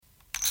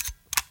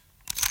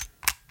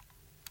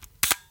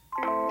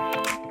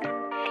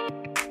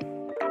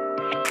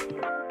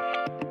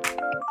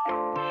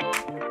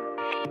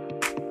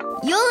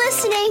You're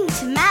listening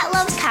to Matt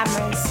Loves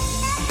Cameras.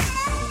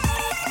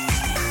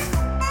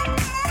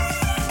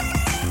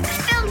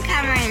 Film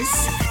cameras.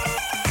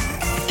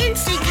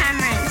 Instant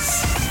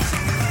cameras.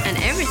 And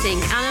everything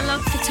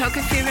analog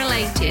photography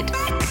related.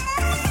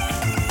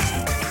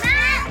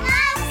 Matt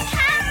Loves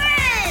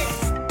Cameras!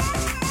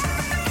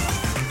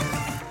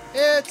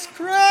 It's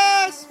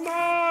Christmas!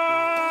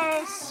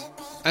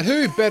 And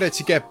who better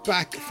to get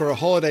back for a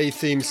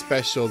holiday-themed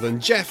special than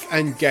Jeff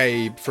and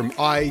Gabe from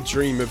I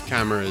Dream of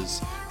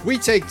Cameras. We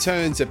take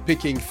turns at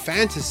picking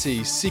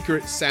fantasy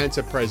Secret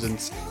Santa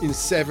presents in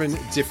 7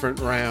 different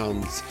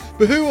rounds.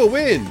 But who will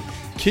win?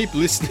 Keep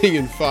listening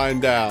and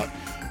find out.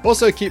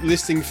 Also keep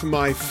listening for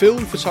my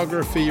film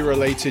photography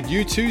related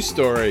U2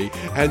 story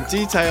and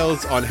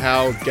details on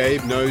how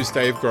Gabe knows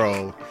Dave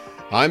Grohl.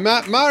 I'm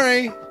Matt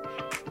Murray,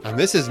 and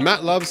this is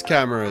Matt Loves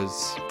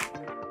Cameras.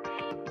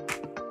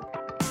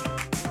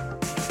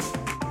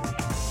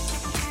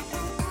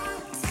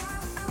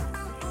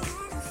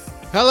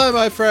 Hello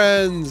my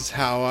friends,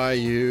 how are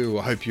you?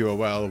 I hope you are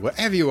well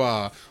wherever you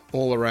are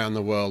all around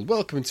the world.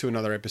 Welcome to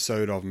another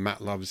episode of Matt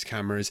Loves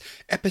Cameras,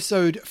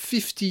 episode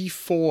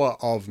 54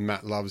 of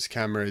Matt Loves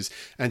Cameras,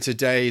 and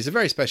today is a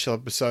very special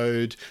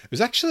episode. It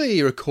was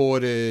actually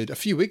recorded a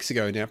few weeks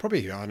ago now,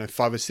 probably,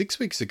 5 or 6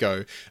 weeks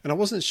ago, and I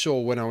wasn't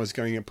sure when I was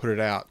going to put it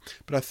out,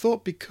 but I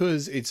thought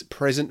because it's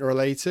present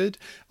related,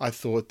 I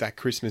thought that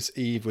Christmas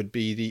Eve would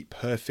be the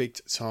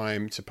perfect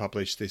time to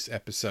publish this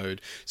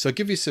episode. So I'll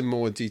give you some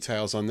more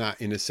details on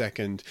that in a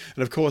second.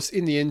 And of course,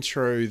 in the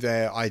intro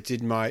there, I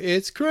did my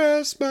It's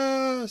Christmas.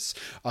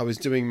 I was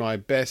doing my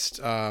best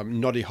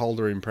Noddy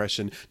Holder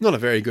impression. Not a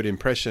very good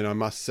impression, I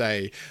must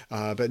say.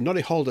 But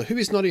Noddy Holder, who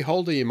is Noddy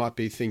Holder, you might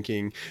be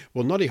thinking?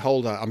 Well, Noddy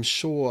Holder, I'm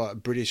sure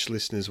British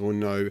listeners will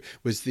know,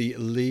 was the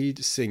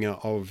lead singer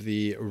of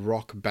the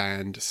rock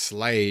band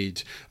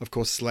Slade. Of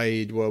course,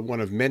 Slade were one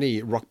of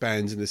many rock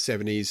bands in the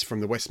 70s from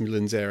the West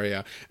Midlands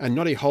area. And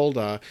Noddy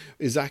Holder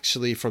is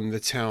actually from the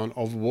town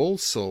of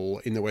Walsall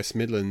in the West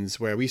Midlands,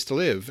 where we used to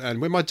live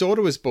and where my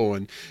daughter was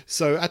born.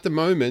 So at the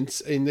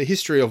moment, in the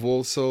history of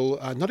Walsall,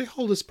 Noddy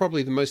Holder is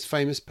probably the most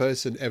famous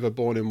person ever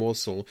born in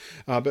Walsall.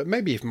 But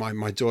maybe if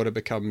my daughter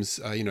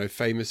becomes,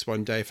 famous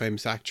one day,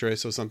 famous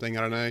actress or something,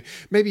 I don't know.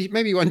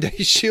 Maybe one day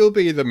she'll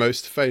be the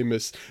most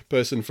famous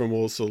person from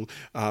Walsall.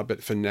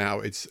 But for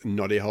now, it's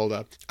Noddy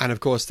Holder. And of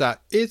course,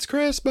 that It's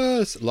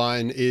Christmas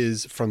line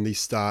is from the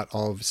start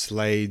of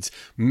Slade's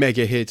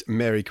mega hit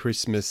Merry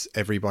Christmas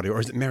Everybody, or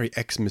is it Merry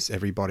Xmas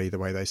Everybody, the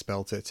way they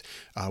spelt it,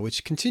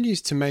 which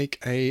continues to make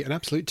an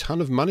absolute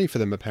ton of money for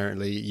them,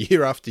 apparently,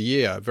 year after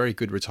year. Very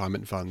good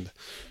retirement fund.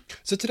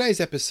 So today's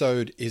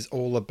episode is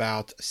all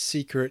about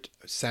Secret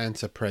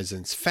Santa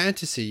presents,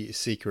 fantasy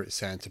Secret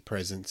Santa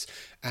presents.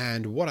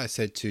 And what I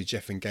said to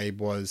Jeff and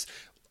Gabe was,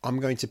 I'm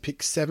going to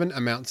pick 7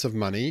 amounts of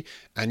money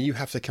and you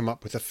have to come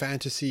up with a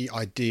fantasy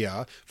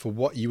idea for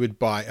what you would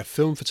buy a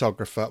film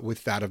photographer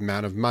with that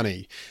amount of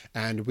money.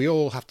 And we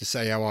all have to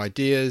say our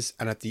ideas,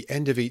 and at the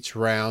end of each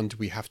round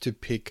we have to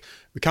pick,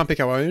 we can't pick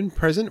our own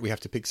present, we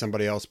have to pick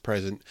somebody else's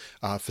present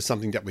for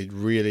something that we'd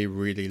really,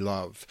 really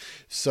love.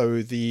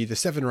 So the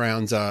 7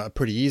 rounds are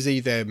pretty easy.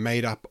 They're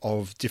made up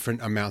of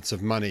different amounts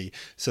of money.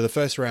 So the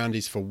first round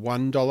is for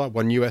 $1,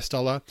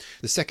 $1.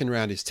 The second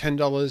round is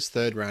 $10,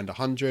 third round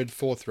 $100,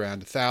 fourth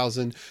round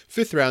 $1,000,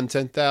 fifth round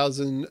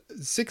 $10,000,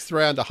 sixth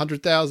round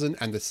 $100,000,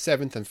 and the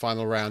 7th and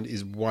final round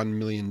is $1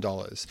 million.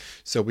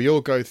 So we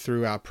all go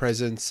through our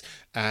presents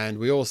and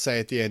we all say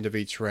at the end of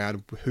each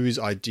round whose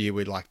idea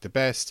we like the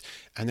best,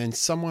 and then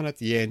someone at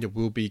the end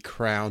will be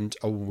crowned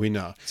a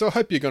winner. So I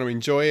hope you're going to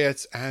enjoy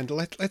it, and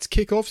let's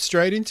kick off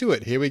straight into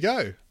it. Here we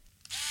go.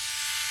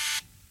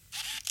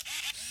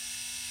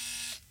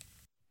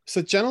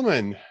 So,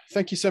 gentlemen,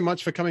 thank you so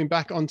much for coming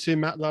back onto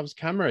Matt Loves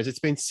Cameras. It's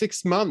been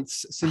 6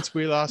 months since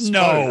we last spoke.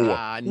 No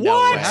What? way.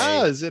 It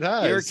has.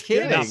 You're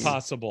kidding. Yes. Not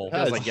possible. It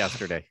has. Feels like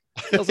yesterday.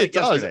 It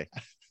does.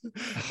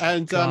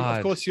 And of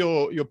God. course,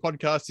 your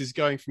podcast is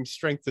going from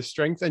strength to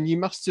strength, and you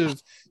must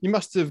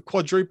have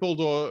quadrupled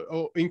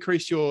or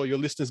increased your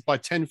listeners by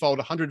 10-fold,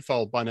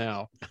 100-fold by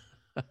now.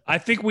 I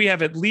think we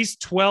have at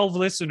least 12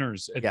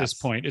 listeners at this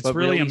point. It's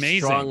really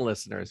amazing. Strong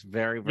listeners,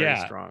 very, very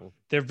strong.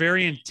 They're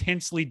very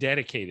intensely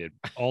dedicated.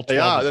 All 12 They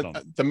are. of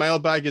them. The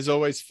mailbag is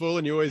always full,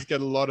 and you always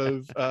get a lot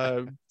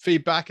of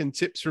feedback and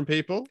tips from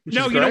people.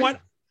 No, you know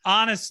what?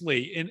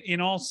 Honestly,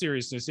 in all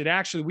seriousness,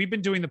 we've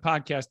been doing the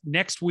podcast.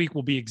 Next week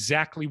will be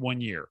exactly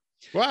 1 year.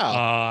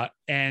 Wow.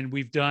 And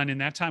in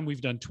that time, we've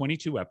done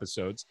 22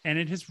 episodes, and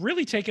it has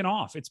really taken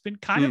off. It's been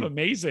kind of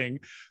amazing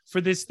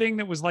for this thing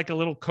that was like a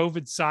little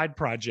COVID side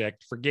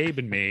project for Gabe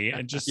and me,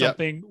 and just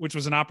something which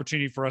was an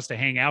opportunity for us to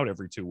hang out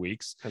every 2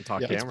 weeks. And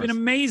talk It's been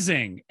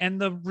amazing.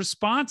 And the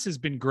response has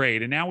been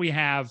great. And now we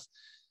have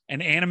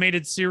an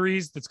animated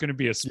series that's going to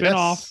be a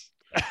spinoff.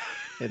 Yes.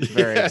 It's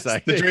very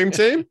exciting. The Dream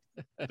Team?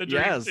 The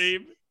Dream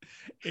Team.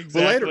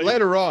 Exactly. Well,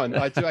 later on,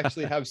 I do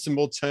actually have some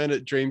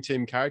alternate Dream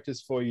Team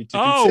characters for you to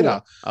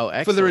consider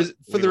excellent.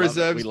 for the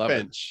reserves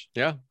bench.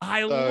 Yeah,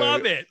 I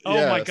love it.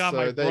 Oh my God,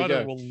 my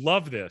brother will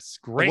love this.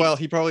 Great. Well,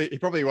 he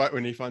probably won't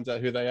when he finds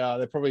out who they are.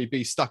 They'll probably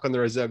be stuck on the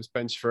reserves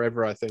bench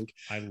forever, I think.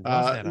 I love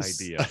that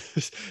idea.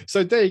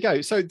 So there you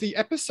go. So the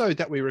episode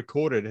that we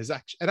recorded it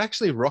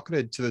actually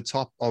rocketed to the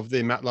top of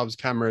the Matt Loves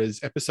Cameras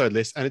episode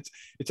list, and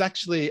it's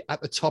actually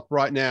at the top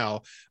right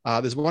now.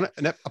 There's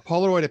a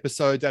Polaroid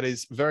episode that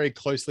is very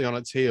closely on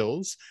its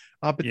heels.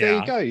 But there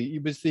you go.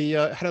 It was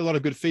had a lot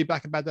of good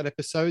feedback about that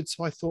episode.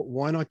 So I thought,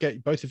 why not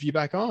get both of you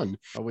back on?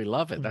 Oh, we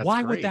love it. That's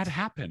why great. would that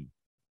happen?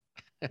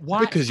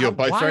 Why? Because you're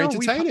both very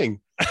entertaining.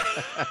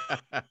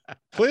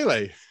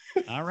 Clearly.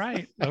 All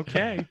right.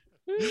 Okay.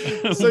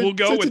 So, we'll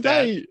go with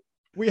today, that.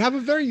 We have a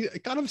very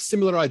kind of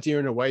similar idea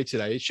in a way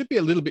today. It should be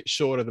a little bit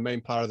shorter, the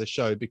main part of the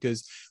show,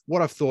 because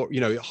what I've thought,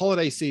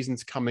 holiday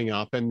season's coming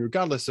up, and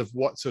regardless of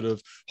what sort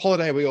of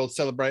holiday we all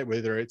celebrate,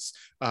 whether it's,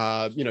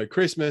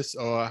 Christmas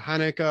or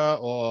Hanukkah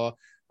or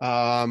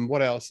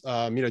what else?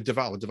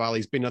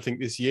 Diwali's been, I think,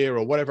 this year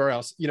or whatever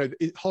else.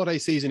 Holiday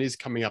season is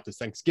coming up. There's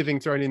Thanksgiving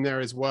thrown in there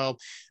as well.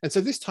 And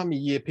so this time of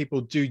year, people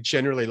do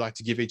generally like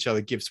to give each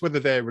other gifts, whether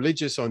they're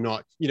religious or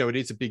not. It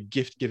is a big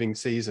gift giving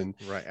season.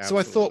 Right. Absolutely. So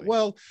I thought,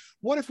 well,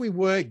 what if we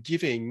were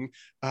giving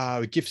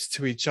gifts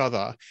to each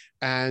other?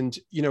 And,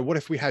 what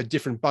if we had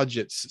different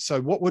budgets?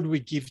 So what would we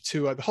give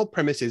to, the whole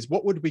premise is,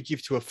 what would we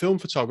give to a film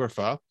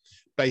photographer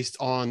based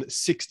on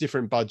 6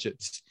 different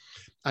budgets?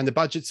 And the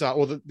budgets are,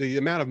 or the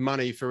amount of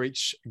money for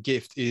each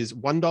gift is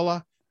 $1,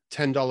 $10,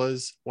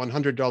 $100,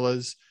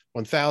 $1,000,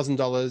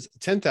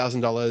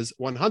 $10,000,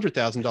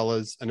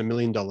 $100,000, and $1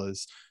 million.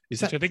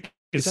 Which I think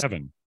is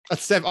 7.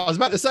 That's 7. I was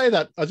about to say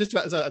that. I was just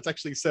about to say that's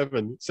actually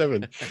 7.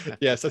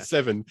 Yes, that's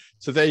 7.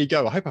 So there you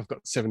go. I hope I've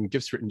got 7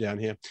 gifts written down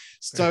here.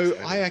 So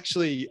I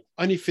actually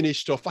only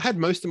finished off. I had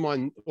most of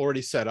mine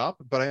already set up,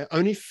 but I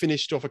only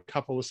finished off a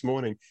couple this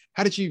morning.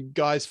 How did you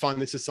guys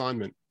find this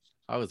assignment?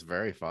 I was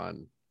very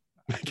fun.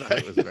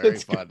 It was very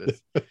fun,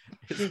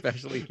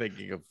 especially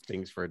thinking of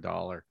things for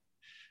 $1.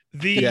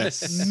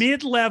 The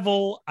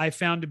mid-level I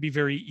found to be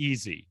very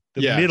easy.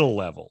 The middle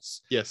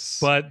levels, yes,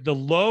 but the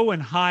low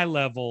and high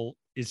level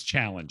is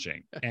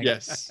challenging. And,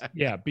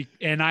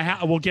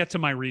 and we'll get to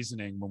my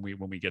reasoning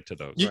when we get to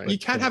those. You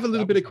can have a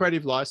little bit of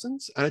creative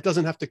license, and it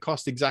doesn't have to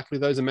cost exactly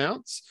those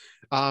amounts.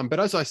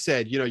 But as I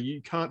said,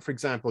 you can't, for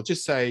example,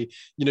 just say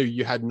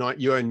you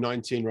own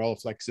 19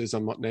 Rolleiflexes.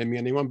 I'm not naming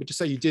anyone, but just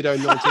say you did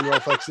own 19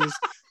 Rolleiflexes.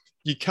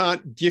 You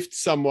can't gift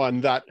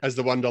someone that as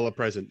the $1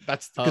 present.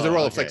 That's because a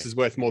Rolleiflex is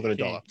worth more than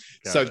 $1.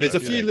 So there's a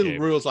few little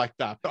rules like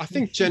that. But I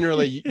think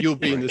generally you'll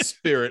be in the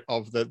spirit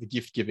of the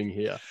gift giving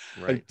here.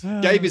 Right.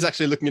 And Gabe is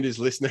actually looking at his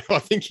list now. I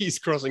think he's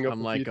crossing off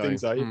a few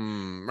things. Right.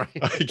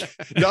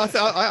 No,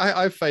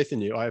 I have faith in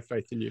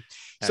you.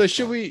 So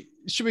should we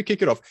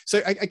kick it off?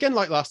 So again,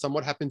 like last time,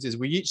 what happens is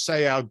we each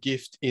say our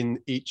gift in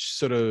each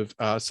sort of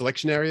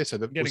selection area. So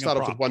we'll start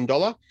off with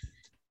 $1,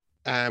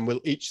 and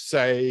we'll each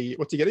say,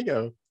 what's he getting?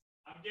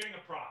 I'm getting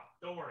a prop.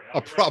 Don't worry.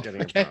 A prop.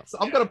 Okay. So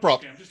I've got a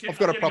prop. I've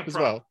got a prop as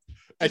well.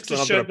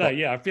 Excellent. To show that,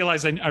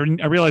 I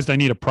realized I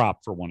need a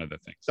prop for one of the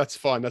things. That's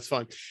fine.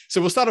 So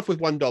we'll start off with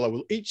 $1.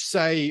 We'll each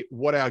say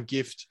what our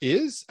gift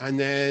is, and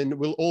then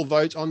we'll all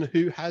vote on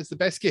who has the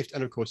best gift.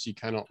 And of course, you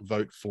cannot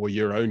vote for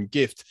your own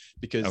gift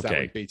because that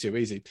would be too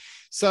easy.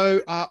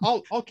 So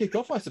I'll kick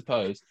off, I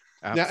suppose.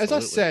 Absolutely. Now, as I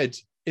said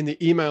in the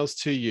emails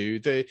to you,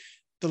 the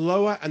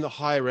lower and the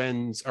higher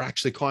ends are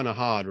actually kind of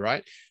hard,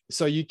 right?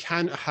 So you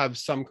can have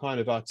some kind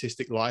of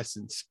artistic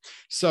license.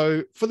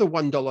 So for the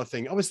 $1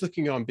 thing, I was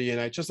looking on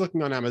B&H, I was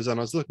looking on Amazon,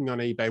 I was looking on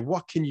eBay.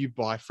 What can you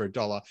buy for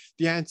 $1?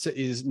 The answer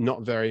is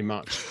not very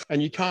much.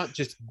 And you can't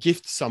just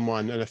gift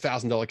someone an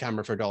 $1,000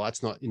 camera for $1.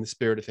 That's not in the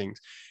spirit of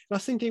things. And I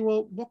was thinking,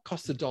 well, what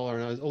costs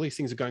 $1? And all these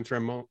things are going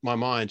through my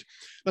mind.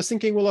 I was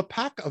thinking, well, a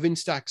pack of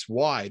Instax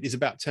wide is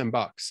about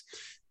 $10.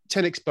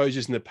 10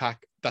 exposures in the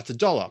pack, that's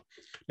 $1.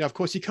 Now, of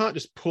course, you can't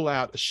just pull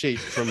out a sheet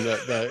from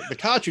the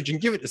cartridge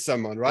and give it to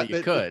someone, right? Well,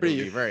 you could.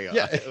 It'd be very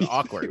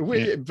awkward.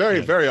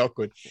 Very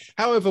awkward.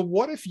 However,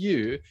 what if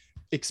you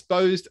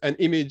exposed an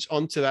image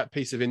onto that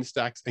piece of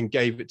Instax and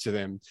gave it to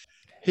them?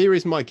 Here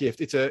is my gift.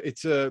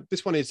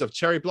 This one is of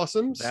cherry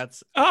blossoms.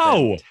 That's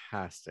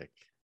fantastic.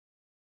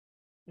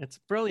 It's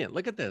brilliant.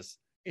 Look at this.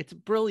 It's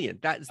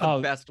brilliant. That is the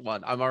best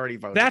one. I'm already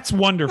voting. That's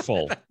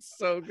wonderful. That's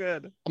so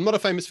good. I'm not a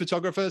famous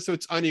photographer, so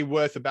it's only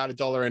worth about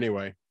 $1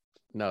 anyway.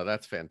 No,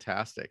 that's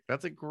fantastic.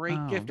 That's a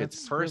great gift.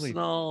 It's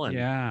personal. Really,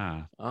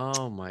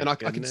 Oh my! And I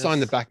could sign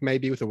the back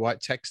maybe with a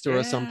white texture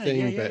or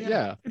something. But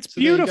it's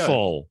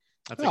beautiful.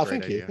 That's a great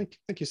thank you. idea.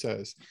 Thank you,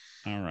 sirs.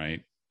 All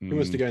right. Who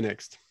wants to go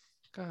next?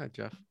 Go ahead,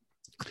 Jeff.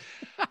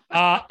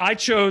 I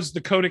chose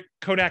the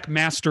Kodak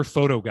Master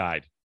Photo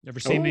Guide. Ever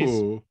seen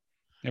these?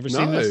 Ever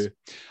seen this?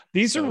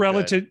 These are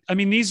relative. Good. I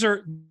mean, these.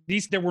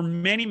 There were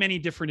many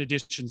different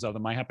editions of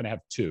them. I happen to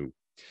have 2.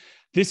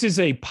 This is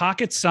a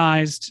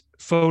pocket-sized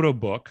photo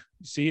book.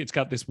 See, it's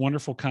got this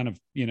wonderful kind of,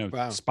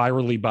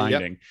 spirally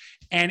binding,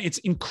 and it's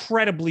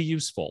incredibly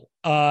useful.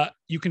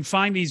 You can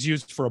find these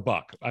used for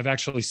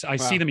 $1. I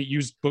see them at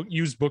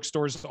used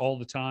bookstores all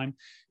the time.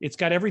 It's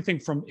got everything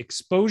from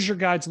exposure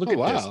guides. Look at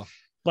this.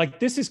 Like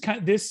this is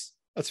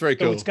that's very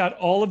cool. So it's got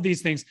all of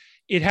these things.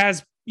 It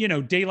has,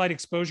 daylight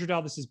exposure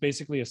dial. This is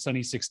basically a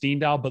Sunny 16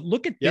 dial, but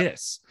look at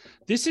this.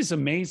 This is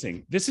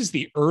amazing. This is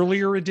the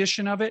earlier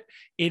edition of it.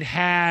 It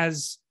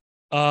has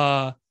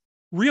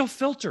real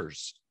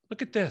filters.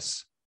 Look at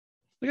this.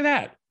 Look at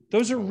that.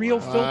 Those are real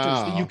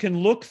filters that you can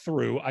look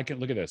through. I can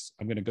look at this.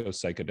 I'm going to go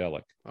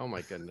psychedelic. Oh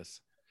my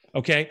goodness.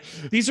 Okay.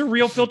 These are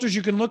real filters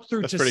you can look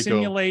through to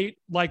simulate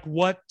like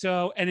what,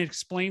 and it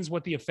explains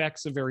what the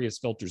effects of various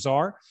filters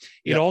are.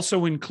 It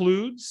also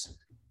includes,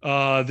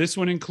 this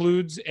one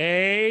includes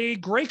a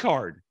gray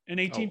card, an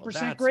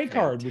 18% gray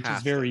card, which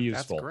is very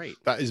useful. That's great.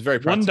 That is very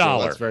practical.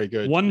 $1. That's very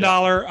good.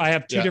 $1. I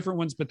have two different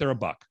ones, but they're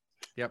 $1.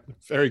 Yep.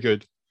 Very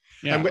good.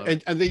 Yeah.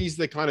 And these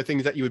are the kind of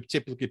things that you would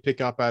typically pick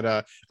up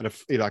at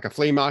like a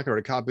flea market or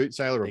a car boot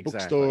sale or a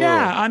bookstore.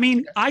 Yeah, I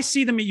mean, I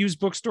see them at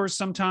used bookstores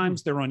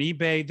sometimes. They're on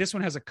eBay. This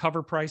one has a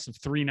cover price of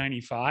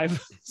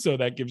 $3.95, so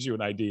that gives you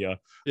an idea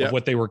of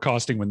what they were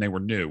costing when they were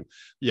new.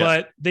 Yeah.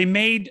 But they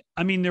made,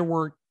 there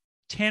were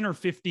 10 or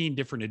 15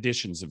 different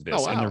editions of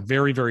this, and they're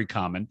very, very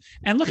common.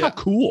 And look how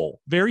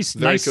cool. Very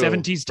nice cool.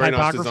 70s very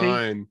typography. Nice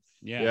design.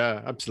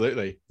 Yeah,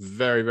 absolutely.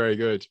 Very, very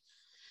good.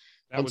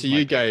 On to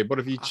you, Gabe. What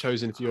have you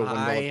chosen for your $1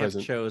 present? I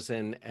have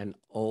chosen an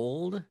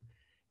old,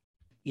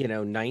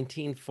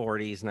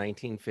 1940s,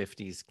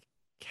 1950s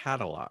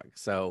catalog.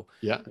 So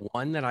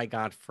one that I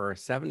got for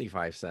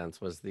 75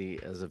 cents was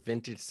as a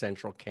vintage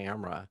Central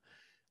Camera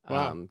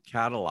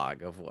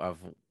catalog of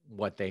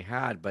what they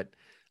had. But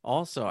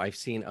also I've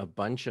seen a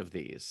bunch of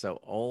these. So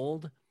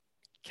old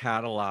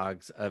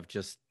catalogs of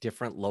just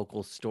different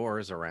local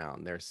stores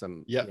around. There's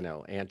some,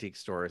 antique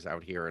stores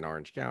out here in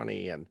Orange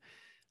County, and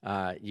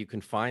you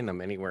can find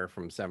them anywhere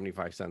from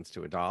 75 cents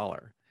to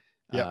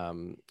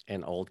 $1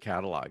 and old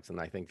catalogs. And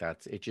I think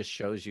it just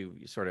shows you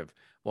sort of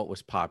what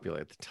was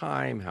popular at the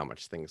time, how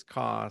much things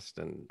cost.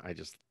 And I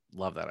just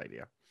love that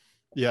idea.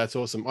 Yeah, it's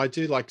awesome. I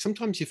do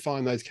sometimes you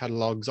find those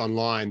catalogs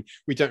online.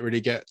 We don't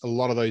really get a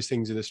lot of those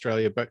things in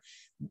Australia, but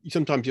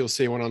sometimes you'll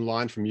see one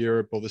online from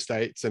Europe or the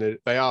States, and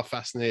they are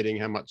fascinating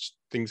how much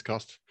things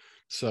cost.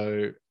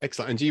 So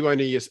excellent. And do you own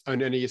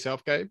any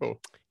yourself, Gabe? Or?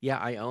 Yeah,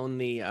 I own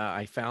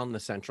I found the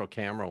Central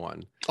Camera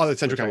one. Oh, the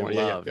Central Camera one,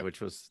 loved, which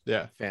was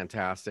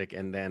fantastic.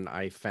 And then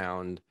I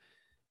found,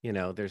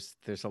 there's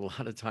a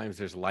lot of times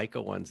there's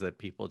Leica ones that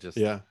people just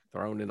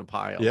thrown in a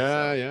pile.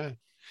 Yeah.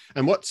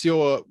 And what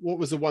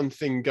was the one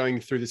thing going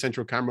through the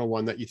Central Camera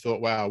one that you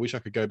thought, wow, I wish I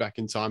could go back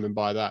in time and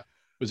buy that?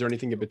 Was there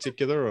anything in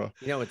particular? Or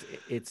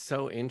it's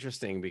so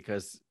interesting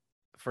because,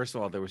 first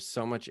of all, there was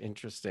so much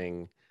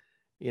interesting,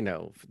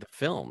 the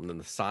film and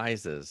the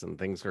sizes and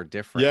things are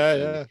different.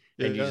 And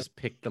you just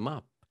pick them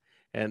up,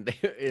 and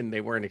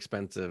they weren't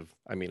expensive.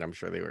 I mean, I'm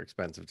sure they were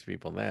expensive to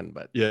people then,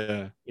 but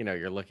you're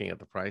looking at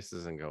the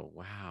prices and go,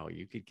 wow,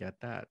 you could get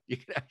that. You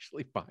could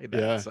actually buy that.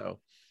 Yeah. So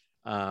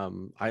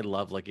I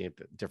love looking at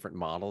the different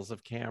models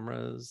of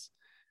cameras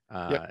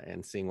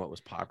and seeing what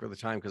was popular at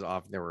the time, because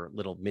often there were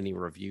little mini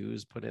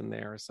reviews put in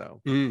there.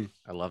 So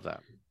I love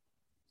that.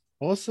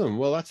 Awesome.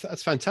 Well,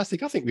 that's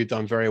fantastic. I think we've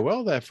done very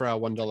well there for our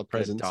 $1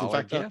 presents. In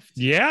fact,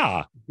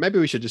 maybe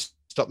we should just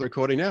stop the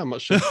recording now. I'm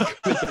not sure.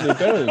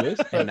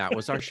 And that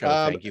was our show.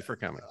 Thank you for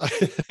coming.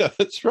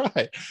 That's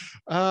right.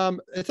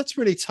 That's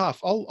really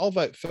tough. I'll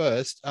vote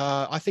first.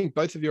 I think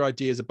both of your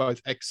ideas are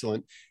both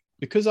excellent.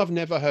 Because I've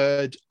never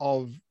heard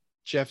of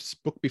Jeff's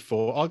book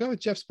before, I'll go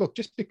with Jeff's book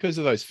just because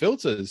of those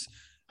filters.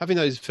 Having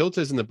those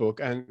filters in the book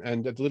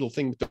and the little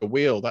thing with the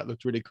wheel, that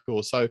looked really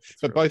cool. So,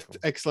 but both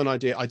excellent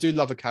idea. I do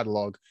love a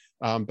catalog,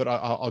 but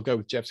I'll go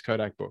with Jeff's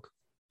Kodak book.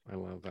 I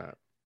love that.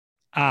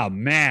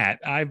 Matt,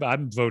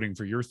 I'm voting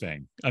for your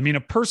thing. I mean,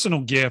 a personal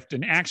gift,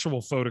 an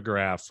actual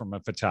photograph from a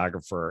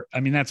photographer.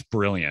 I mean, that's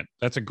brilliant.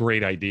 That's a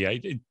great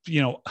idea.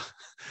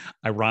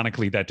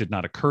 Ironically, that did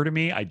not occur to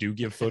me. I do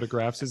give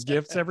photographs as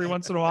gifts every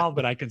once in a while,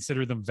 but I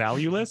consider them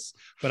valueless.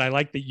 But I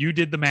like that you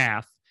did the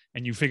math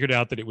and you figured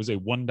out that it was a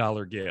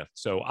 $1 gift.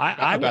 So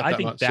I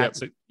think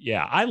that's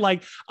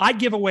I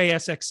give away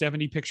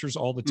SX70 pictures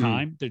all the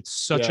time. It's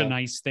such a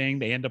nice thing.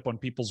 They end up on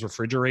people's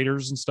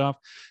refrigerators and stuff.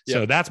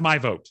 So that's my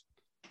vote.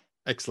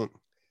 Excellent.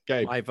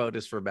 Gabe. My vote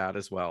is for Matt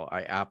as well.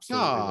 I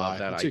absolutely love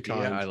that idea.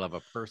 Kind. I love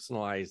a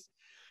personalized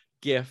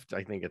gift.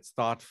 I think it's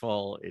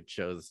thoughtful. It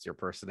shows your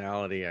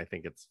personality. I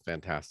think it's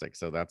fantastic.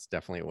 So that's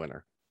definitely a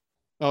winner.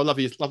 Oh,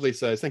 lovely,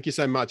 sirs. Thank you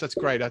so much. That's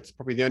great. That's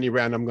probably the only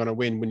round I'm going to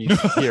win when you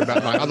hear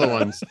about my other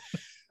ones.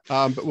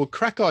 But we'll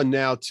crack on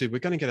now we're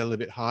going to get a little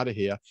bit harder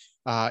here.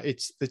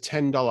 It's the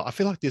 $10. I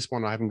feel like this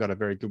one, I haven't got a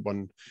very good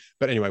one.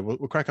 But anyway, we'll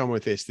crack on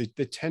with this. The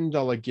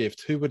 $10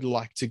 gift. Who would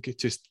like to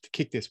just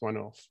kick this one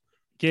off?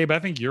 Gabe, I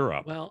think you're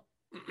up. Well,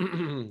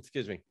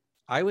 excuse me.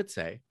 I would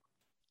say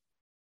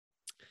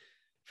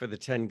for the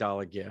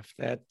 $10 gift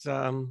that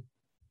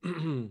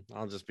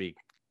I'll just be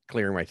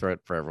clearing my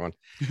throat for everyone.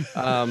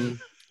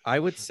 I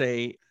would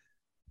say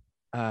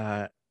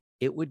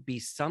It would be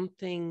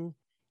something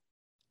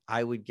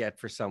I would get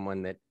for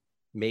someone that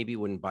maybe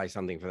wouldn't buy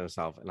something for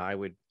themselves, and I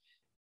would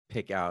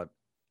pick out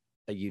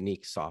a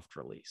unique soft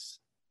release.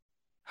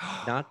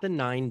 Not the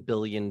 $9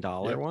 billion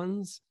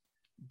ones,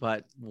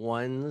 but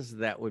ones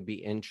that would be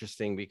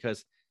interesting,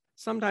 because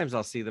sometimes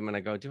I'll see them and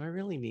I go, do I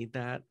really need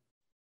that?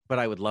 But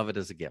I would love it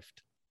as a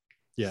gift.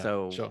 Yeah.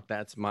 So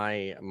that's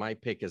my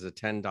pick is a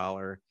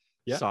 $10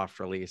 soft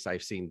release.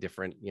 I've seen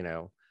different,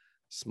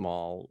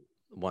 small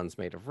ones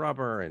made of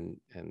rubber and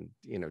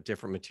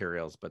different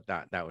materials, but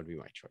that would be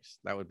my choice.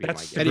 That would be my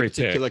gift. Any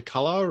particular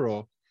color,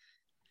 or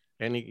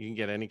you can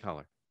get any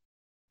color.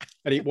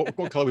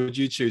 What color would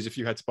you choose if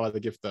you had to buy the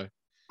gift though?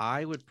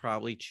 I would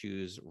probably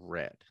choose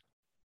red.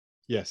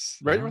 Yes,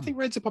 red. I think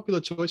red's a popular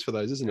choice for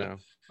those, isn't it?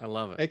 I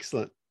love it.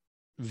 Excellent.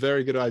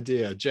 Very good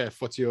idea. Jeff,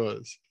 what's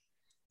yours?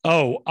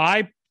 Oh,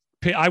 I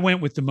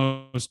went with the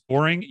most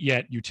boring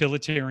yet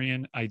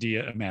utilitarian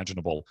idea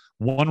imaginable.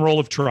 One roll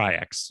of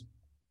Tri-X.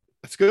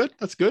 That's good.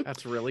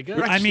 That's really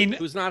good. I mean,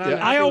 who's not?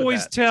 I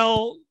always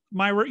tell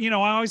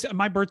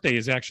my birthday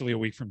is actually a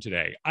week from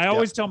today. I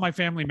always tell my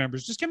family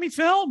members, just give me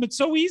film. It's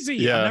so easy.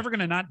 Yeah. I'm never going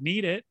to not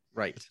need it.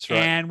 Right.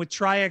 And with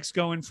Tri-X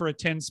going for a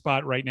 10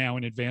 spot right now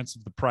in advance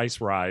of the price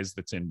rise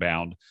that's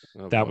inbound,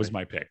 that was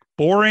my pick.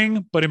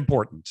 Boring, but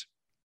important.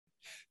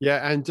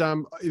 Yeah, and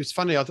it was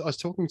funny. I was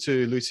talking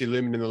to Lucy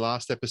Lumen in the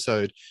last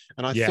episode,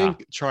 and I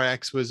think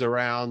Tri-X was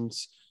around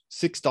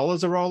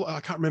 $6 a roll.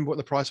 I can't remember what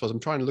the price was. I'm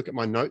trying to look at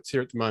my notes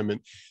here at the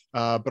moment,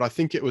 but I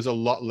think it was a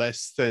lot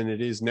less than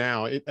it is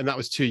now, and that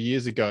was 2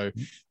 years ago.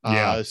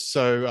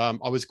 So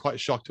I was quite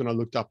shocked when I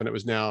looked up, and it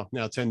was now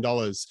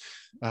 $10.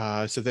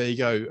 So there you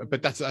go.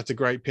 But that's a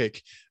great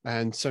pick.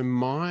 And so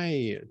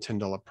my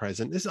 $10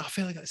 present. I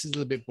feel like this is a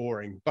little bit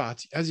boring,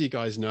 but as you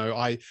guys know,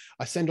 I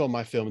send all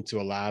my film to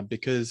a lab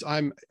because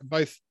I'm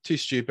both too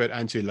stupid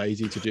and too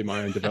lazy to do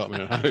my own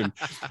development at home.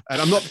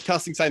 And I'm not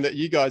saying that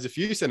you guys, if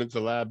you send it to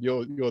the lab,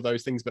 you're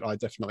those things, but I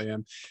definitely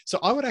am. So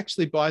I would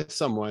actually buy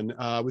someone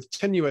with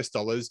 $10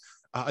 US.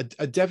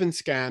 A Devon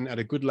scan at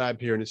a good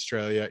lab here in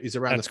Australia is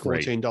around the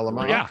 $14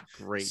 mark. Yeah,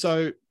 great.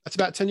 So that's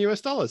about $10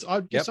 US.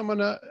 I'd give someone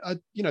they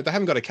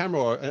haven't got a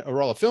camera or a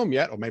roll of film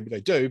yet, or maybe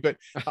they do, but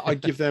I'd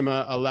give them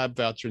a lab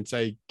voucher and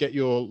say, get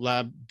your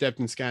lab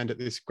Devon scanned at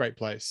this great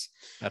place.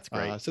 That's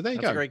great. So there you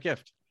go. That's a great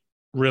gift.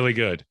 Really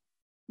good.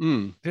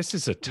 This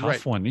is a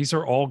tough one. These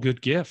are all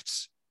good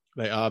gifts.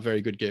 They are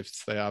very good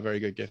gifts.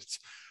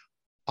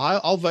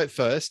 I'll vote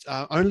first,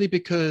 only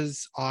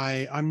because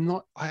I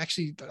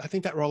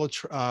think that roll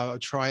of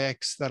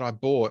Tri-X that I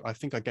bought, I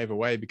think I gave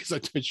away because I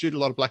don't shoot a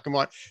lot of black and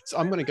white. So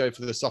I'm going to go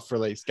for the soft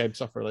release, Gabe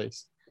soft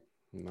release.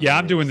 Nice. Yeah,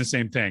 I'm doing the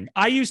same thing.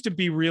 I used to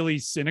be really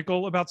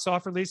cynical about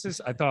soft releases.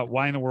 I thought,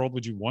 why in the world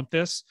would you want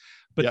this?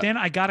 But then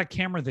I got a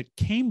camera that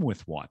came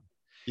with one.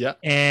 Yeah.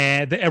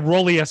 And the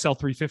Rollei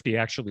SL350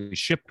 actually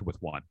shipped with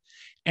one.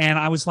 And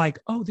I was like,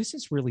 oh, this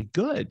is really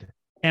good.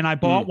 And I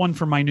bought one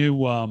for my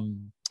new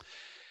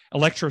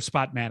Electro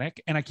Spotmatic,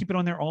 and I keep it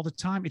on there all the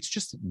time. It's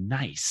just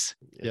nice.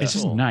 Yeah. It's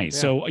just nice.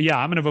 Yeah. So yeah,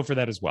 I'm going to vote for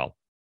that as well.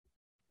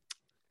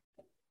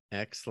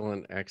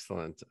 Excellent.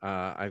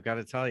 I've got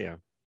to tell you,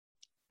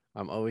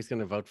 I'm always going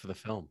to vote for the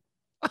film.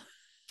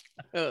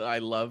 I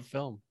love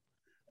film.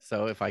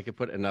 So if I could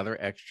put another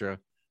extra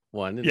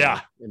one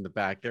in the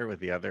back there with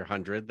the other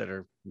 100 that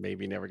are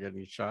maybe never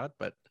getting shot,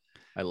 but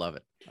I love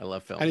it. I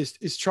love film. And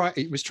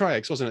it was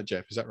Tri-X, wasn't it,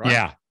 Jeff? Is that right?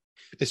 Yeah.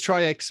 Is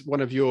Tri-X one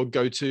of your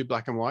go-to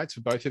black and whites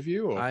for both of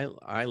you? Or?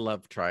 I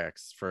love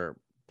Tri-X for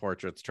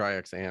portraits,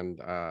 Tri-X and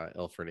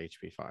Ilford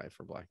HP5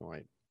 for black and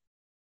white.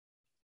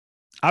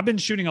 I've been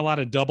shooting a lot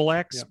of double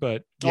X,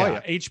 but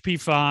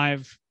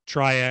HP5,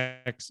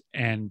 Tri-X,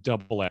 and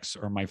double X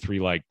are my three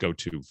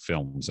go-to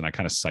films, and I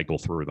kind of cycle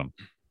through them.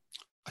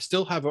 I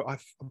still have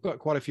I've got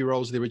quite a few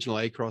rolls of the original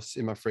A-Cross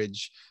in my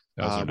fridge,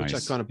 which I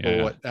kind of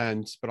bought,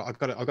 but I've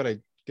got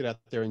to get out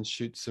there and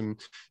shoot some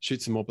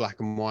more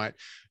black and white.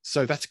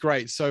 So that's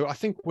great. So I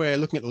think we're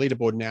looking at the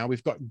leaderboard now.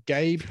 We've got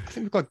Gabe. I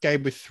think we've got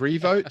Gabe with 3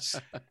 votes,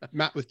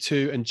 Matt with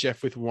 2, and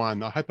Jeff with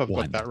 1. I hope I've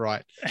got that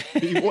right.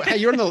 Hey,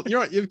 you've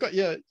got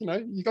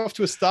you go off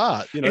to a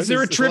start. Is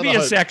there a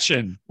trivia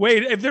section?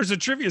 Wait, if there's a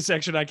trivia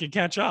section, I can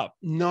catch up.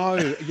 No,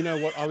 you know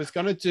what? I was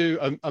going to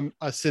do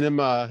a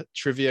cinema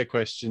trivia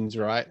questions,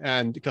 right?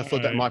 And because I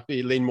thought that might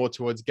lean more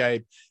towards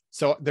Gabe.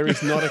 So there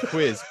is not a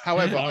quiz.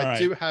 However, I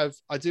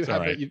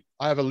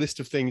have a list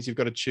of things you've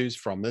got to choose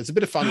from. There's a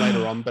bit of fun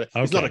later on, but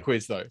it's not a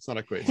quiz though. It's not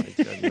a quiz.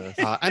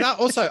 And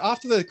also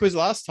after the quiz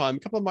last time, a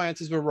couple of my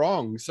answers were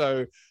wrong.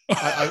 So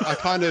I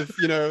kind of,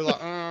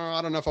 I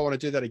don't know if I want to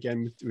do that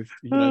again with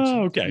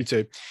you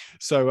two.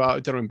 So I don't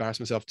want to embarrass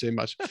myself too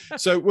much.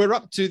 So we're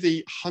up to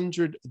the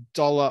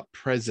 $100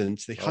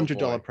 present,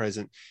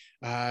 present.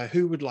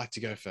 Who would like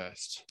to go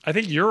first? I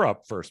think you're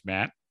up first,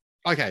 Matt.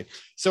 Okay,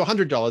 so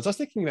 $100. I was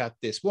thinking about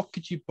this. What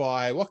could you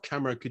buy? What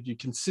camera could you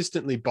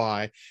consistently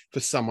buy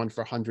for someone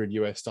for $100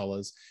 US?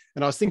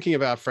 And I was thinking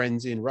about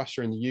friends in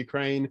Russia and the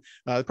Ukraine.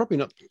 Probably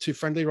not too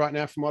friendly right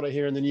now from what I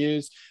hear in the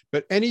news,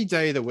 but any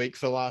day of the week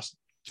for the last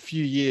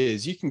few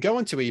years, you can go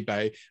onto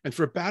eBay and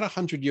for about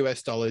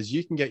 $100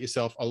 you can get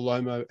yourself a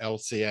Lomo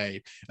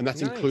LCA, and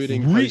that's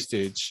including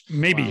postage.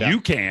 Maybe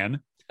you can.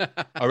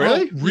 Oh,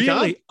 really?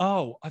 Really?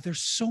 Oh,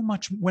 there's so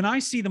much. When I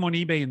see them on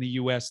eBay in the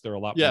US, they're a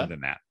lot more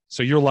than that.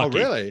 So you're lucky.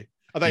 Oh, really?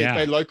 Are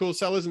they local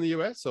sellers in the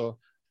US or?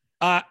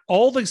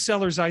 All the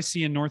sellers I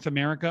see in North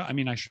America, I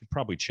mean, I should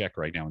probably check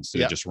right now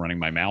instead of just running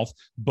my mouth.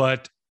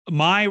 But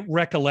my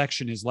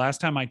recollection is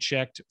last time I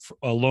checked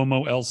a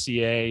Lomo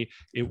LCA,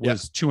 it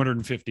was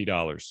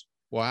 $250.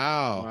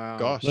 Wow.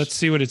 Gosh. Let's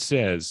see what it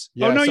says.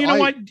 Yeah, oh no, so you know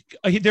what?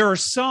 There are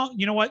some,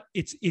 you know what?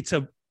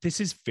 This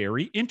is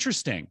very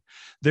interesting.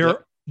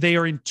 They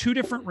are in two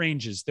different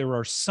ranges. There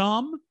are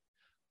some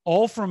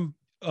all from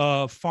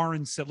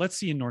foreign. Let's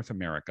see in North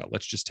America.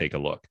 Let's just take a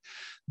look.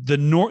 The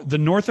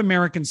North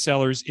American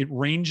sellers, it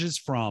ranges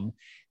from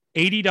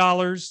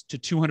 $80 to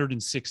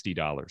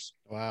 $260.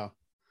 Wow.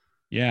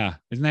 Yeah,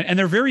 isn't that? And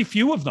there are very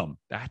few of them.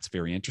 That's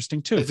very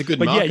interesting too. It's a good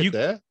market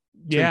there.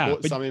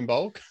 But some in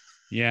bulk.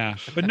 Yeah,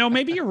 but no,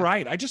 maybe you're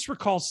right. I just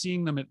recall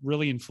seeing them at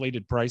really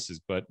inflated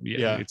prices. But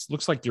it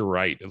looks like you're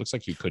right. It looks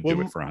like you could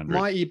do it for 100.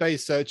 My eBay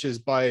searches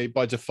by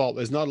default,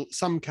 there's not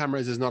some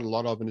cameras. There's not a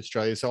lot of in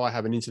Australia, so I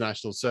have an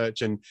international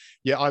search. And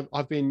I've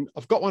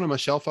got one on my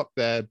shelf up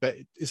there, but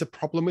there's a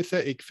problem with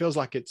it. It feels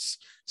like it's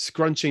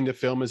scrunching the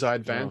film as I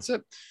advance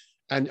it.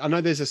 And I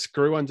know there's a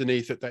screw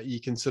underneath it that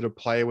you can sort of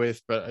play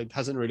with, but it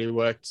hasn't really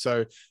worked.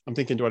 So I'm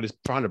thinking, for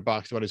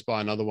 $100, do I just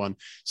buy another one?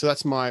 So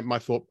that's my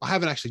thought. I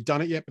haven't actually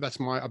done it yet, but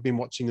I've been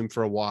watching them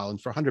for a while. And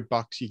for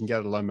 $100, you can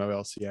get a Lomo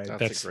LCA.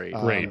 That's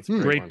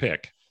great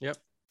pick. Yep.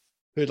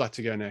 Who'd like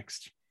to go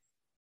next?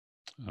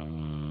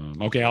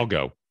 Okay, I'll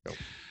go.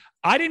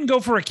 I didn't go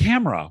for a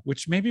camera,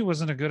 which maybe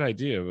wasn't a good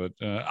idea, but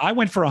I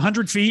went for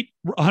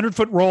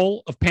 100-foot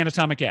roll of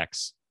Panatomic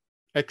X.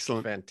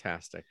 Excellent.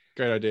 Fantastic.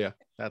 Great idea.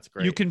 That's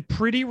great. You can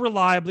pretty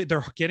reliably,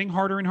 they're getting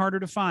harder and harder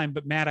to find,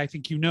 but Matt, I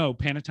think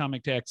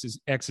Panatomic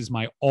X is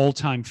my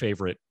all-time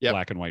favorite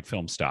black and white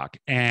film stock.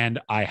 And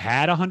I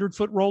had a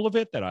 100-foot roll of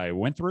it that I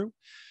went through,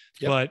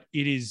 but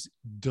it is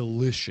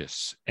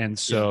delicious. And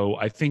so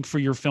I think for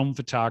your film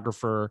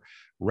photographer,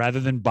 rather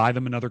than buy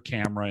them another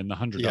camera in the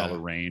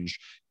 $100 range,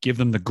 give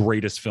them the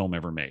greatest film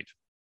ever made.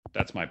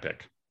 That's my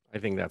pick. I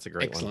think that's a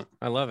great one.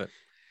 I love it.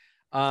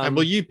 And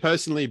will you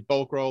personally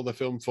bulk roll the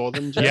film for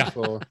them, Jeff?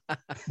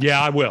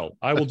 Yeah, I will.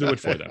 I will do it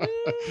for them.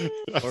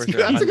 That's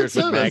a good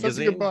service. That's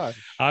a good buy.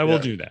 I will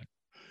do that.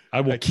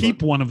 I will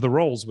keep one of the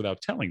rolls without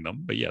telling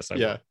them, but yes, I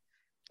will.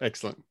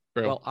 Excellent.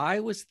 Well,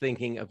 I was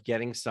thinking of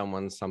getting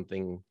someone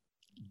something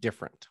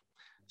different.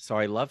 So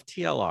I love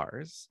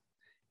TLRs.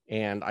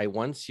 And I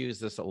once used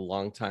this a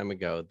long time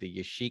ago, the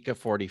Yashica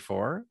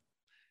 44,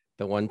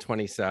 the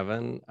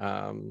 127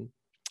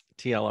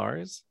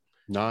 TLRs.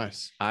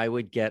 Nice. I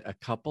would get a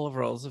couple of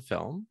rolls of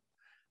film.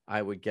 I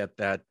would get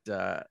that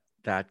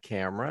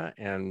camera,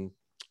 and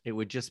it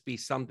would just be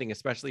something,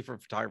 especially for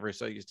photographers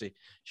so used to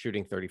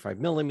shooting 35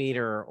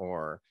 millimeter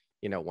or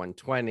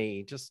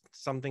 120, just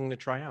something to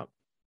try out.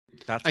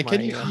 That's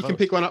and you can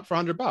pick one up for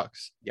 $100.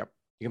 Yep,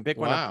 you can pick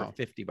one up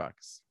for $50.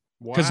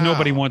 Because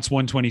nobody wants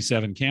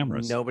 127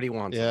 cameras. Nobody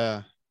wants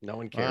them. No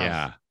one cares.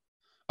 Yeah,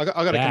 I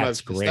got to come over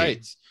to the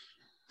States.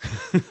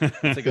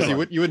 Because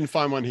you wouldn't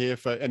find one here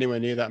for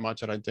anywhere near that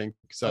much, I don't think.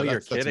 So you're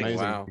kidding. That's amazing.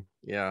 Wow.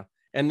 Yeah.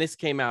 And this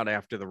came out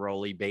after the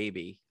Rolly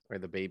Baby or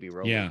the Baby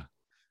Rolly. Yeah.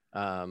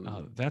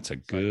 That's a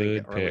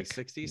good pick. Early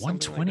 60s,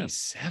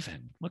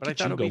 127. Look at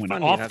you going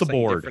off the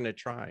board. Different to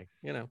try,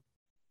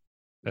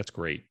 That's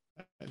great.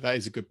 That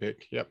is a good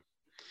pick. Yep.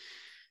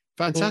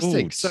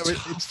 Fantastic. So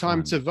it's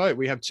time to vote.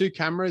 We have two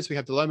cameras. We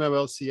have the Lomo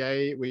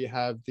LCA. We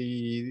have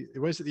the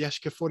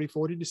Yashica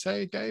 44, did you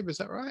say, Gabe? Is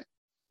that right?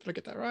 Did I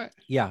get that right?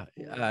 Yeah,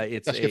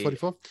 it's a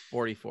 44.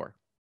 44.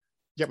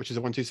 Yeah, which is a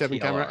 127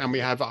 camera, and we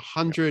have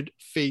 100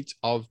 feet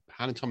of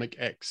Panatomic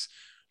X.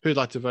 Who'd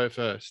like to vote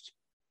first?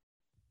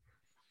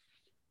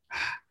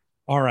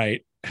 All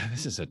right,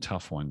 this is a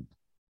tough one.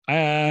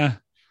 I'm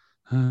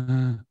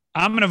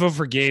going to vote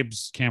for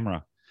Gabe's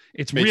camera.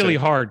 It's really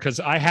hard because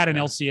I had an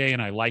LCA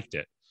and I liked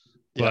it,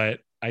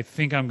 but I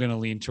think I'm going to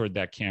lean toward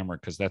that camera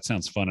because that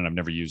sounds fun and I've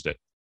never used it.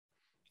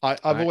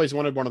 I've always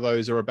wanted one of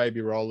those or a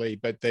Baby Rolly,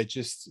 but they're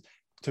just.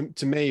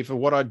 To me, for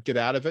what I'd get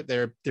out of it,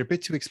 they're a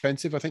bit too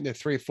expensive. I think they're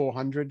 $300 or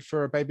 $400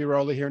 for a Baby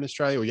Roller here in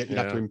Australia, or you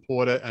have to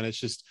import it, and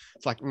it's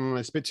like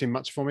it's a bit too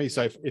much for me.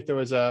 So if there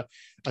was a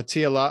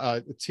TLR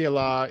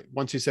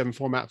 127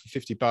 format for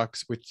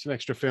 $50 with some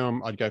extra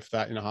film, I'd go for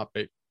that in a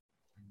heartbeat.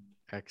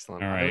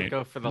 Excellent. All right. I would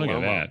go for the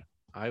Lomo.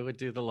 I would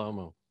do the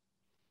Lomo.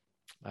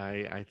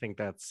 I think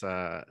that's.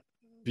 Have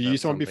you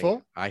used one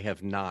before? I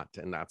have not,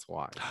 and that's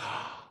why.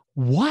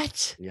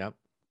 What? Yep.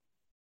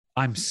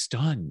 I'm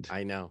stunned.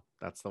 I know.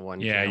 That's the one.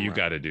 Yeah, you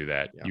got to do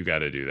that. Yep. You got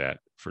to do that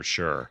for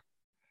sure.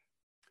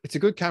 It's a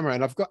good camera,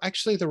 and I've got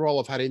actually the roll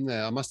I've had in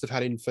there. I must have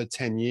had in for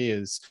 10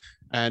 years,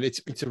 and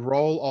it's a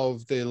roll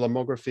of the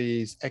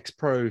Lomography's X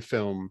Pro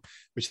film,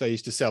 which they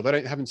used to sell.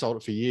 They haven't sold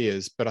it for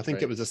years, but I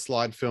think it was a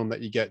slide film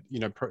that you get,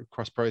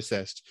 cross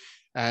processed,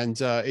 and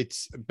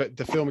but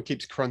the film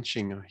keeps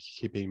crunching. I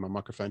keep eating my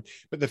microphone,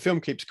 but the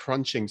film keeps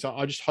crunching. So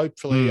I just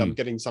hopefully I'm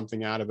getting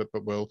something out of it,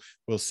 but we'll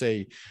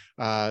see.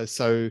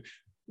 So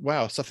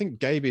wow, so I think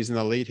Gabe is in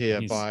the lead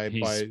here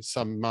by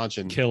some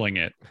margin, killing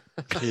it.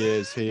 He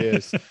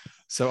is.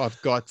 So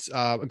I've got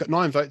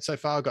 9 votes so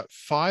far. I've got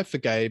 5 for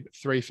Gabe,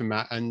 3 for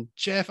Matt, and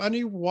Jeff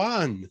only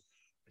 1.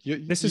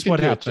 This is what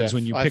happens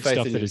when you pick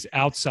stuff that is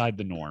outside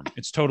the norm.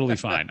 It's totally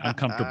fine. I'm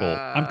comfortable.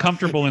 I'm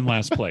comfortable in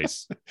last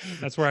place.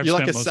 That's where I've You're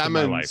spent like a most of my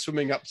salmon life.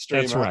 swimming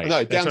upstream. That's right.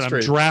 No, That's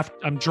downstream. right.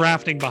 I'm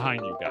drafting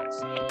behind you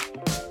guys.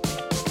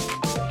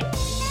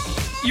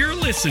 You're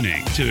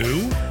listening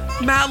to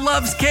Matt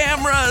Loves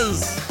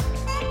Cameras.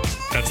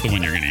 That's the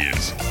one you're going to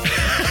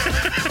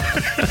use.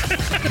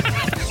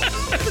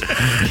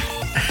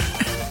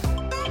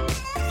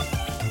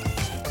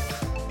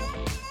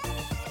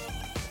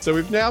 So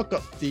we've now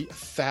got the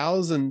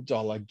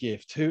 $1,000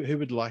 gift. Who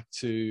would like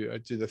to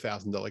do the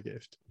 $1,000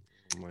 gift?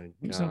 Oh my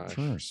Who's up gosh.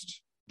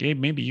 first? Gabe,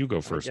 maybe you go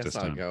first I guess this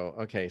I'll time. go.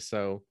 Okay,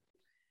 so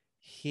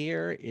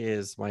here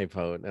is my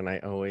vote, and I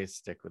always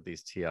stick with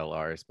these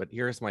TLRs, but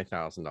here's my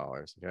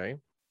 $1,000. Okay,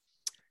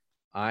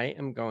 I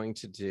am going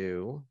to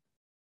do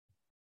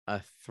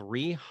a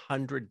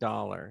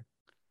 $300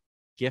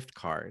 gift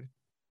card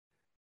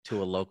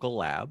to a local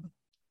lab.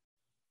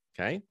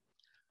 Okay,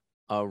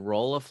 a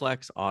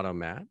Rolleiflex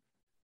Automat.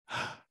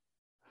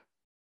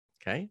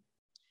 Okay,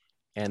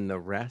 and the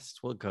rest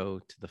will go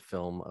to the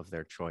film of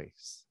their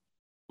choice.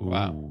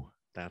 Wow.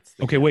 That's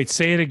the okay. gift. Wait,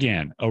 say it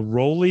again. A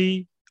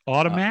Rolly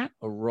Automat?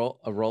 A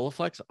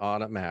Rolleiflex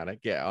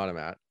automatic,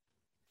 automat.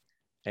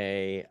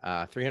 A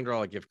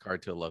 $300 gift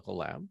card to a local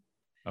lab.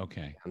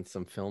 Okay. And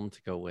some film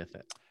to go with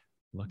it.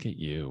 Look at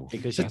you.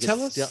 Because So you tell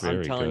can us- still, I'm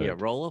Very telling you, good.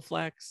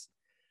 Rolleiflex,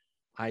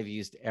 I've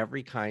used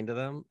every kind of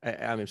them.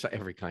 I mean, sorry,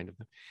 every kind of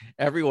them,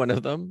 every one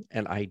of them,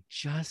 and they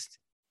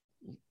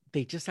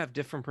just have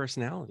different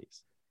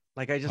personalities.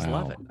 Like I just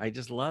love Wow. it. I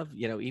just love,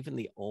 even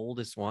the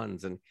oldest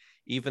ones, and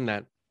even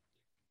that.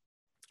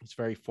 It's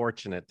very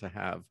fortunate to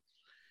have,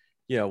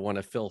 one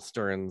of Phil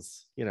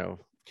Stern's,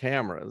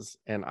 cameras,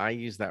 and I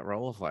use that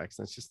Rolleiflex,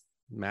 and it's just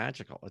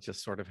magical. It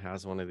just sort of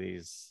has one of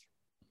these,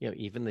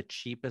 even the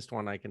cheapest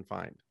one I can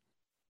find.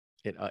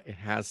 It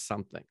has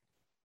something.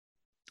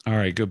 All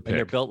right, good And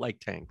they're pick. built like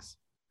tanks.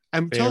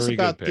 And tell us Very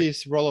good about pick.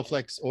 this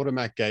Rolleiflex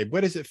Automat, Gabe.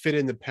 Where does it fit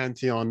in the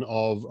pantheon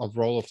of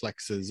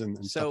Rolleiflexes and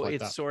stuff So like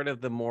it's that? sort of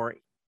the more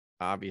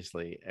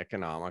obviously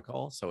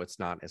economical, so it's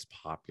not as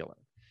popular.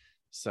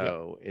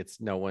 So it's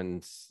no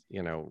one's,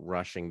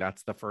 rushing.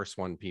 That's the first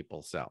one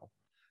people sell.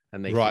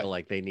 And they Right. feel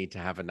like they need to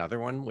have another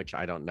one, which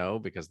I don't know,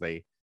 because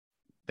they've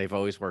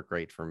always worked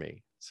great for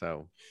me.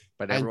 So,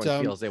 but And,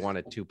 everyone feels they want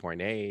a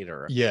 2.8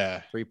 or a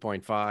Yeah.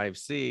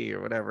 3.5C or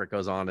whatever. It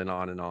goes on and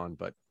on and on,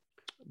 but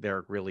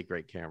they're really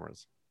great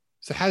cameras.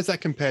 So how does that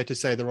compare to,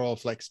 say, the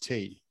Rolleiflex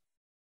T?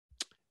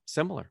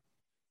 Similar.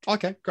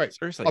 Okay, great.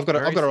 Seriously. I've got a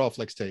very-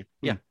 Rolleiflex T.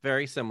 Yeah,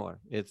 very similar.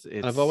 It's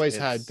And I've always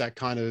had it's- that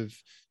kind of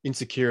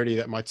insecurity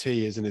that my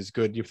T isn't as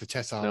good with the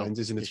Tessar no, lens,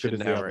 isn't you as good should as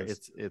never. the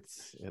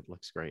others. It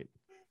looks great.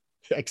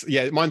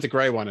 Yeah, mine's a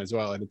grey one as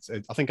well, and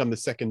I think I'm the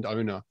second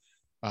owner.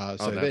 So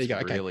Oh, there you go.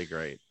 that's Okay. really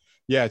great.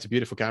 Yeah, it's a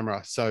beautiful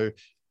camera. So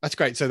that's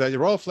great. So the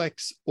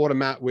Rolleiflex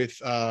Automat with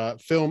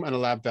film and a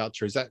lab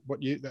voucher. Is that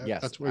what Yes,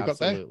 that's what we've got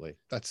there? absolutely.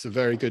 That's a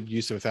very good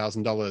use of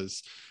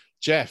 $1,000.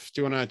 Jeff,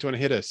 do you want to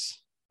hit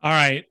us? All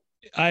right.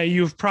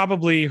 You've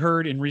probably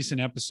heard in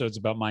recent episodes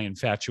about my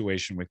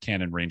infatuation with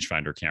Canon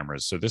rangefinder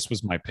cameras. So this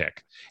was my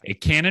pick. A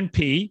Canon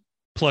P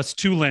plus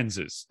 2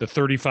 lenses, the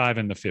 35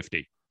 and the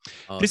 50.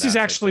 Oh, This is that's a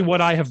actually good what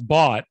one. I have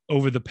bought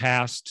over the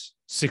past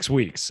 6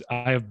 weeks.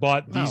 I have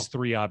bought Wow. these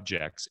 3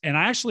 objects. And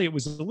actually, it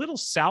was a little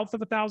south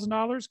of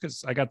 $1,000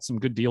 because I got some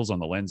good deals on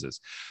the lenses.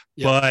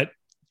 Yeah. But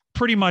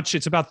pretty much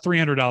it's about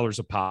 $300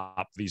 a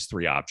pop, these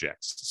 3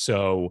 objects.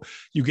 So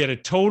you get a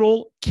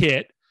total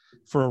kit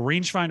for a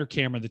rangefinder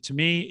camera that to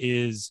me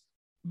is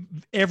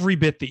every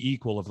bit the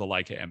equal of the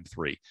Leica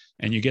M3.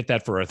 And you get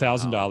that for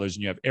 $1,000 and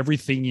you have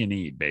everything you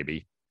need,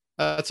 baby.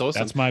 That's awesome.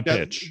 That's my Now,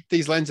 pitch.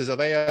 These lenses, are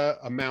they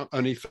a mount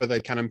only for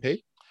the Canon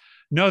P?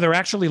 No, they're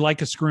actually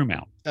Leica screw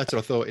mount. That's what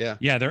I thought. Yeah.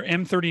 Yeah, they're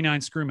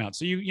M39 screw mount.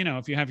 So you know,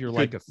 if you have your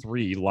Good. Leica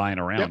 3 lying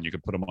around, Yep. you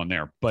could put them on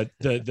there. But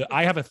the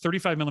I have a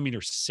 35 millimeter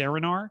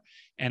Serenar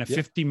and a Yep.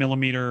 50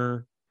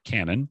 millimeter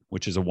Canon,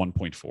 which is a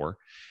 1.4,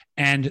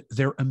 and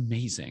they're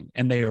amazing.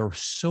 And they are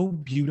so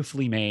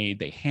beautifully made.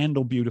 They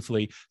handle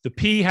beautifully. The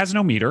P has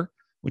no meter,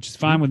 which is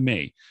fine with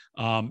me.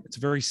 It's a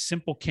very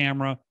simple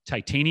camera,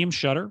 titanium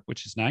shutter,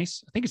 which is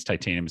nice. I think it's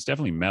titanium. It's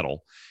definitely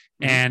metal.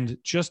 And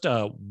just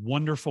a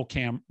wonderful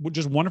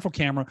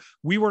camera.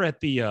 We were at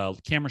the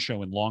camera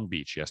show in Long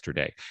Beach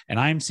yesterday, and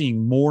I'm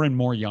seeing more and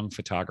more young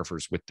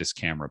photographers with this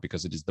camera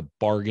because it is the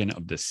bargain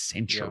of the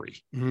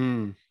century.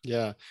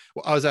 Yeah.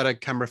 Well, I was at a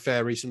camera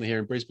fair recently here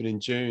in Brisbane in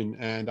June,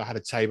 and I had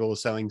a table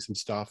selling some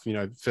stuff,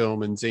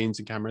 film and zines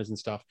and cameras and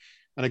stuff.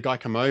 And a guy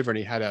come over and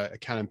he had a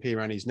Canon P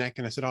around his neck,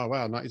 and I said, "Oh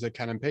wow, nice, is a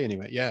Canon P?" And he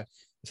went, "Yeah."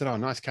 I said, "Oh,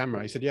 nice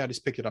camera." He said, "Yeah, I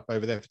just picked it up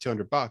over there for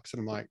 $200." And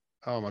I'm like,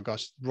 "Oh my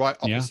gosh, right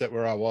opposite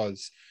where I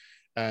was."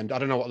 And I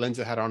don't know what lens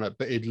it had on it,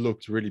 but it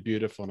looked really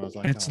beautiful. And I was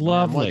like, it's oh, man, why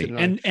lovely. didn't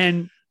I-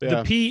 And Yeah.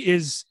 the P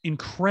is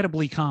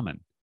incredibly common.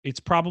 It's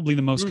probably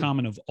the most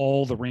common of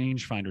all the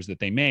rangefinders that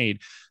they made.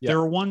 Yeah. There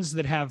are ones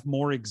that have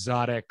more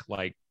exotic,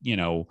 like,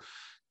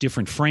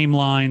 different frame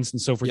lines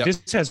and so forth. Yep.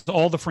 This has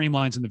all the frame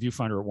lines in the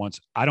viewfinder at once.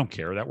 I don't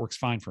care. That works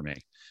fine for me.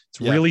 It's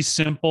Yeah. really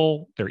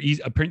simple. They're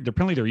easy.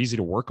 Apparently they're easy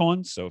to work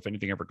on. So if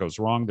anything ever goes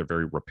wrong, they're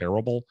very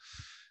repairable.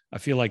 I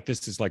feel like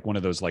this is like one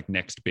of those like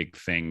next big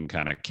thing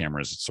kind of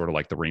cameras. It's sort of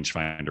like the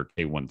rangefinder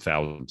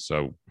K1000.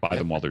 So buy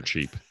them while they're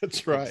cheap.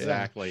 That's right. yeah.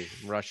 Exactly.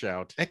 Rush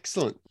out.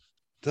 Excellent.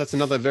 That's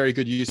another very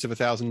good use of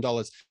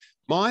 $1,000.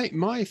 My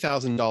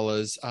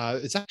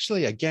 $1,000 is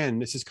actually, again,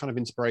 this is kind of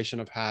inspiration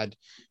I've had.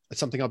 It's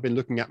something I've been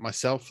looking at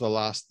myself for the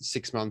last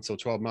 6 months or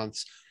 12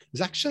 months.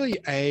 There's actually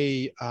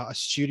a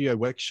studio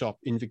workshop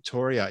in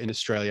Victoria in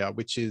Australia,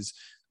 which is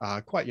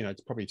quite,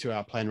 it's probably a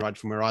 2-hour plane ride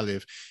from where I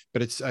live,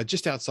 but it's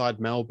just outside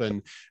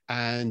Melbourne,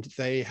 and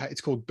it's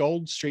called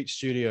Gold Street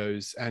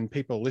Studios, and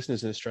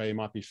listeners in Australia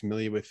might be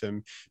familiar with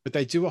them, but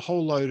they do a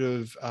whole load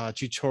of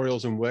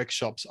tutorials and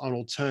workshops on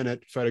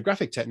alternate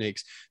photographic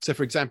techniques. So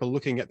for example,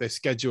 looking at their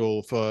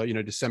schedule for,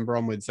 December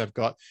onwards, they've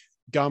got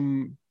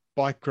gum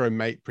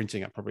bichromate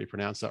printing, I probably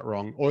pronounced that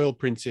wrong, oil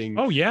printing,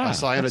 Oh yeah.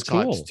 cyanotypes,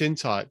 Cool. tin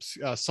types,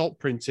 salt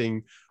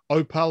printing,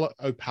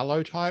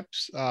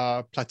 opalotypes,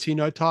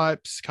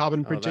 platinotypes,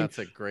 carbon printing. That's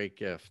a great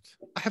gift.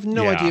 I have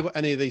no Yeah. idea what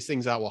any of these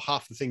things are. Well,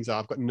 half the things are.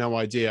 I've got no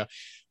idea.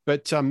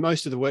 But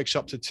most of the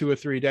workshops are 2 or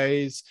 3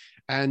 days.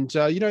 And,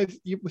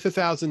 with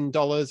 $1,000,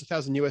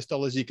 $1,000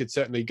 US, you could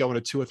certainly go on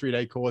a 2 or 3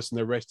 day course, and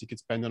the rest you could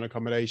spend on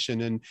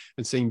accommodation and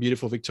seeing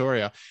beautiful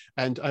Victoria.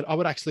 And I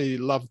would actually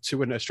love to,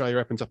 when Australia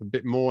opens up a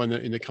bit more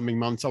in the coming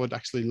months, I would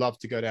actually love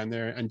to go down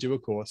there and do a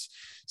course.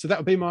 So that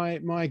would be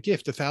my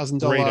gift, $1,000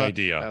 Great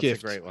idea. That's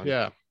gift. a great one.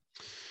 Yeah.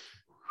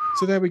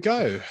 So there we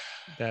go.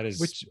 That is,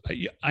 Which-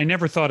 I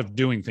never thought of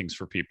doing things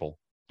for people,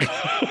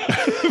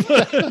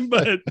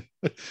 but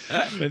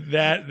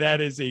that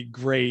is a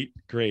great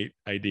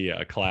idea.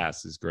 A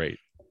class is great.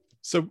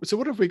 So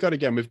what have we got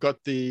again? We've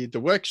got the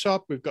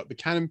workshop, we've got the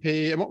Canon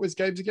P, and what was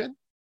Gabe's again?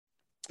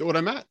 The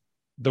Automat?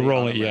 The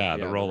rolling, yeah,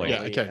 the the rolling.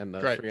 Yeah, okay, and the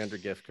great.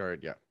 300 gift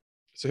card. Yeah,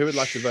 So who would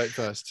like to vote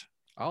first?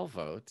 I'll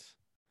vote.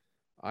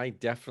 I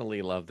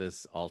definitely love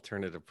this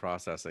alternative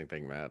processing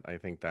thing, Matt. I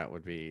think that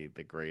would be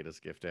the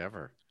greatest gift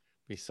ever.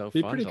 Be so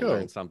Be fun pretty to cool.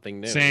 learn something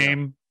new.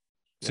 Same.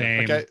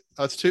 Okay,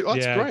 that's two. Oh,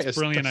 that's yeah, great. it's a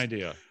brilliant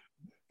idea. Two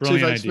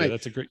Brilliant votes for idea. me.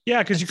 That's a great.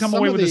 Yeah, because you And come some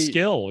away of with a the-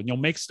 skill and you'll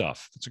make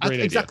stuff. It's a great That's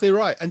idea. exactly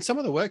right. And some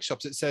of the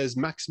workshops, it says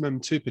maximum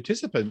 2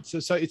 participants.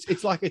 So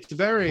it's like, it's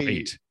very,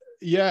 Great.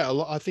 yeah,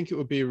 I think it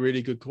would be a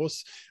really good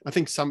course. I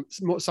think some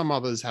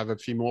others have a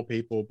few more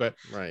people, but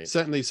Right.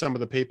 certainly some of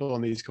the people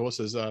on these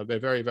courses, they're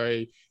very,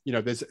 very,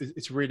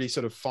 it's really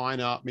sort of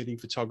fine art, meeting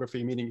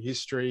photography, meeting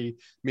history,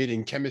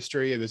 meeting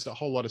chemistry. There's a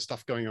whole lot of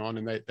stuff going on,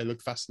 and they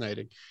look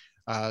fascinating.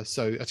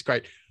 So that's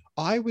great.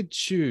 I would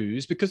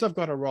choose, because I've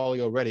got a Rolly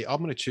already, I'm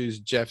going to choose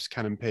Jeff's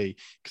Canon P,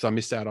 because I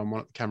missed out on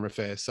one at the camera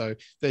fair. So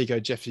there you go,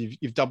 Jeff.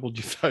 You've doubled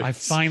your votes. I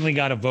finally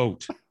got a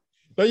vote.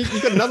 No,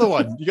 you've got another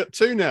one. You got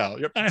 2 now.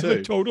 You're I up have to a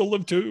 2. total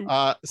of 2.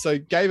 So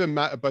Gabe and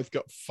Matt have both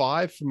got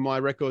 5 from my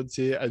records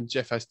here, and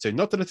Jeff has 2.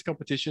 Not that it's a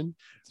competition,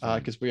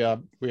 because we are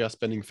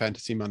spending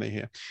fantasy money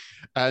here,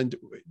 and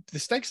the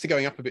stakes are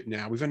going up a bit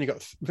now. We've only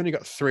got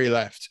 3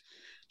 left.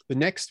 The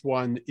next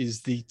one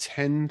is the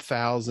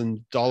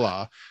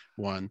 $10,000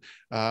 one.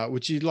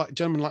 Would you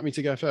gentlemen, like me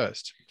to go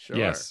first? Sure.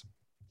 Yes.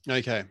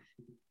 Okay.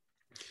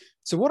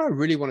 So what I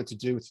really wanted to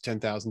do with the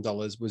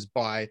 $10,000 was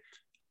buy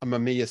a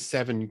Mamiya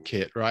 7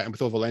 kit, right? And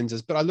with all the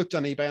lenses, but I looked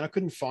on eBay and I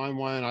couldn't find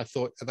one. I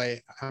thought,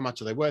 how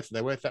much are they worth? Are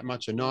they worth that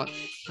much or not?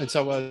 And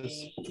so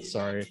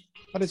sorry,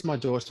 that is my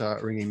daughter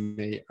ringing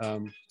me.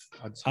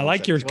 I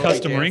like your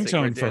custom We're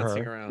ringtone for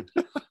dancing her. around.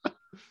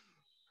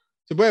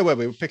 So where were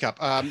we? We'll pick up.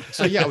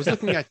 So yeah, I was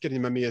looking at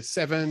getting a Mamiya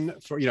 7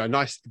 for, a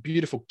nice,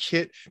 beautiful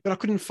kit, but I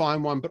couldn't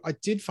find one, but I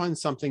did find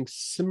something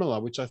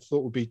similar, which I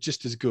thought would be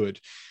just as good.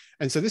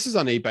 And so this is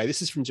on eBay.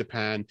 This is from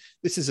Japan.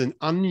 This is an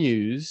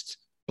unused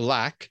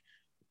black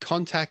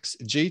Contax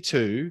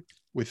G2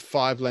 with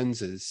 5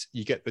 lenses.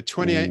 You get the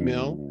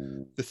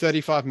 28mm, the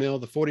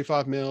 35mm, the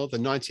 45mm, the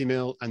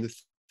 90mm, and the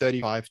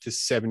 35 to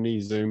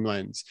 70 zoom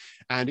lens.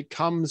 And it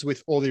comes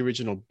with all the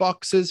original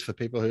boxes for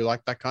people who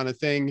like that kind of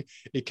thing.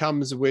 It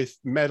comes with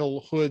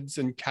metal hoods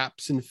and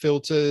caps and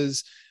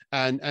filters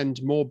and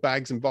more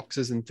bags and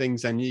boxes and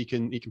things, and you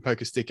can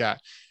poke a stick at.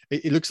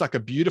 It looks like a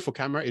beautiful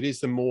camera. It is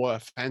the more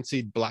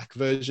fancied black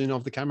version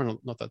of the camera.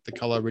 Not that the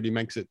color really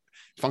makes it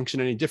function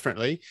any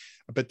differently,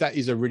 but that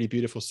is a really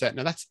beautiful set.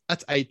 Now that's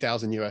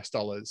 $8,000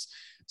 US.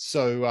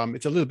 So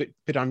it's a little bit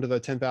under the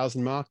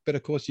 10,000 mark, but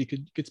of course you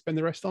could spend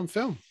the rest on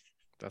film.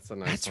 That's a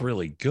nice That's one.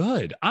 really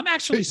good. I'm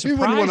actually Who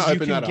wouldn't wanna surprised you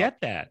open can that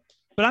get that.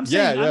 But I'm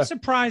saying Yeah. I'm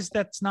surprised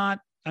that's not.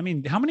 I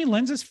mean, how many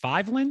lenses?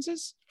 5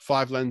 lenses?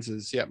 5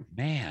 lenses. Yep.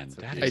 Man, That's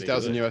a that really is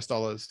 $8,000 good.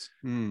 US.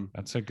 Hmm.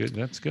 That's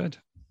good.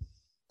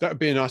 That would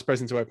be a nice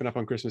present to open up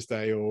on Christmas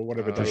Day or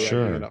whatever Oh, day. you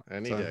sure. open it up.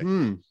 Any So, day.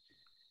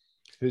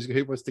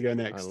 Who wants to go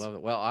next? I love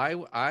it. Well,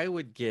 I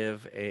would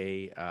give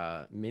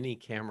a mini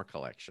camera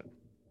collection.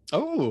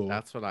 Oh,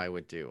 that's what I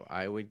would do.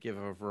 I would give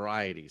a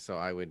variety. So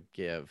I would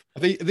give. Are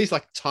these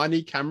like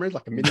tiny cameras,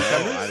 like a mini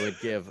camera? I would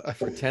give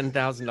for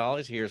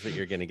 $10,000. Here's what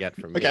you're going to get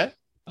from me. Okay.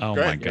 Oh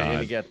Great. my You're God. going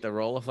to get the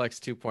Rolleiflex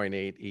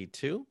 2.8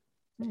 E2.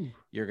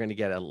 You're going to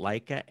get a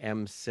Leica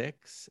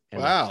M6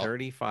 and a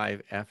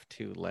 35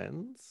 f2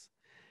 lens.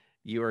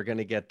 You are going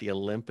to get the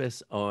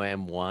Olympus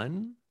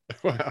OM1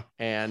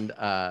 and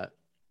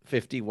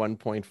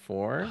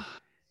 51.4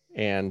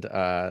 and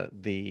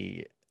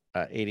the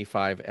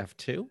 85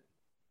 f2.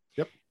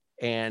 Yep.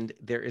 And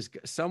there is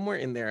somewhere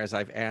in there, as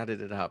I've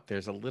added it up,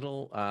 there's a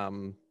little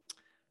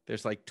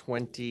there's like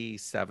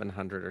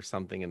 2,700 or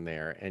something in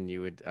there, and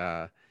you would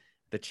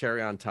the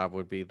cherry on top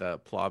would be the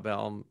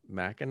Plaubel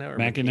Machina.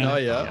 Oh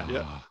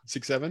yeah.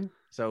 6.7.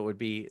 So it would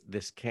be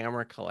this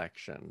camera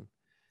collection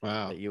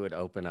that you would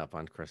open up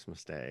on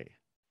Christmas Day,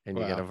 and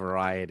you get a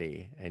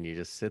variety, and you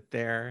just sit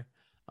there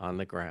on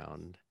the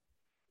ground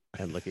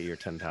and look at your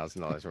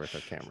 $10,000 worth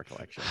of camera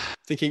collection.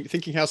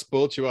 Thinking how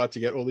spoiled you are to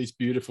get all these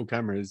beautiful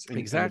cameras.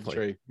 Exactly. In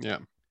the tree. Yeah.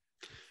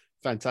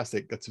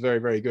 Fantastic. That's very,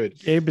 very good.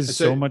 Gabe is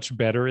so much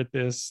better at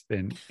this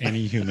than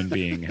any human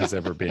being has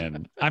ever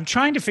been. I'm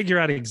trying to figure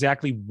out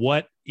exactly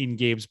what in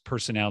Gabe's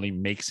personality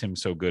makes him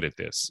so good at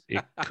this.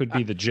 It could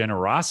be the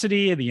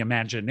generosity, the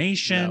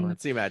imagination. No,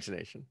 it's the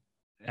imagination.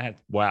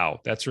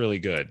 Wow, that's really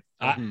good.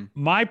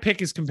 My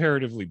pick is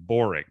comparatively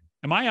boring.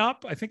 Am I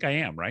up? I think I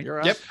am, right? You're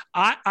up. Yep.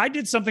 I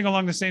did something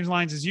along the same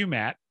lines as you,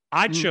 Matt.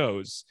 I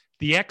chose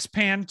the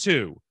X-Pan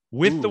 2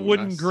 with the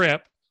wooden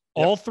grip.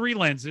 All three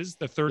lenses,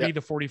 the 30,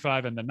 the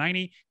 45, and the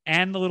 90,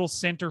 and the little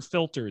center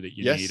filter that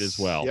you need as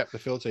well. Yep, the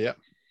filter, yep.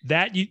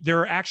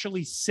 There are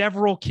actually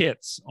several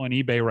kits on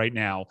eBay right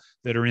now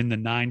that are in the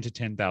 $9,000 to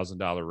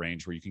 $10,000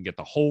 range where you can get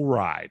the whole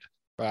ride.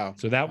 Wow.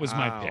 So that was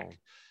my pick.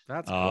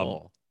 That's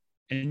cool.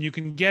 And you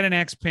can get an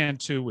X-Pan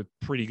 2 with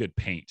pretty good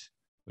paint,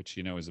 which,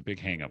 is a big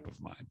hang up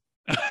of mine.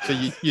 So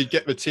you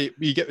get the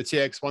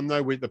TX1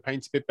 though with the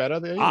paint's a bit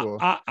better there?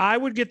 I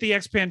would get the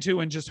X-Pan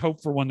 2 and just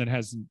hope for one that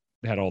hasn't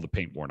had all the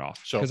paint worn off,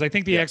 because I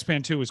think the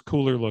X-Pan 2 is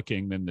cooler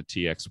looking than the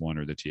TX1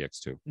 or the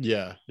TX2.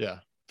 Yeah,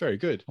 very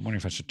good. I'm wondering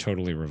if I should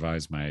totally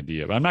revise my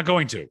idea, but I'm not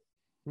going to.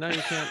 No,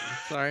 you can't.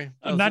 Sorry,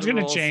 I'm not going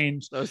to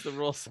change. Those are the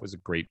rules. It was a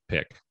great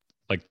pick.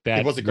 Like that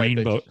it was a great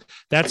rainbow, pick.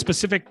 That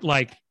specific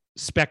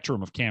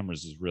spectrum of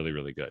cameras is really,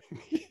 really good.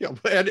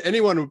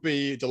 Anyone would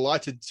be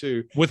delighted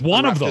to with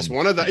one of them.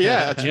 One of the,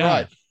 that's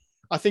right.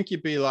 I think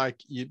you'd be like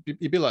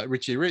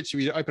Richie Rich.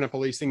 You'd open up all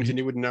these things and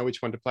you wouldn't know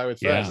which one to play with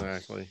first.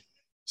 Exactly.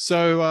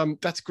 So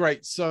that's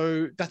great.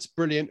 So that's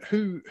brilliant.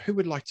 Who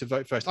would like to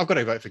vote first? I've got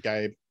to vote for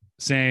Gabe.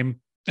 Same.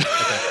 Okay.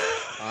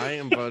 I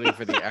am voting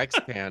for the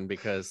X-Pan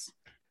because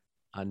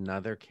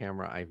another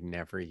camera I've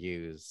never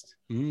used.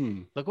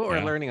 Look what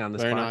we're learning on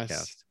this podcast.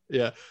 Nice.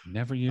 Yeah.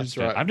 Never used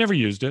it. Right. I've never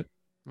used it.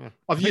 Yeah.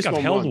 I've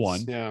held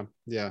one.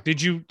 Yeah.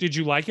 Did you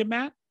like it,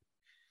 Matt?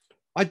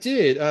 I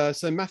did.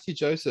 So Matthew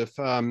Joseph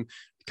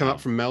come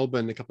up from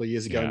Melbourne a couple of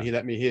years ago and he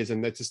let me his,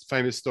 and it's this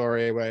famous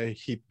story where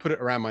he put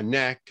it around my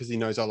neck because he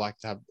knows I like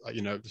to have,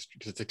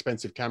 because it's an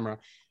expensive camera.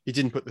 He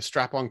didn't put the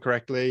strap on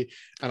correctly,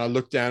 and I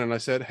looked down and I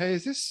said, "Hey,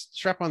 is this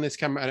strap on this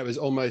camera?" And it was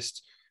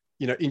almost,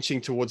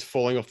 inching towards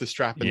falling off the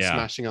strap and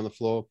smashing on the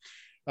floor.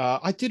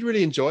 I did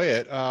really enjoy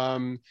it.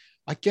 I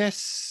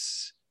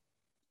guess,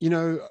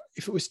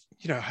 if it was,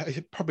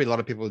 probably a lot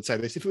of people would say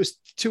this. If it was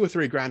 $2 or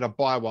 $3 grand, I'd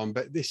buy one,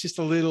 but it's just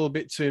a little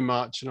bit too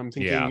much. And I'm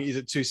thinking, is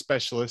it too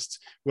specialist?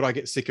 Would I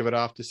get sick of it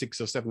after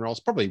 6 or 7 rolls?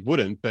 Probably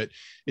wouldn't, but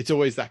it's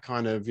always that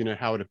kind of,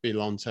 how would it be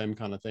long-term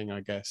kind of thing,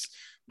 I guess.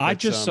 But, I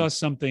just saw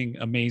something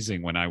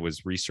amazing when I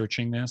was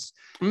researching this.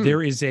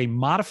 There is a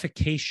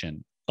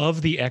modification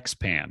of the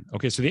X-Pan.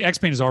 Okay, so the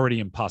X-Pan is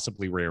already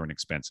impossibly rare and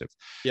expensive.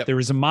 Yep. There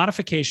is a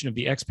modification of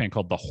the X-Pan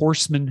called the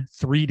Horseman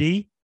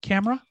 3D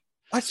camera.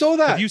 I saw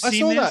that. Have you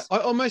seen this? I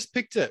almost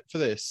picked it for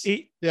this.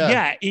 It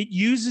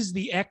uses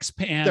the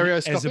X-Pan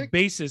as a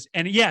basis.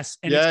 And it's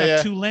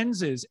got 2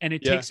 lenses, and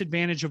it takes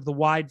advantage of the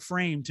wide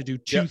frame to do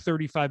 2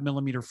 35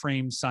 millimeter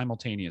frames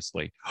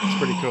simultaneously. It's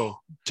pretty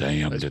cool.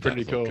 Damn, that's did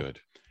pretty that cool. look good.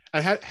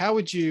 And how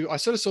would you, I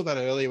sort of saw that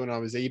earlier when I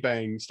was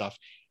eBaying stuff.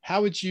 How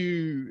would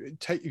you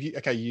take,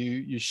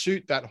 you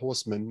shoot that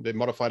Horseman, the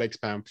modified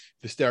X-Pan,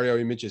 the stereo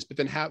images, but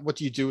then what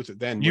do you do with it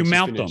then? You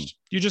mount them.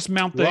 You just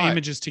mount the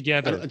images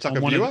together. And it's like a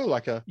viewer?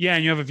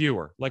 And you have a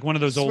viewer, like one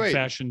of those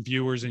old-fashioned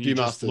viewers, and you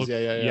just look.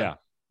 Yeah.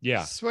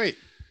 Sweet.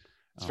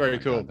 It's very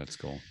cool. God, that's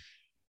cool.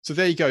 So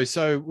there you go.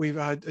 So we've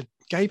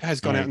Gabe has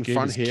gone out in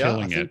front here.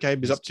 I think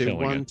Gabe is up to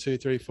 1, 2,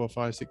 3, 4,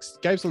 5, 6.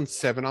 Gabe's on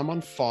 7. I'm on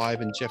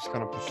 5, and Jeff's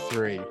gone up to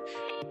 3.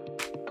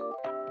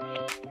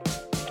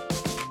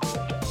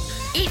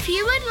 If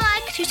you would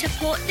like to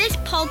support this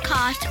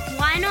podcast,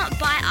 why not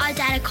buy our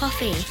dad a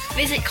coffee?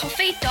 Visit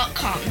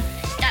ko-fi.com.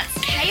 That's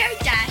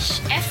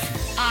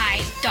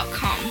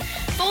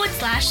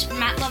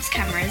ko-fi.com/Matt Loves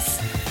Cameras.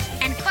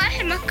 And buy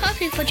him a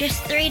coffee for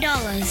just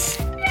 $3.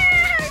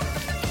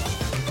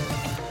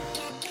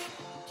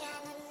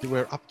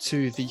 We're up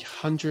to the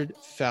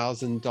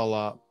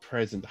 $100,000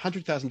 present,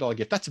 $100,000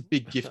 gift. That's a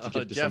big gift to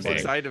give to Jeff's somebody.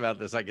 excited about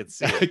this. I could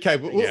see it. Okay,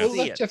 but we'll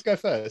let Jeff go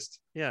first.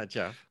 Yeah,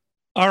 Jeff.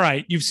 All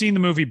right. You've seen the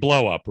movie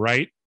Blow Up,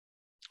 right?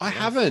 I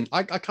haven't.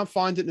 I can't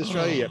find it in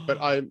Australia yet,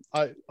 but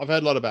I've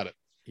heard a lot about it.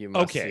 You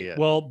must see it.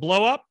 Well,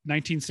 Blow Up,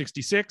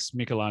 1966,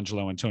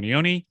 Michelangelo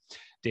Antonioni.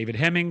 David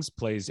Hemmings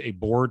plays a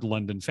bored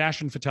London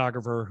fashion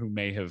photographer who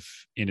may have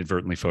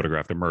inadvertently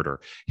photographed a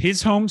murder.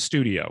 His home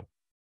studio,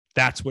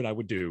 that's what I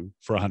would do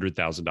for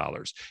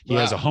 $100,000. He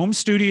has a home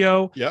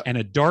studio and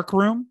a dark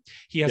room.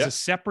 He has a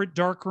separate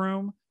dark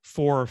room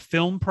for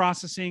film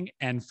processing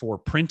and for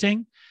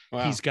printing.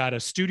 Wow. He's got a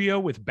studio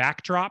with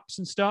backdrops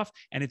and stuff,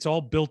 and it's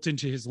all built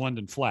into his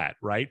London flat,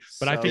 right?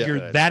 But I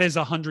figured that is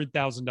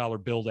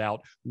 $100,000 build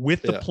out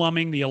with the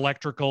plumbing, the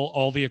electrical,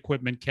 all the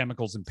equipment,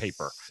 chemicals, and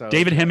paper.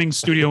 David Hemmings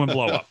studio and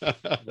Blow Up.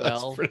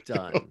 Well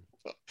done. Cool.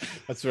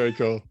 That's very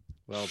cool.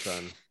 Well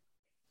done.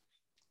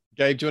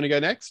 Gabe, do you want to go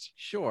next?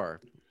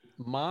 Sure.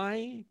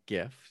 My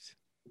gift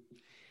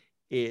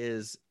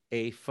is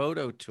a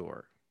photo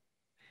tour.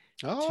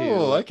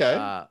 Oh,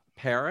 okay.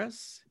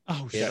 Paris,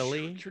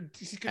 Italy,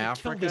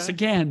 Africa, this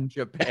again.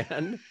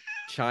 Japan,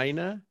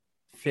 China,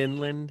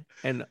 Finland,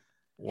 and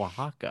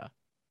Oaxaca.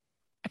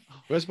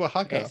 Where's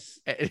Oaxaca?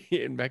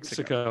 In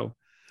Mexico.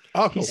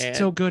 Oh, cool. He's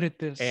so good at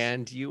this.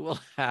 And you will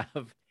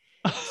have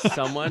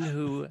someone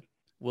who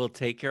will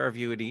take care of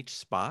you at each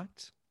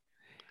spot,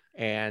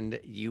 and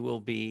you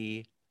will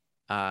be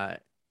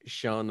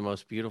shown the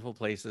most beautiful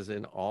places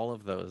in all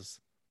of those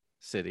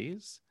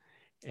cities.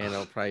 And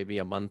it'll probably be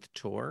a month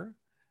tour,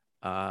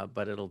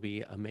 but it'll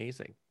be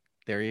amazing.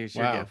 There is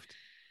your gift.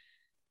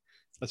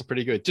 That's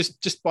pretty good.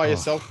 Just by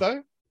yourself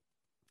though?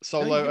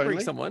 Solo you can bring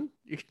only? someone.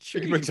 You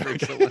can bring someone.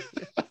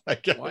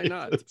 Okay. Why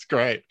not? That's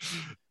great.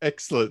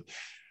 Excellent.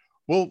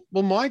 Well,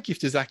 my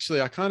gift is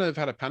actually, I kind of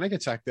had a panic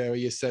attack there where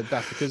you said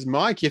that, because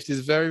my gift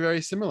is very,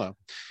 very similar.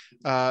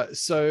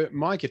 So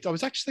my gift, I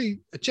was actually,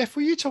 Jeff,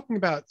 were you talking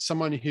about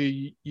someone who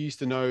you used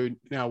to know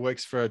now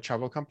works for a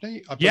travel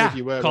company? I believe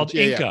you were. Called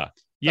Inca.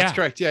 Yeah. That's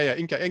correct. Yeah.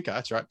 Inca.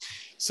 That's right.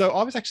 So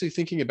I was actually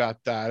thinking about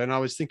that, and I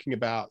was thinking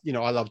about,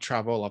 I love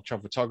travel, I love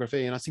travel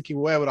photography, and I was thinking,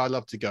 where would I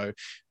love to go?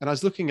 And I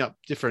was looking up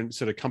different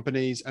sort of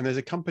companies, and there's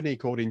a company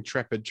called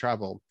Intrepid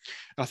Travel,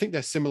 and I think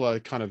they're similar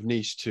kind of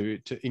niche to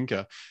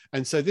Inca.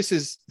 And so this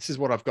is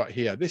what I've got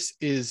here. This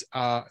is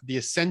the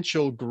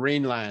Essential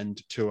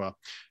Greenland Tour.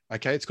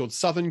 Okay, it's called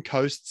Southern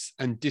Coasts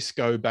and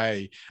Disco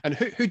Bay. And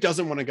who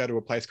doesn't want to go to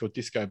a place called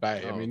Disco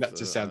Bay? I mean, that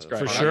just sounds great.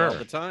 For sure. All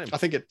the time. I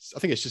think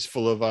it's just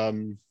full of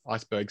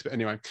icebergs. But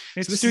anyway,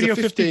 it's so Studio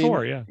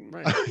 54. Yeah,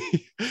 right.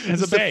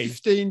 It's a bay.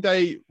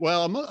 15-day.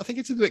 Well, I think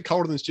it's a bit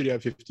colder than Studio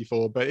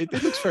 54, but it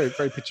looks very,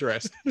 very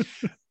picturesque.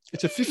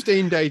 It's a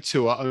 15-day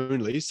tour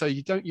only, so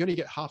you only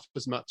get half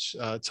as much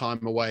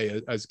time away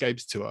as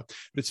Gabe's tour. But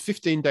it's a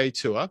 15-day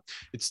tour.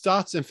 It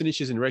starts and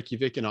finishes in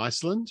Reykjavik in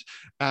Iceland,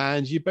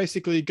 and you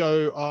basically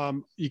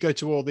go. You go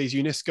to all these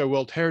UNESCO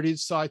World Heritage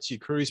sites. You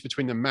cruise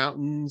between the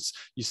mountains.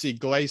 You see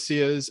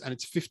glaciers, and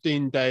it's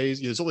 15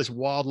 days. There's all this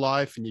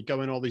wildlife, and you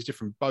go in all these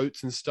different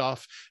boats and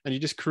stuff, and you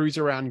just cruise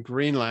around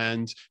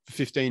Greenland for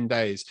 15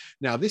 days.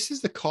 Now, this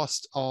is the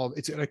cost of.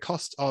 It's at a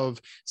cost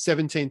of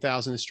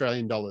 17,000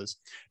 Australian dollars.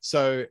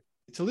 So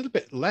it's a little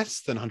bit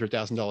less than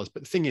 $100,000,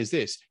 but the thing is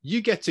this: you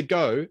get to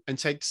go and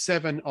take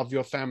 7 of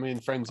your family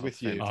and friends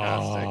with you.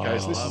 Okay,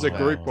 so this is a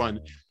group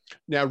one.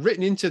 Now,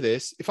 written into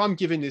this, if I'm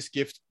giving this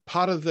gift,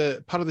 part of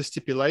the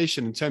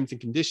stipulation in terms and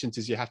conditions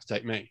is you have to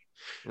take me.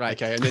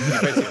 Right. Okay, and then you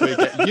basically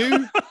get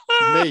you,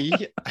 me,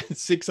 and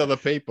 6 other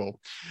people,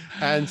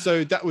 and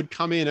so that would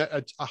come in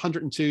at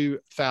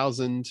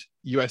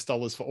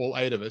 $102,000 for all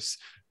 8 of us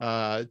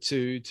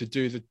to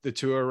do the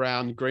tour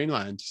around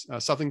Greenland,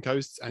 Southern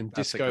Coasts, and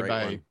Disco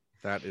Bay. One.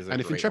 That is, and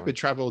if Intrepid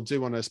Travel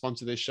do want to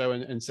sponsor this show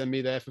and send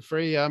me there for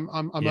free, I'm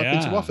open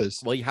to offers.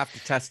 Well, you have to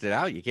test it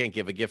out. You can't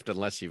give a gift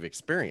unless you've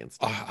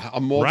experienced it.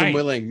 I'm more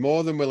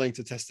than willing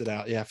to test it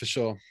out. Yeah, for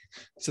sure.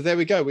 So there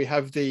we go. We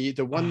have the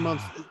 1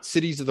 month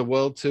Cities of the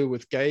World tour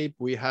with Gabe.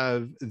 We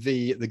have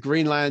the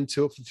Greenland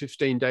tour for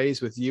 15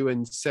 days with you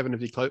and 7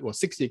 of your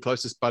 6 of your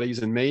closest buddies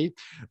and me.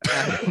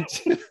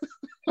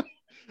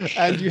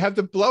 And you have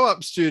the Blow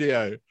Up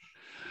studio.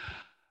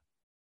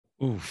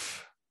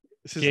 Oof.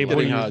 Gabe,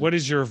 what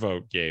is your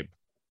vote, Gabe?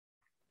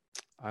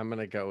 I'm going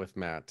to go with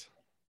Matt.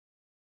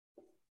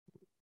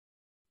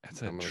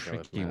 That's a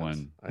tricky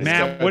one.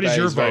 Matt, what is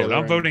your vote?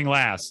 I'm voting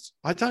last.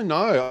 I don't know.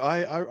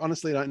 I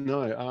honestly don't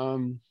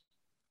know.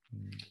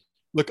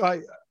 Look,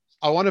 I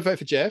want to vote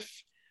for Jeff.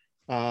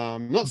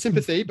 Not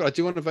sympathy, but I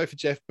do want to vote for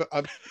Jeff. But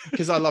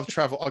because I love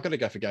travel, I've got to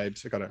go for Gabe.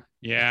 So I got to.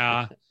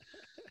 Yeah.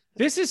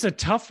 This is a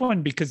tough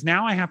one because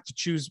now I have to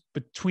choose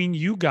between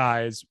you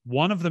guys.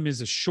 One of them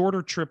is a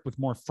shorter trip with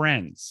more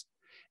friends,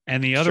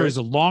 and the other is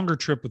a longer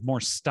trip with more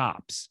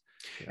stops.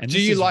 And do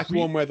you like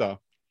warm weather?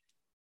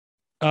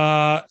 Do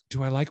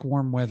I like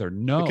warm weather?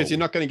 No, because you're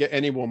not going to get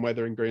any warm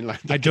weather in Greenland.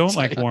 I don't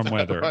like warm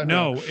weather. Right.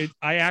 No,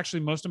 I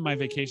actually, most of my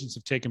vacations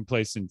have taken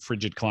place in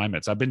frigid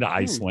climates. I've been to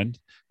Iceland.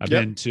 I've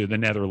been to the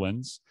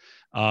Netherlands.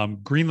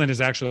 Greenland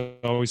has actually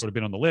always sort of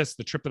been on the list.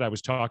 The trip that I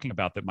was talking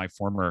about that my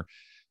former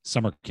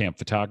summer camp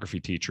photography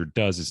teacher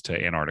does is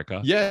to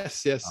Antarctica.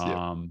 Yes.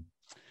 I'm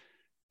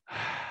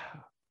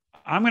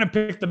going to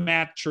pick the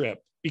Matt trip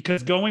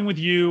because going with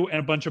you and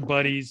a bunch of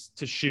buddies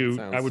to shoot,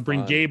 I would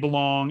bring Gabe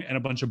along and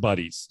a bunch of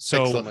buddies.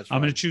 So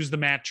I'm going to choose the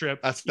Matt trip.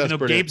 Even though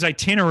brilliant. Gabe's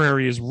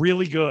itinerary is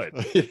really good.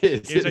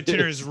 Gabe's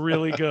itinerary is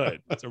really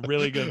good. It's a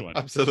really good one.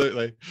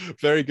 Absolutely.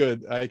 Very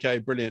good. Okay,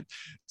 brilliant.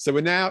 So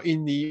we're now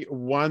in the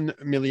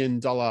 $1 million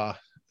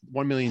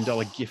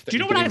gift. Do you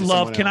know what I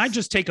love? Can I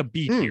just take a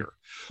beat here?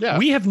 Yeah.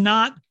 We have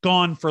not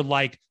gone for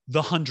like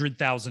the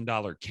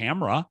 $100,000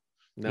 camera,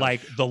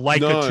 like the Leica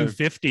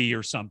 250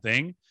 or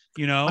something.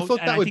 You know, I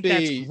thought that would be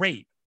that's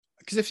great.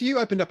 Because if you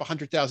opened up a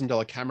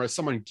 $100,000 camera,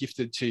 someone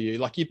gifted it to you,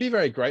 like you'd be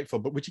very grateful.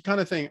 But would you kind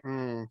of think,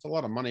 it's a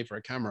lot of money for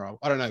a camera?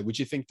 I don't know. Would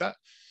you think that?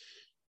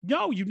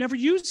 No, you'd never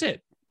use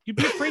it. You'd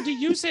be afraid to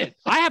use it.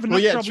 I have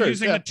enough trouble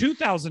using a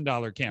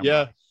 $2,000 camera.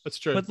 Yeah, that's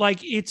true. But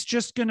like, it's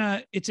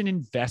an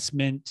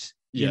investment.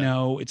 You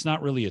know, it's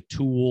not really a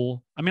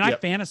tool. I mean, I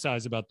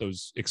fantasize about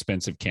those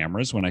expensive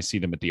cameras when I see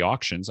them at the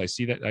auctions. I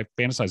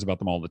fantasize about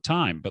them all the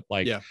time. But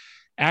like,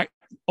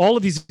 all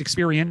of these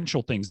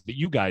experiential things that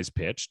you guys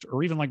pitched,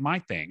 or even like my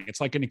thing,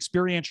 it's like an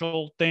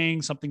experiential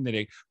thing, something that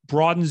it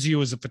broadens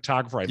you as a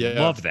photographer. I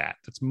love that.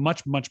 That's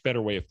much, much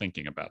better way of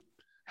thinking about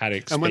how to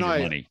expend your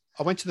money.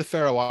 I went to the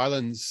Faroe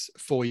Islands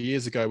 4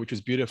 years ago, which was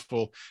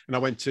beautiful. And I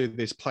went to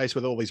this place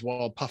where all these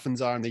wild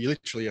puffins are, and they're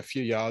literally a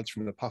few yards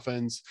from the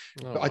puffins.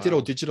 But I did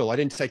all digital. I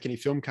didn't take any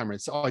film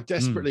cameras. So I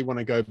desperately want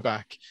to go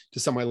back to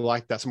somewhere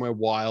like that, somewhere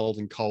wild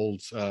and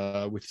cold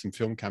with some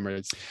film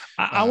cameras.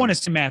 I want to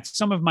say, Matt,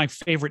 some of my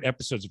favorite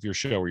episodes of your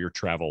show are your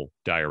travel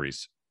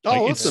diaries.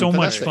 Like, it's so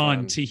much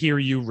fun to hear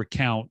you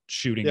recount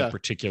shooting a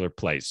particular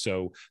place.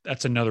 So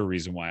that's another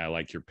reason why I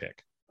like your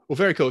pick. Well,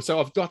 very cool. So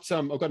I've got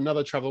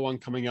another travel one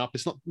coming up.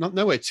 It's not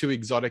nowhere too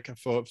exotic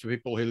for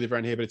people who live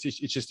around here, but it's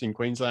just in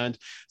Queensland.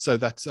 So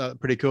that's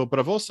pretty cool. But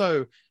I've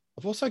also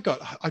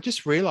got, I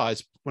just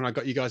realized when I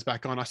got you guys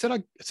back on, I said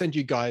I'd send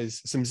you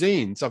guys some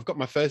zines. So I've got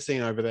my first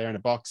zine over there in a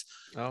box.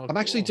 I'm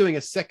actually doing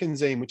a second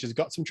zine, which has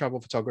got some travel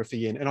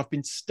photography in, and I've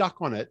been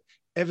stuck on it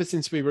ever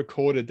since we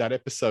recorded that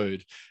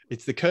episode.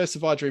 It's The Curse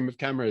of I Dream of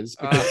Cameras.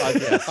 I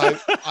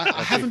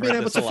haven't been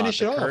able to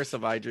finish it off. The Curse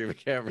of I Dream of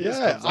Cameras.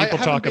 Yeah, I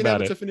haven't been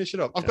able to finish it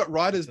off. I've got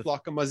writer's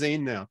block on my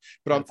zine now,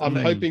 but I'm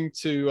hoping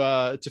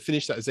to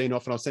finish that zine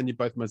off, and I'll send you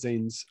both my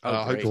zines.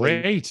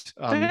 Great.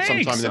 Sometime in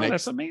the next.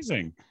 That's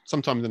amazing.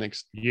 Sometime in the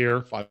next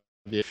year. 5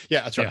 years.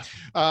 Yeah, that's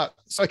right.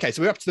 Okay,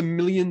 so we're up to the $1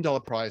 million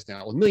prize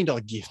now, or $1 million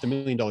gift, $1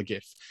 million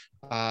gift.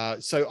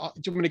 So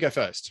do you want me to go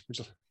first?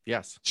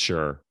 Yes.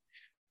 Sure.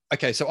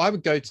 Okay, so I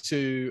would go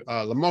to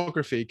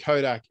Lomography,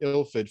 Kodak,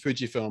 Ilford,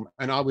 Fujifilm,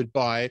 and I would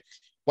buy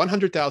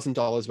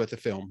 $100,000 worth of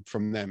film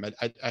from them.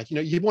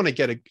 You want to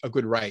get a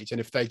good rate, and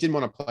if they didn't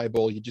want to play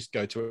ball, you just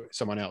go to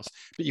someone else.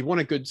 But you want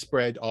a good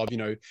spread of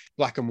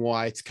black and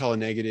white, color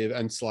negative,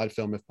 and slide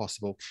film if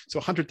possible.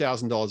 So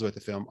 $100,000 worth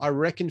of film. I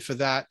reckon for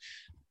that,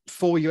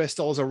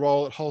 $4 a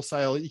roll at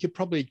wholesale, you could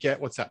probably get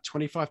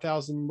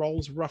 25,000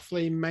 rolls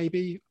roughly,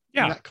 maybe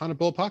in that kind of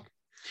ballpark.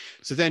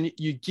 So then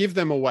you give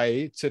them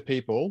away to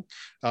people,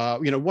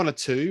 one or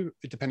two,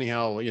 depending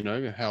how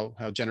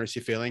generous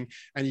you're feeling,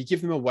 and you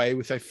give them away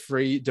with a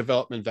free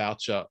development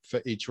voucher for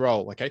each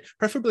roll. Okay,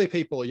 preferably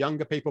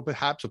younger people,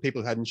 perhaps, or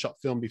people who hadn't shot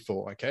film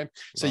before. Okay,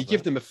 so you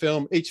give them a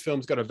film. Each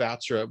film's got a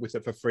voucher with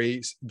it for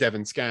free dev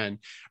and scan,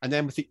 and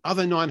then with the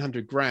other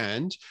 900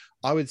 grand,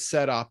 I would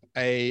set up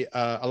a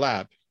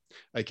lab.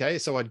 Okay,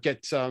 so I'd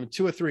get 2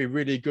 or 3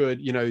 really good,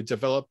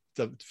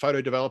 the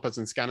photo developers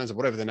and scanners, or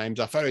whatever the names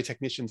are, photo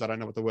technicians, I don't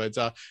know what the words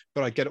are,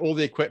 but I'd get all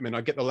the equipment,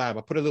 I'd get the lab,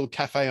 I put a little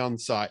cafe on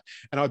site,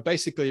 and I'd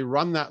basically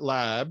run that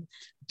lab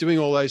doing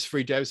all those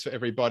free devs for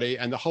everybody,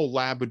 and the whole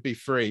lab would be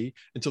free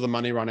until the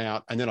money run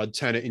out, and then I'd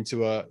turn it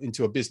into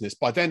a business.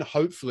 By then,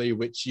 hopefully,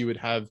 which you would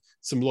have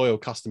some loyal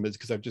customers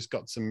because they've just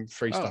got some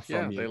free stuff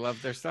from you. They love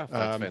their stuff.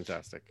 That's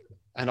fantastic.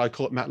 And I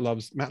call it Matt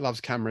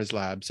Loves Cameras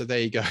Lab. So there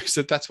you go.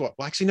 So that's what.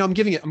 Well, actually, no, I'm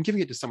giving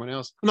it to someone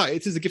else. No,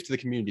 it is a gift to the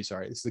community.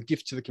 Sorry, it's a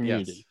gift to the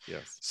community.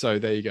 Yes. So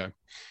there you go.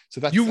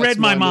 So that's read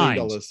my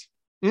mind. Is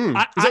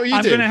that what you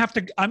I'm did? gonna have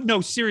to. No,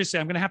 seriously,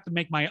 I'm gonna have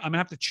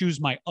to choose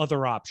my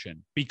other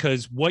option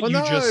because what you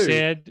just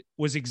said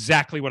was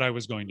exactly what I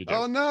was going to do.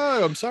 Oh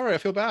no, I'm sorry. I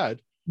feel bad.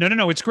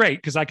 No, it's great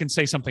because I can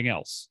say something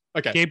else.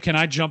 Okay. Gabe, can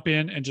I jump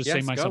in and just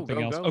say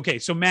something else? Go. Okay.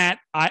 So Matt,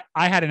 I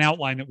had an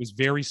outline that was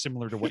very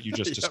similar to what you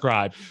just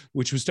described,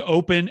 which was to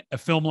open a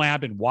film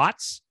lab in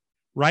Watts,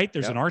 right?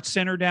 There's an art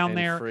center down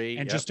there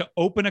just to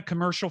open a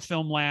commercial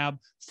film lab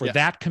for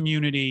that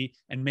community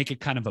and make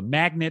it kind of a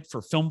magnet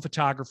for film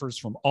photographers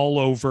from all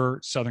over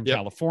Southern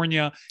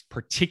California,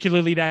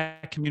 particularly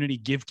that community,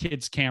 give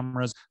kids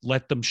cameras,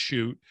 let them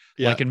shoot,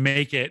 and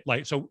make it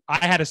so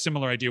I had a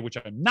similar idea, which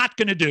I'm not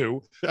going to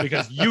do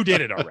because you did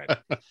it already.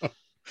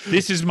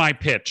 This is my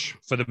pitch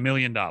for the $1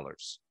 million.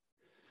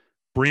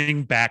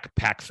 Bring back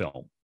pack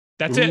film.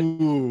 That's it.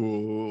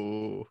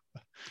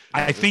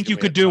 I think you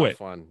could do it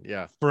for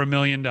 $1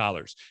 million.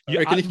 You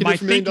reckon you could do it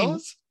for $1 million?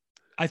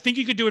 I think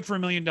you could do it for $1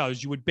 million.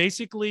 You would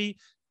basically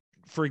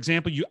for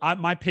example,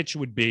 my pitch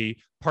would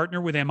be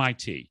partner with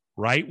MIT,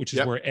 right? Which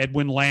is where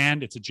Edwin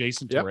Land. It's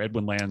adjacent to where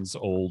Edwin Land's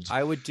old.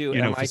 I would do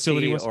MIT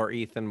facility was. or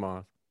Ethan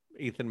Moses.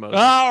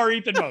 Oh, or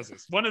Ethan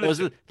Moses. One of those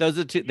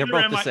are two. They're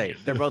both the same.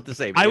 They're both the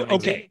same.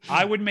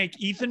 I would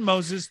make Ethan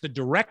Moses the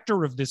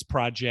director of this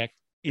project,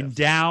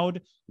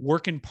 endowed,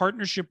 work in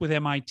partnership with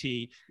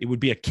MIT. It would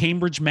be a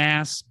Cambridge,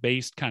 Mass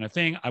based kind of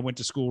thing. I went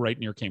to school right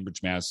near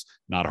Cambridge, Mass,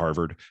 not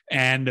Harvard,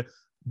 and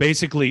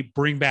basically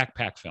bring back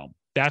Pac Film.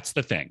 That's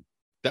the thing.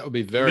 That would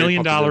be very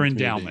 $1 million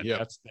endowment. Yep.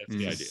 That's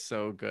the idea.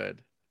 So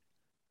good.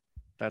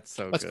 That's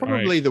good.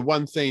 Probably the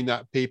one thing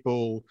that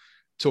people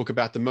talk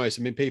about the most.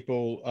 I mean,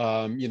 people,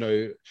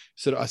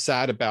 sort of are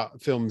sad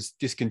about films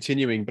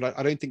discontinuing, but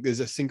I don't think there's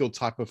a single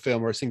type of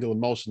film or a single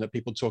emulsion that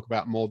people talk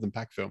about more than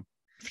Pac Film.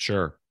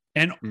 Sure.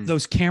 And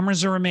those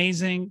cameras are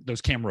amazing.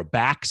 Those camera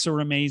backs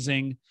are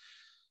amazing.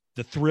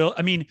 The thrill.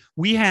 I mean,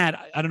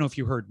 I don't know if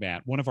you heard,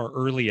 Matt, one of our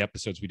early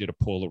episodes, we did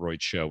a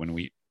Polaroid show when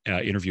we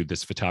interviewed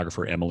this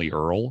photographer, Emily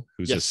Earle,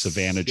 who's a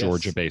Savannah,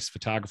 Georgia-based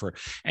photographer.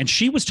 And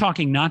she was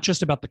talking not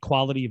just about the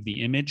quality of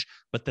the image,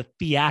 but the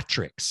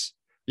theatrics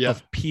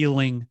of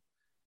peeling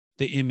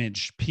the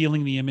image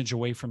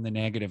away from the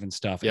negative and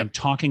stuff, and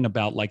talking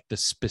about like the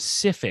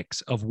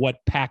specifics of what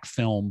Pac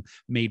Film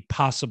made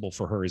possible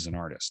for her as an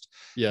artist.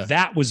 Yeah.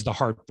 That was the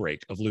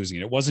heartbreak of losing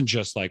it. It wasn't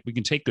just like, we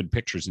can take good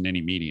pictures in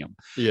any medium,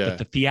 but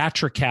the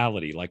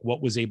theatricality, like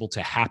what was able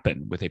to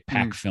happen with a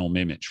Pac Film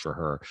image for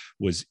her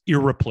was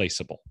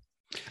irreplaceable.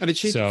 And did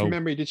she, from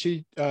memory,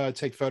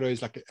 take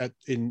photos like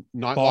in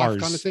nightlife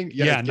bars, kind of thing?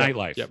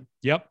 Nightlife.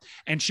 Yep.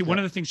 And one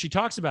of the things she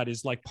talks about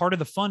is like part of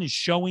the fun is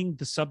showing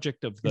the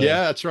subject of the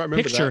that's right. I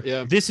remember picture. That.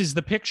 Yeah. This is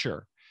the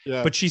picture.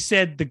 Yeah. But she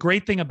said the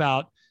great thing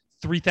about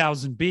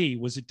 3000B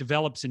was it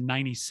develops in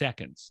 90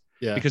 seconds.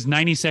 Yeah. Because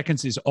 90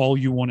 seconds is all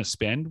you want to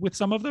spend with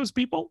some of those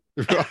people.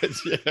 Right.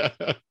 Yeah.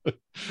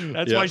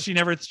 That's why she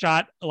never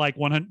shot like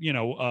 100,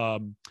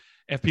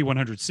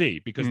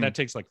 FP100C, because that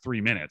takes like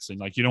 3 minutes, and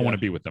like you don't want to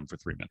be with them for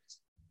 3 minutes.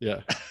 Yeah.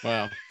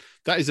 Wow.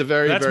 That is a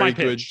very, very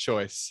good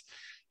choice.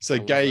 So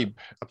Gabe,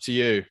 up to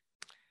you.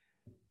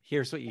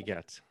 Here's what you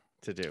get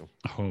to do.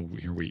 Oh,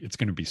 it's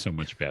going to be so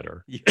much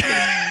better.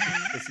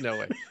 There's no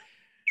way.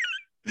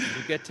 You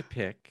get to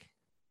pick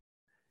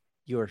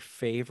your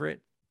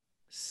favorite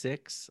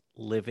 6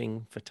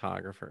 living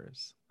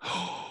photographers.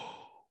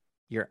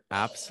 Your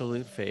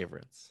absolute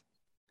favorites.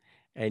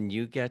 And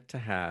you get to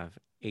have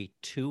a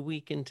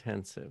 2-week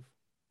intensive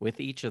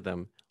with each of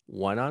them,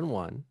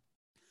 one-on-one,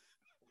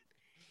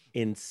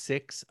 in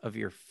 6 of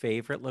your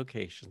favorite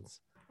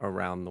locations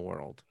around the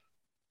world.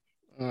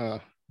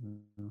 And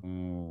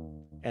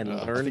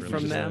learn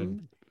from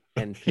them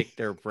and pick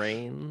their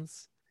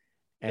brains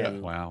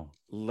and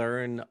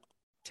learn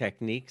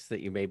techniques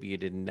that maybe you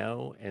didn't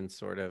know, and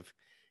sort of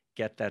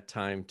get that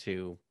time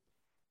to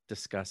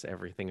discuss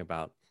everything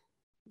about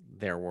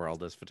their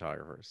world as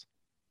photographers.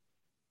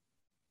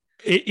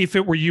 If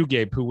it were you,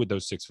 Gabe, who would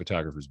those 6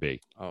 photographers be?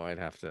 Oh, I'd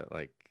have to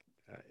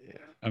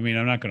I mean,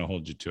 I'm not going to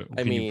hold you to it.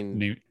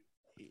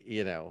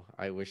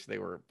 I wish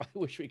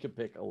we could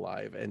pick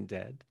alive and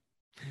dead.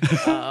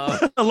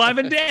 Alive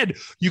and dead.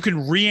 You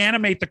can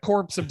reanimate the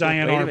corpse of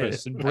Diane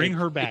Arbus and bring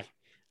her back.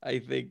 I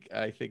think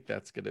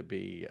that's going to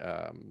be.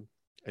 I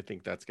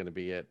think that's going to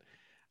be it.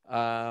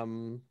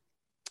 I'd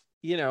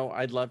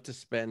love to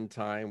spend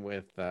time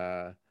with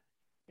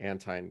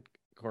Anton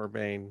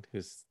Corbijn,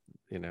 who's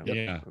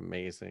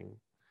amazing.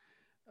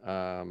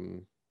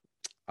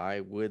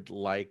 I would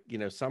like,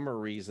 some are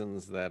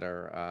reasons that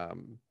are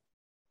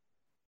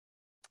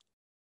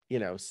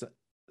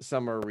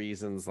some are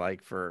reasons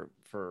like for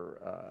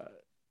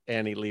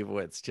Annie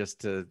Leibovitz,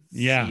 just to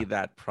see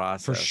that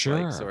process, for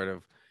sure. Like sort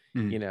of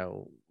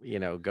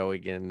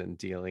going in and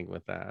dealing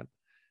with that.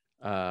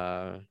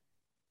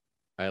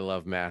 I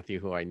love Matthew,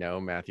 who I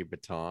know, Matthew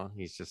Baton.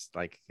 He's just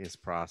like his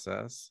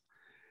process.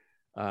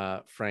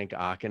 Frank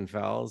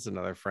Ockenfels,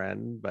 another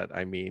friend, but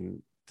I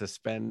mean, to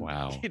spend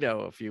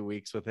a few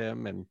weeks with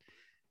him and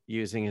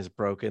using his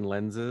broken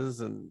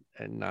lenses and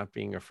not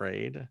being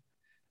afraid.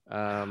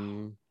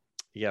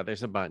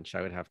 There's a bunch.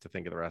 I would have to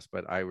think of the rest,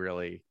 but I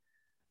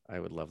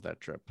would love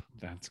that trip.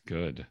 That's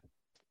good.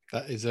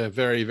 That is a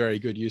very, very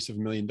good use of $1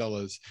 million.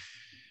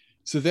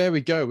 So there we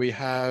go. We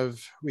have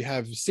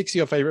 6 of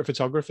your favorite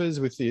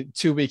photographers with the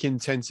 2-week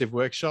intensive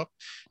workshop.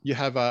 You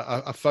have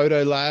a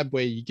photo lab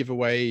where you give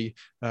away,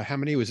 how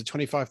many was it?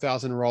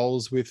 25,000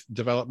 rolls with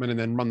development, and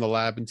then run the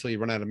lab until you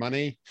run out of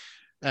money.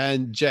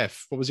 And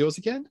Jeff, what was yours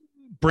again?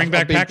 Bring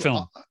back Pac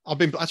Film.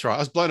 That's right. I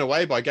was blown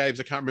away by Gabe's.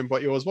 I can't remember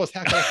what yours was.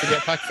 How can I forget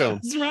Pac Film?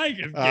 That's right.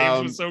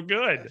 Gabe's was so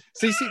good.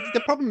 See,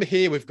 the problem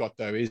here we've got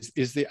though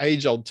is the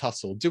age-old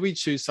tussle. Do we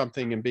choose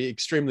something and be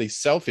extremely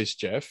selfish,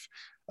 Jeff?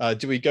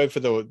 Do we go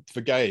for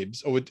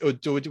Gabe's, or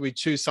do we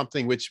choose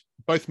something which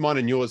both mine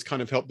and yours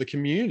kind of help the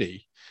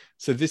community?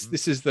 So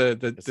this is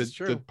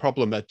the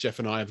problem that Jeff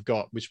and I have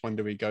got. Which one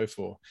do we go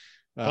for?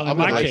 In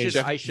my case,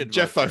 I should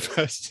Jeff go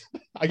first.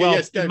 Well,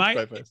 yes, go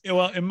first.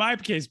 Well, in my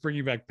case,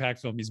 bringing back Pack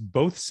Film is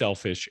both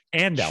selfish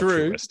and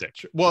altruistic.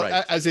 Well,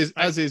 right. as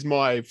is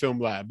my film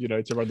lab,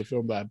 to run the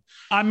film lab.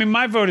 I mean,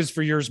 my vote is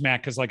for yours,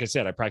 Matt, because like I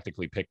said, I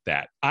practically picked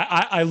that.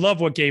 I love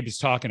what Gabe is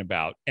talking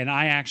about, and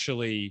I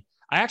actually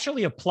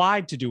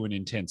applied to do an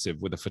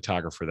intensive with a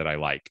photographer that I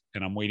like,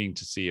 and I'm waiting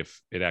to see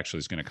if it actually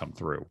is going to come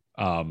through.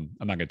 I'm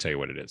not going to tell you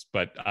what it is,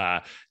 but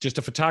just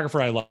a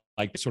photographer I like,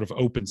 sort of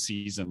open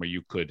season where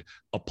you could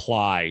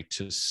apply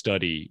to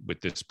study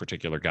with this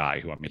particular guy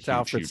who I'm a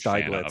huge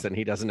fan of. And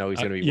he doesn't know he's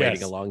going to be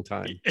waiting a long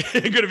time.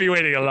 Going to be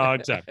waiting a long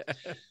time.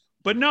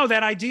 But no,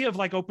 that idea of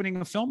like opening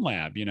a film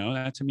lab,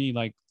 that to me,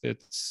 like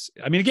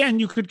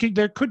again,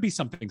 there could be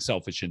something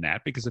selfish in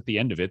that, because at the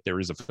end of it, there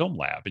is a film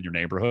lab in your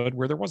neighborhood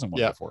where there wasn't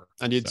one before.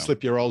 And you'd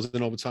slip your rolls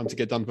in all the time to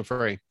get done for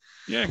free.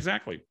 Yeah,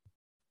 exactly.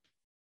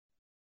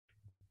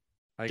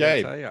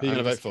 Gabe, who are you going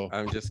to vote for?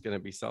 I'm just going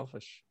to be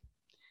selfish.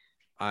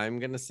 I'm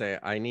going to say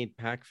I need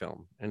Pack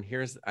Film. And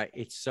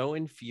it's so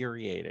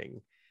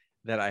infuriating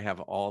that I have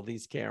all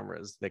these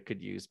cameras that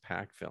could use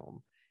Pack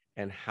Film,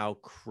 and how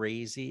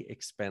crazy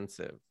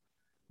expensive,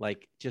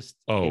 like just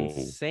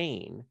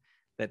insane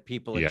that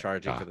people are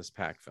charging for this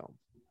Pack Film.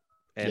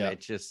 And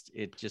it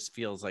just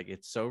feels like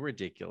it's so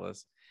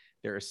ridiculous.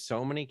 There are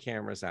so many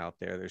cameras out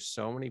there. There's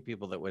so many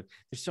people there's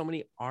so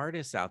many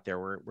artists out there.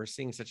 We're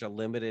seeing such a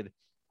limited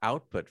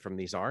output from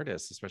these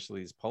artists, especially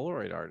these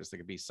Polaroid artists. There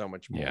could be so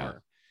much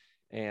more.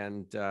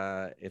 And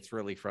it's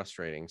really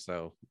frustrating.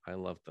 So I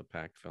love the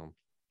Pack Film.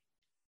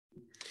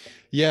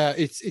 Yeah,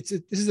 this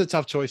is a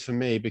tough choice for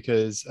me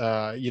because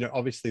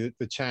obviously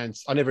the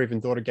chance, I never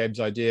even thought of Gabe's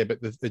idea, but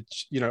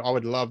I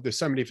would love, there's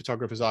so many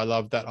photographers I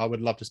love that I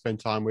would love to spend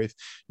time with.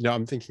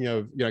 I'm thinking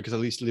of, because I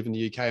used to live in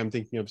the UK, I'm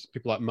thinking of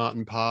people like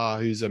Martin Parr,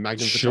 who's a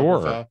Magnum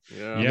photographer.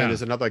 And then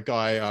there's another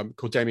guy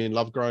called Damien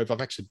Lovegrove.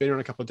 I've actually been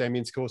on a couple of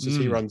Damien's courses.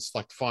 He runs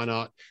like fine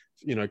art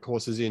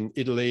courses in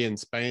Italy and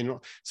Spain.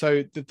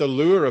 So the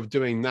lure of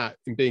doing that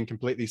and being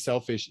completely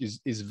selfish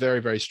is very,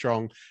 very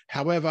strong.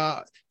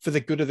 However, for the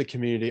good of the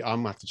community, I'm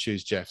going to have to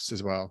choose Jeff's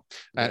as well.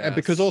 And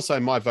because also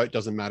my vote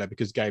doesn't matter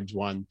because Gabe's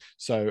won.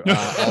 So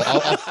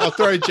I'll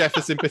throw Jeff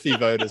a sympathy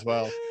vote as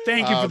well.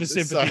 Thank you for the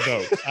sympathy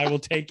vote. I will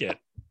take it.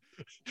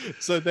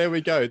 So there we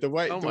go. The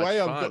way I've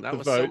got the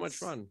votes. So much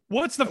fun.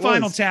 What's the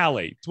final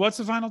tally? What's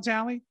the final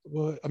tally?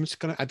 Well, I'm just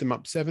going to add them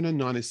up. 7 and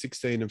 9 is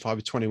 16 and 5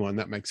 is 21.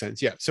 That makes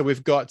sense. Yeah. So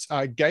we've got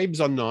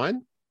Gabe's on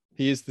 9.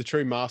 He is the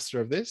true master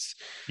of this.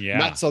 Yeah.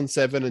 Matt's on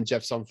 7 and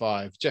Jeff's on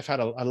 5. Jeff had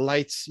a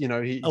late,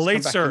 a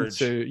late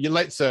surge. Your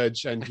late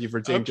surge, and you've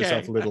redeemed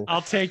yourself a little.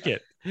 I'll take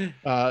it.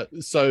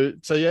 So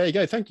there you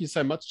go. Thank you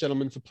so much,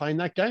 gentlemen, for playing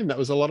that game. That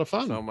was a lot of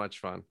fun. So much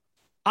fun.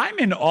 I'm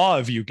in awe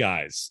of you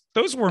guys.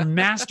 Those were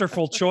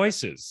masterful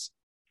choices.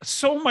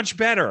 So much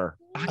better.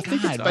 I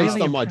think it's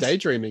based on my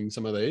daydreaming,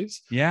 some of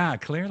these. Yeah,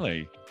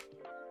 clearly.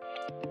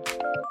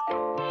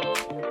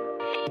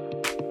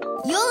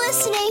 You're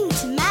listening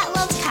to Matt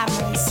Loves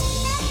Cameras.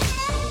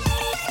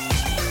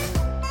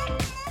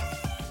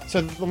 So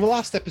on the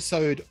last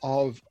episode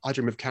of I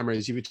Dream of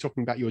Cameras, you were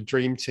talking about your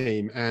dream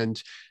team, and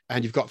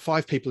you've got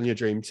 5 people in your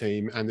dream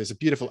team, and there's a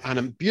beautiful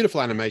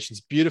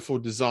animations, beautiful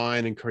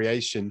design and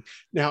creation.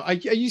 Now, are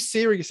you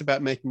serious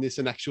about making this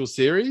an actual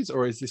series,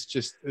 or is this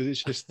just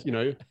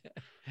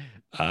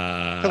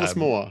tell us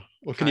more,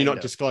 or can you not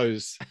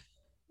disclose?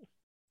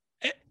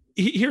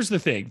 Here's the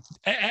thing.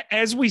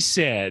 As we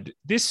said,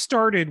 this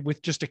started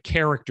with just a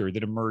character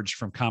that emerged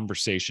from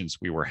conversations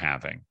we were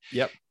having.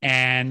 Yep.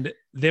 And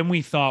then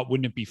we thought,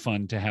 wouldn't it be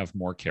fun to have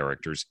more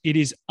characters? It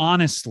is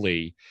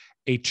honestly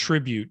a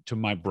tribute to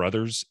my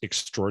brother's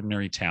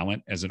extraordinary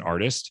talent as an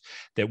artist,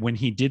 that when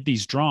he did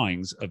these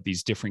drawings of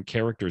these different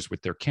characters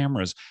with their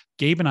cameras,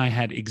 Gabe and I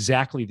had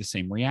exactly the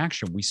same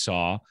reaction. We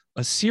saw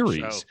a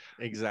series.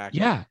 Exactly.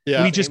 Yeah.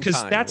 We just,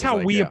 because that's how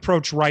we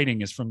approach writing,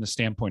 is from the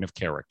standpoint of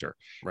character,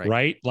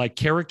 right? Like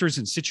characters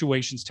and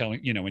situations telling,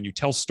 when you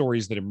tell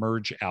stories that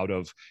emerge out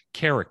of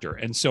character.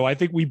 And so I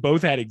think we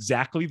both had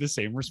exactly the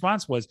same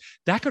response, was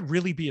that could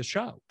really be a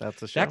show.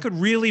 That's a show. That could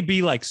really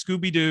be like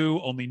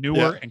Scooby-Doo, only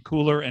newer and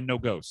cooler and no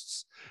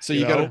ghosts. So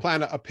you got to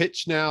plan a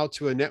pitch now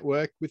to a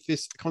network with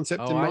this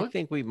concept in mind? I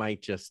think we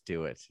might just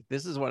do it.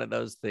 This is one of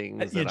those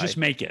things. Just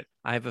make it.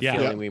 I have a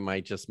feeling we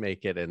might just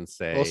make it and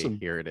say, awesome.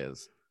 Here it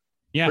is.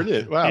 Yeah.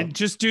 Brilliant. Wow. And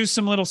just do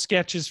some little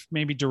sketches,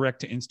 maybe direct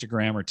to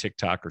Instagram or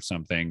TikTok or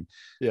something.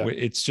 Yeah.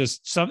 It's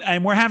just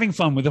and we're having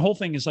fun with the whole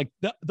thing. Is like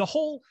the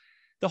whole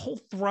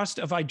thrust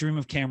of I Dream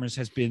of Cameras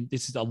has been,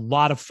 this is a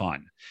lot of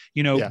fun.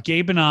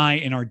 Gabe and I,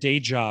 in our day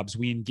jobs,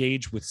 we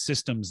engage with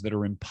systems that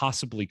are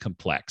impossibly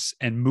complex,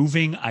 and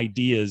moving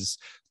ideas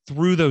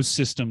through those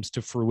systems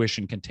to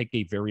fruition can take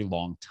a very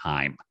long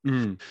time.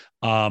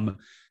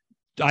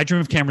 I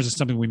Dream of Cameras is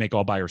something we make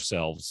all by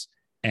ourselves,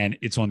 and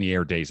it's on the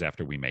air days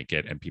after we make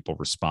it, and people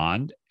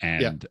respond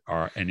and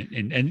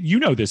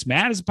this,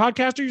 Matt, as a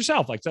podcaster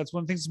yourself, like that's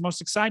one of the things that's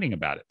most exciting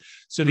about it.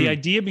 So the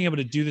idea of being able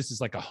to do this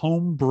is like a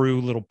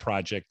homebrew little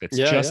project that's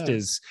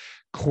as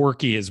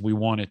quirky as we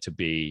want it to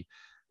be.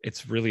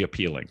 It's really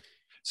appealing.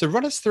 So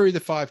run us through the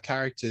 5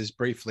 characters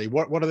briefly.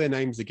 What are their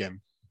names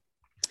again?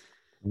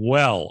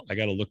 Well, I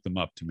got to look them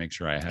up to make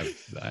sure I have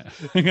that.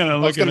 I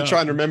was going to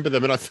try and remember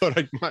them, and I thought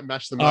I might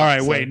mash them up. All right,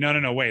 wait.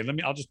 No, wait.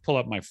 I'll just pull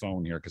up my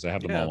phone here because I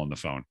have them all on the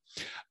phone.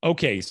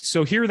 Okay,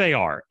 so here they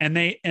are. And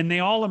they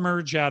all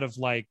emerge out of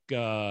like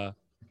their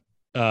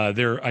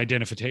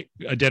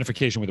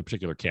identification with a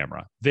particular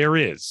camera. There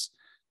is,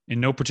 in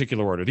no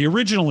particular order. The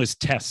original is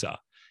Tessa.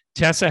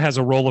 Tessa has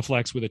a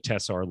Rolleiflex with a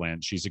Tessar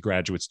lens. She's a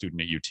graduate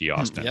student at UT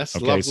Austin. Yes.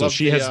 Okay, so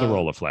she has the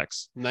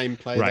Rolleiflex.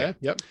 Nameplate there.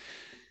 Yep.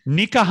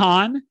 Nika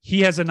Han,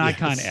 he has a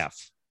Nikon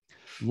F.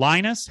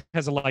 Linus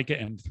has a Leica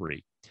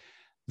M3.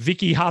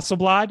 Vicky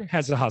Hasselblad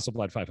has a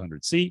Hasselblad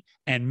 500C.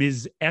 And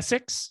Ms.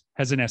 Essex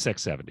has an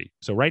SX70.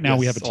 So right now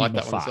we have a team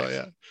of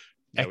 5.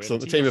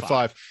 Excellent. The team of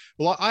 5.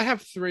 Well, I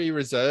have 3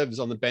 reserves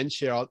on the bench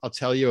here. I'll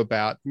tell you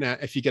about now.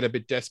 If you get a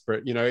bit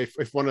desperate,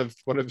 if one of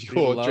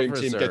your dream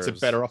team gets a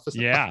better officer.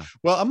 Yeah.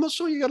 Well, I'm not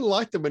sure you're going to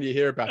like them when you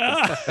hear about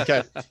them.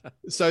 Okay.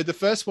 So the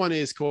first one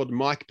is called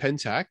Mike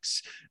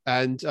Pentax.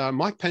 And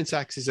Mike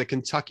Pentax is a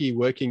Kentucky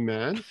working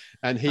man,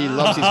 and he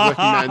loves his working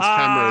man's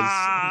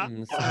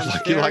cameras.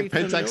 You like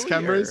Pentax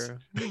cameras?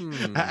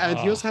 And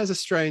he also has a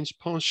strange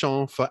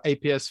penchant for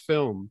APS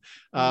film.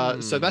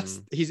 So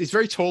he's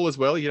very tall as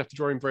well. You'd have to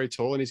draw him very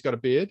tall, and he's got a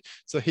beard.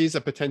 So he's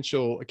a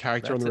potential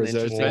character on the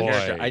reserve team.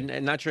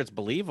 I'm not sure it's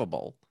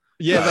believable.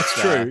 Yeah, that's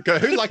true.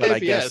 Who's like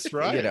APS, guess,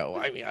 right?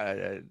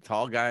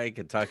 Tall guy,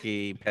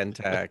 Kentucky,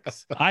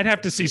 Pentax. I'd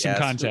have to see some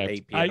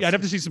concept. I'd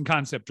have to see some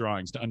concept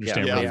drawings to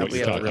understand what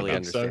you're talking about.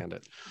 Understand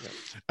it. Yeah.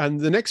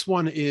 And the next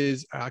one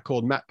is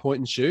called Matt Point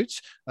and Shoot.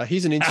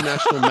 He's an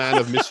international man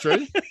of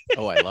mystery.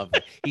 Oh, I love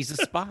it. He's a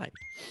spy.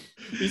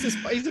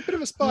 He's a bit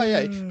of a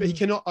spy, but he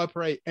cannot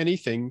operate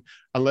anything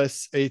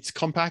unless it's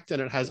compact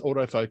and it has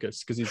autofocus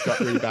because he's got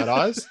really bad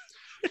eyes.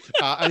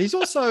 And he's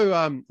also,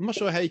 I'm not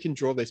sure how you can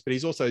draw this, but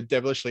he's also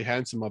devilishly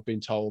handsome, I've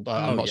been told.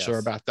 I'm not sure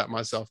about that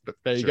myself, but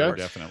there you go.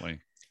 Definitely.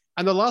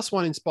 And the last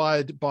one,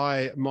 inspired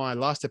by my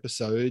last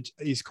episode,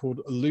 is called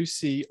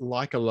Lucy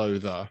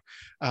Like-a-Loather.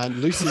 And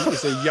Lucy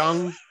is a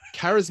young,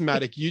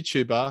 charismatic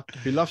YouTuber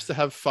who loves to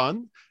have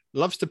fun,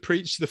 loves to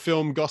preach the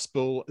film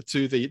gospel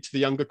to the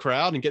younger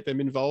crowd and get them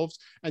involved,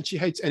 and she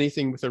hates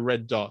anything with a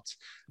red dot.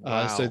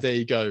 So there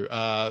you go.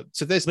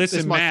 So there's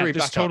my Matt, 3 backups.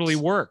 This totally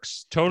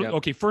works. Totally. Yep.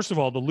 Okay, first of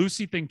all, the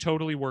Lucy thing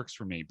totally works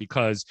for me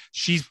because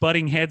she's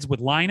butting heads with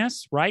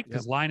Linus, right?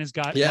 Because Linus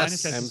has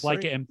his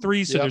Leica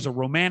M3, so there's a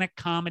romantic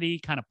comedy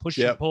kind of push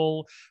and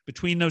pull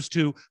between those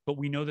two, but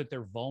we know that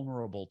they're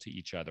vulnerable to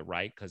each other,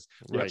 right? Because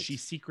she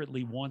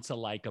secretly wants a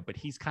Leica, but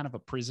he's kind of a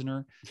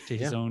prisoner to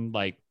his own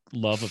like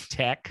love of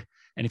tech.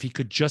 And if he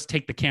could just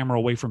take the camera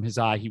away from his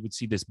eye, he would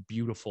see this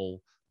beautiful,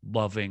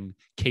 loving,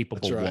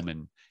 capable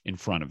woman in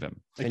front of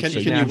him. And can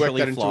you work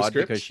that into a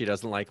script? Because she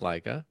doesn't like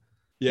Leica.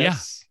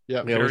 Yes.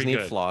 Yeah. We always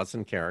need flaws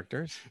in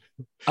characters.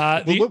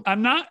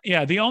 I'm not.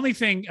 Yeah. The only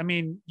thing, I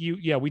mean,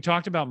 we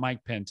talked about Mike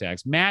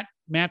Pentax,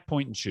 Matt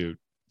Point and Shoot.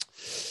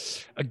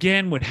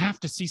 Again, would have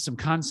to see some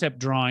concept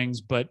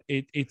drawings, but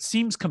it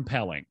seems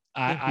compelling.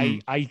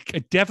 I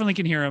definitely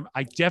can hear him.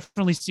 I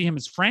definitely see him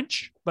as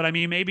French, but I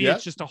mean, maybe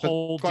it's just a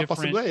whole different.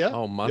 Possibly,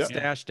 Oh,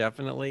 mustache,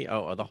 definitely.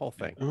 Oh, the whole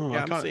thing. Oh,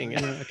 I'm seeing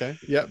it. Okay.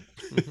 Yep.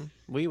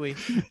 Oui.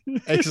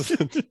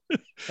 Excellent.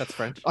 That's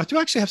French. I do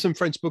actually have some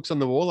French books on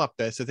the wall up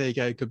there, so there you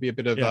go. It could be a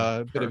bit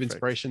of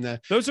inspiration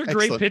there. Those are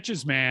great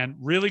pitches, man.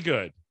 Really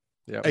good.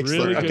 Yeah.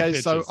 Excellent. Really Okay,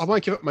 pitches. so I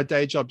won't give up my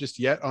day job just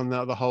yet on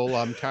the whole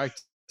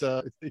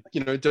character,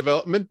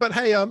 development. But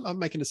hey, I'm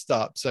making a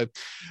start. So.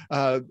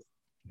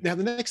 Now,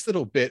 the next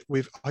little bit,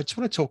 I just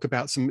want to talk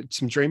about some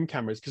dream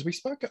cameras because we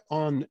spoke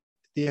on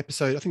the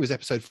episode, I think it was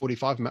episode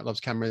 45 of Matt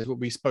Loves Cameras, what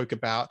we spoke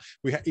about.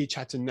 We each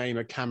had to name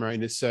a camera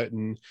in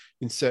certain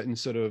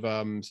sort of,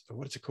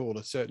 what is it called?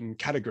 A certain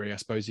category, I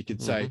suppose you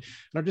could say. And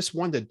I just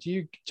wondered, do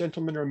you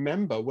gentlemen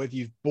remember whether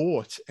you've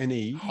bought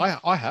any?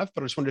 I have,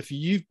 but I just wondered if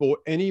you've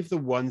bought any of the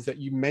ones that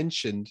you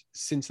mentioned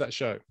since that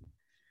show.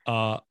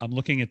 I'm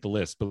looking at the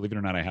list. Believe it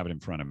or not, I have it in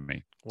front of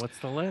me. What's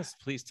the list?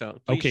 Please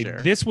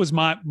share. This was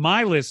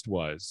my list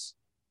was,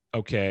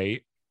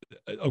 okay,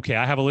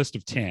 I have a list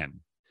of 10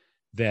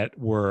 that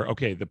were,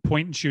 the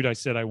point and shoot I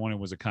said I wanted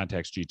was a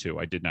Contax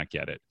G2. I did not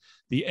get it.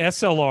 The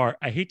SLR,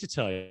 I hate to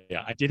tell you,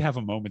 I did have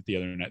a moment the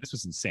other night. This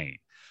was insane.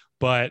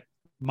 But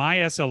my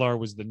SLR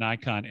was the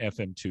Nikon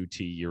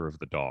FM2T Year of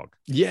the Dog.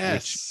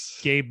 Yes.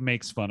 Which Gabe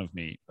makes fun of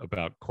me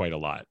about quite a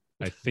lot,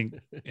 I think.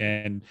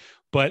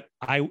 But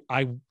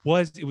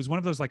it was one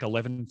of those like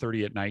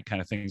 11:30 at night kind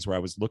of things where I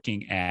was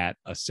looking at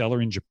a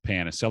seller in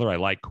Japan, a seller I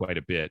like quite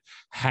a bit,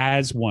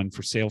 has one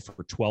for sale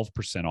for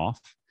 12%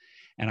 off.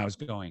 And I was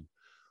going,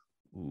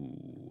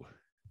 ooh.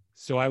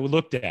 So I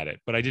looked at it,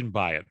 but I didn't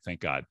buy it.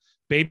 Thank God.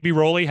 Baby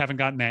Rolly, haven't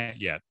gotten that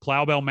yet.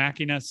 Plowbell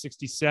Machina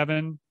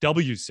 67,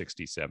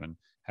 W67,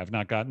 have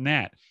not gotten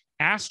that.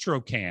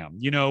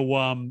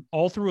 Astrocam,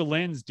 All Through a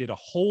Lens did a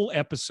whole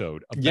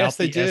episode about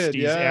the Estes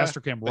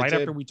Astrocam right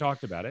after we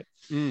talked about it.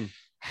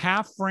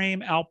 Half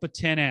frame Alpha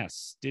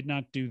 10S did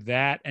not do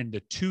that, and the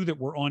 2 that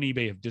were on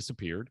eBay have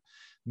disappeared.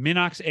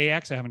 Minox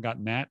AX, I haven't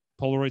gotten that.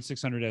 Polaroid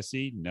 600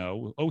 SE,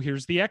 no. Oh,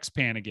 here's the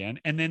X-Pan again.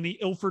 And then the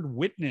Ilford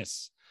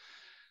Witness.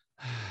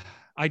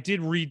 I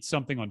did read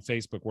something on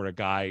Facebook where a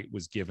guy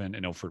was given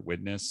an Ilford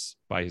Witness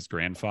by his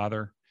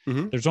grandfather.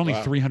 Mm-hmm. There's only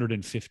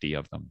 350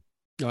 of them.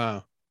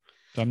 Wow.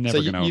 So I'm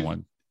never going to own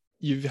one.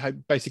 You've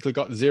basically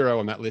got 0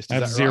 on that list. I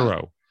have 0.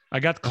 Right? I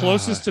got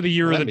closest to the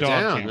Year of the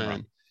Dog camera.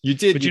 Man. You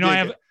did. But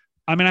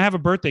I have a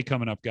birthday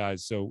coming up,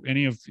 guys. So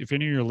if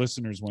any of your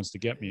listeners wants to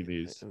get me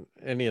these.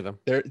 Any of them.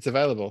 It's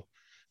available.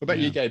 What about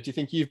you, Gabe? Do you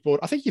think you've bought?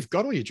 I think you've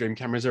got all your dream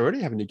cameras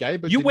already, haven't you,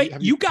 Gabe? But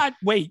you got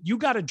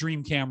a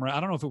dream camera. I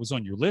don't know if it was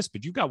on your list,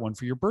 but you got one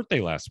for your birthday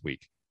last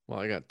week. Well,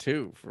 I got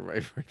 2 for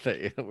my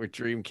birthday with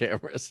dream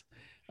cameras.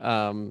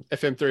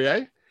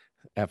 FM3A,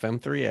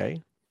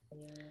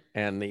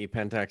 and the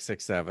Pentax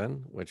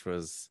 6.7, which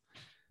was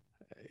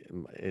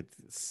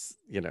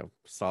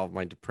solved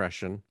my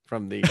depression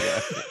from the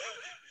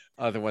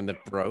other one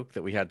that broke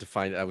that we had to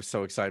find. I was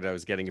so excited I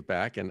was getting it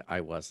back, and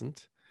I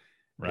wasn't.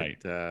 Right.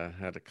 It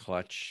had a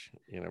clutch,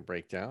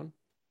 breakdown.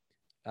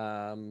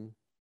 I'm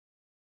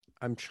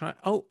trying.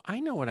 Oh,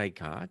 I know what I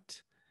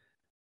got.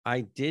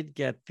 I did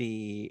get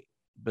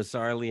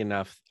bizarrely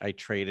enough, I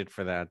traded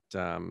for that,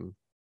 the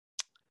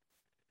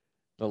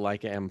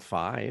Leica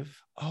M5.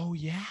 Oh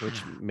yeah.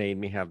 Which made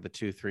me have the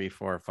 2, 3,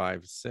 4,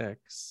 5,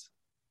 6.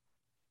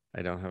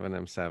 I don't have an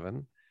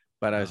M7,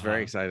 but I was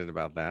very excited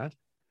about that.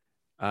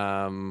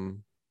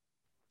 And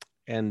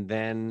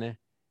then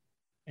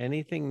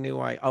anything new?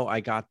 I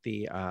got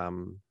the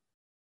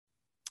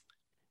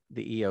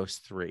EOS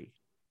 3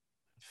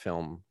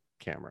 film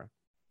camera,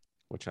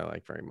 which I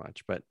like very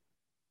much, but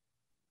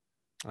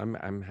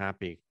I'm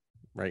happy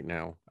right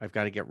now. I've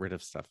got to get rid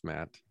of stuff,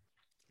 Matt.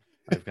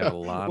 I've got a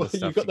lot of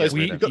stuff.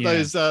 You've got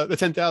those the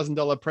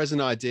 $10,000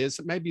 present ideas.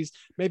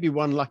 Maybe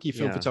one lucky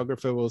film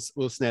photographer will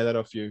snare that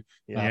off you.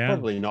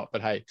 Probably not,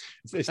 but hey,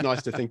 it's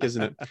nice to think,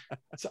 isn't it?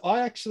 So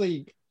I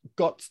actually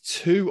got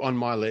 2 on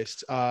my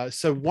list.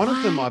 So one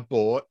of them I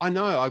bought. I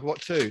know I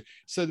got 2.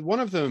 So one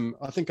of them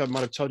I think I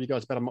might have told you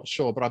guys about. I'm not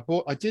sure, but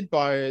I did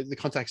buy the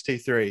Contax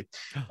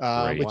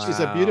T3, which is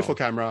a beautiful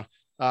camera.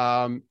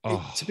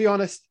 To be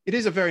honest, it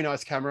is a very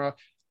nice camera.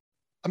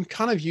 I'm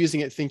kind of using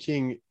it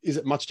thinking, is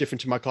it much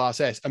different to my Class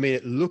S? I mean,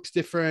 it looks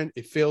different.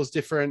 It feels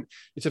different.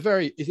 It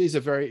is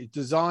a very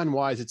design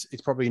wise,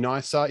 it's probably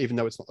nicer, even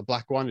though it's not the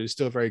black one. It is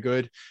still very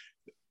good.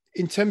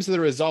 In terms of the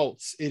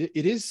results, it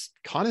is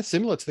kind of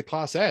similar to the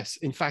Class S.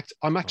 In fact,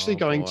 I'm actually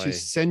going to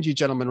send you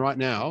gentlemen right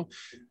now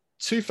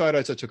 2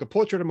 photos. I took a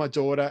portrait of my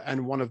daughter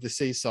and one of the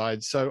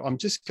seaside. So I'm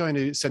just going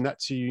to send that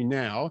to you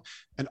now.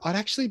 And I'd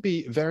actually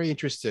be very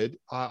interested.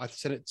 I've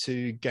sent it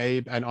to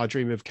Gabe and I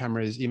Dream of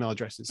Cameras email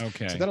addresses.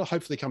 Okay. So that'll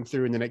hopefully come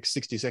through in the next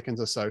 60 seconds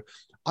or so.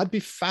 I'd be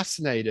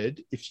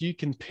fascinated if you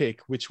can pick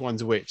which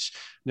one's which.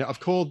 Now,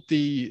 I've called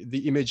the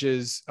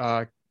images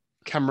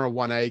camera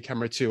 1A,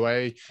 camera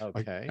 2A.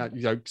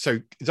 Okay. So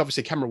it's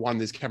obviously camera 1,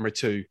 there's camera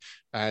 2.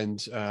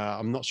 And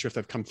I'm not sure if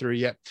they've come through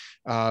yet.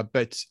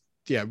 But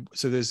yeah,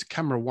 so there's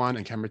camera 1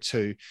 and camera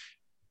 2.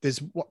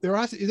 There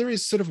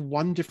is sort of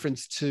one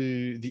difference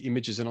to the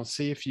images, and I'll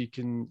see if you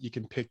can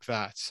pick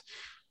that.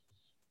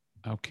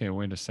 Okay,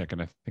 wait a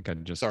second. I think I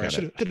just I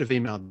should have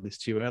emailed this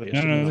to you earlier.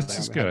 No, this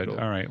is good.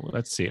 All right, well,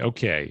 let's see.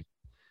 Okay,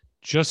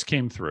 just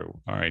came through.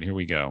 All right, here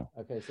we go.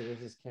 Okay, so this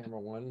is camera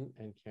 1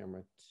 and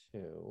camera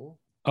 2.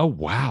 Oh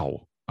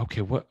wow.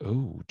 Okay, what?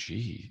 Oh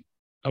gee.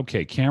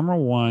 Okay, camera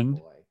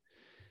 1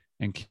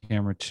 and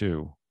camera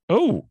 2.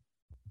 Oh.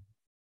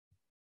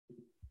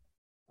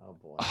 Oh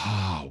boy.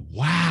 Oh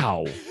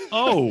wow.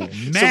 Oh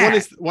So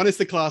man. one is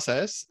the Class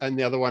S and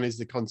the other one is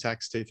the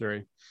Contax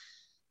T3.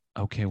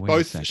 Okay, wait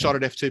both shot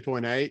at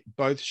f2.8.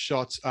 Both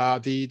shot.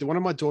 The one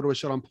of my daughter was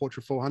shot on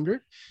Portra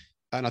 400,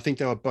 and I think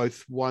they were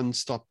both one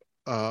stop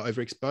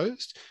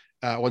overexposed,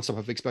 one stop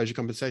of exposure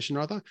compensation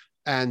rather.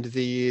 And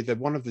the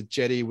one of the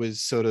Jetty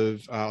was sort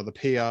of the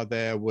PR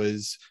there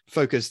was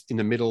focused in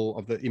the middle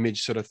of the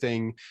image sort of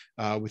thing,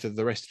 with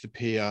the rest of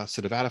the PR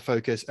sort of out of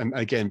focus. And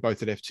again,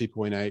 both at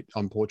f2.8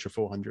 on Portra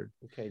 400.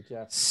 Okay,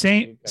 Jeff.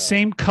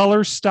 Same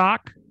color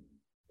stock.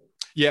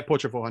 Yeah,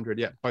 Portra 400.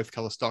 Yeah, both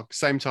color stock,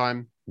 same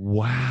time.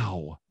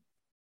 Wow!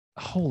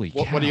 Holy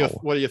cow!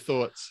 What are your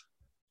thoughts?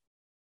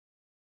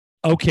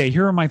 Okay,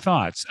 here are my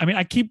thoughts. I mean,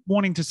 I keep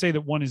wanting to say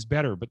that one is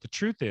better, but the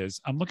truth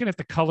is I'm looking at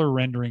the color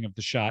rendering of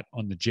the shot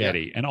on the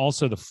Jetty and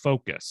also the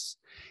focus.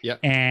 Yeah.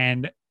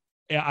 And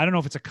I don't know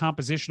if it's a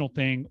compositional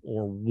thing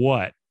or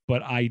what,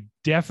 but I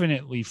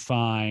definitely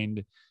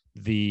find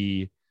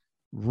the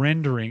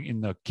rendering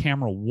in the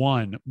camera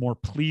 1 more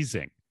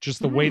pleasing. Just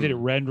the way that it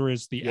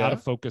renders the out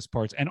of focus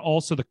parts, and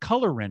also the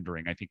color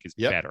rendering, I think is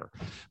better.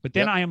 But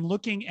then I am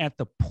looking at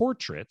the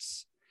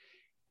portraits,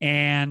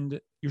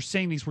 and you're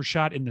saying these were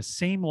shot in the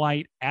same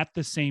light at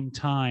the same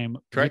time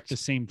with the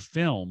same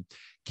film.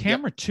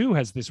 Camera 2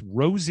 has this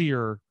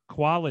rosier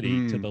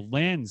quality to the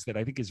lens that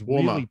I think is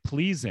warmer. Really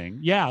pleasing.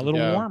 Yeah, a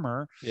little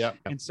warmer. Yeah.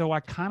 And so I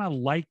kind of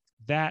like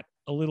that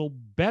a little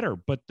better.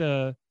 But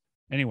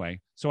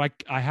anyway, so I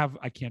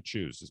can't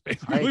choose. Is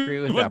basically I agree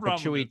with that. But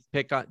should we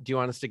pick on? Do you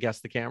want us to guess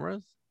the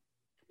cameras?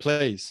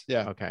 Please.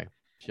 Yeah. Okay.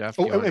 Jeff,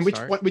 and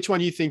which one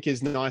you think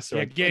is nicer?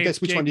 Yeah, Gabe, I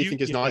guess which one do you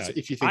think is nicer?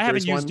 If you think I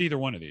haven't used either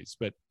one of these,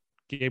 but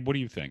Gabe, what do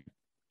you think?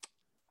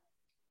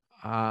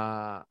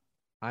 I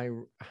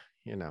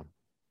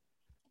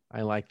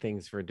like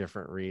things for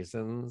different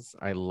reasons.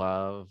 I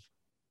love,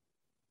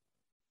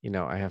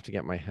 I have to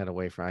get my head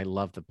away from. I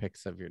love the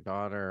pics of your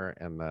daughter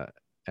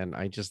and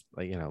I just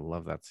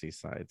love that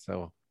seaside.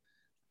 So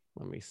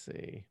let me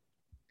see.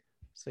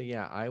 So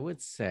yeah, I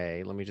would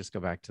say, let me just go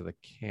back to the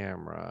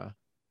camera.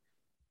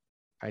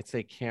 I'd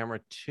say camera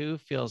 2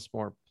 feels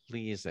more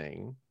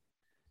pleasing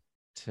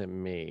to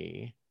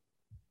me.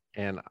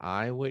 And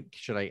I'm going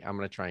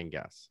to try and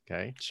guess.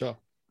 Okay. Sure.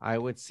 I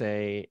would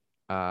say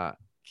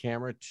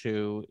camera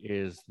 2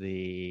 is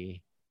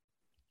see,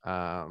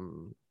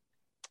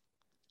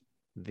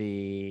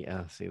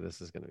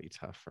 this is going to be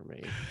tough for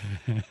me.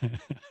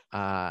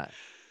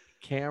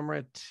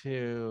 Camera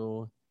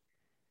 2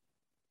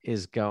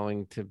 is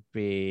going to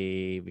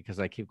be, because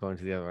I keep going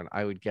to the other one,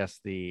 I would guess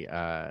the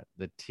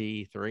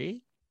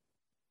T3.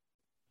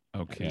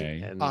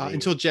 Okay.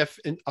 Until Jeff,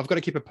 and I've got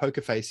to keep a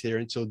poker face here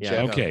until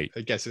Jeff. Okay. I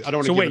guess I don't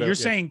want to. So wait, you're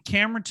saying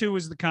camera 2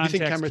 is the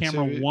Contax,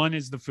 camera 1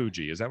 is the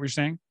Fuji. Is that what you're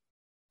saying?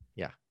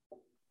 Yeah.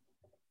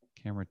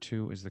 Camera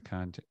 2 is the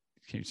Contax.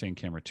 You're saying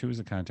camera 2 is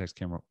the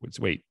Contax.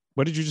 Wait,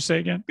 what did you just say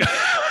again?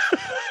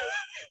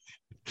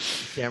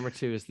 Camera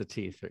 2 is the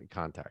T3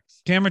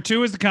 Contax. Camera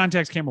 2 is the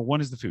Contax. Camera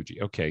 1 is the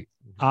Fuji. Okay.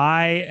 Mm-hmm.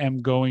 I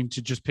am going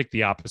to just pick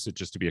the opposite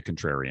just to be a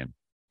contrarian.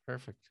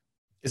 Perfect.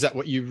 Is that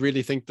what you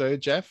really think though,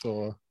 Jeff?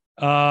 Or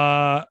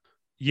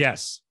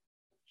yes.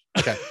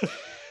 Okay.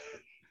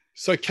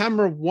 So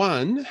camera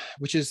 1,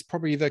 which is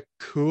probably the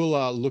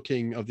cooler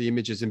looking of the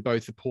images in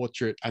both the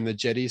portrait and the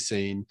jetty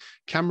scene,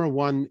 camera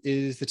 1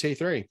 is the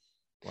T3.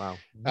 Wow.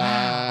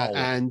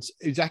 And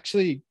it's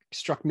actually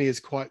struck me as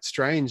quite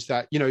strange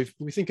that, if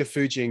we think of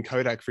Fuji and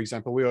Kodak, for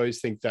example, we always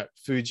think that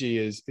Fuji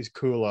is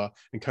cooler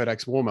and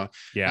Kodak's warmer.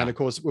 Yeah. And of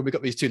course, when we've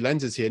got these two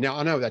lenses here, now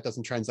I know that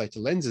doesn't translate to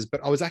lenses, but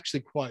I was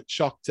actually quite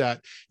shocked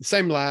at the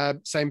same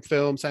lab, same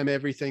film, same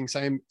everything,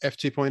 same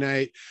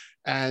f2.8.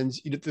 And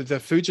the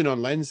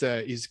Fujinon lens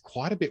there is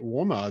quite a bit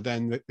warmer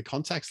than the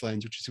Contax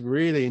lens, which is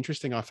really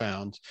interesting, I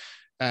found.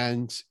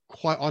 And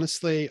quite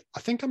honestly, I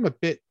think I'm a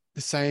bit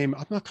the same.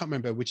 I can't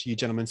remember which of you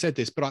gentlemen said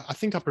this, but I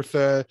think I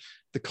prefer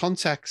the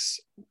Contax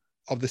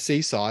of the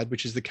Seaside,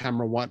 which is the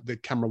camera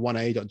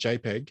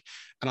 1A.jpg,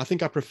 and I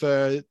think I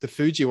prefer the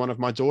Fuji one of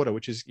my daughter,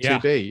 which is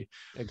 2B.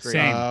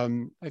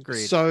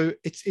 Agreed. So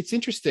it's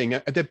interesting.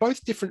 They're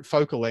both different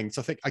focal lengths.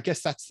 I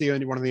guess that's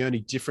one of the only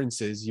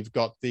differences. You've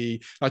got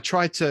I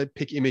tried to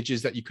pick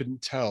images that you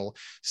couldn't tell.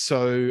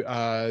 So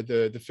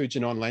the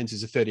Fujinon lens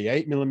is a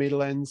 38mm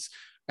lens,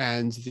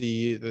 and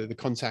the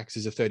Contax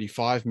is a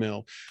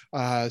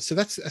 35mm. So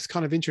that's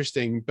kind of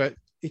interesting. But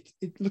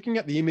looking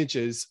at the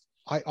images,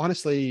 I've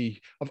actually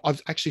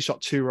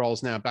shot 2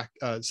 rolls now back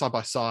side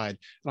by side,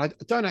 and I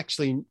don't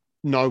actually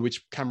know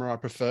which camera I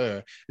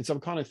prefer. And so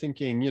I'm kind of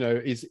thinking,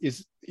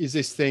 is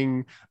this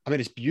thing, I mean,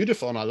 it's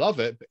beautiful and I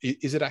love it, but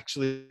is it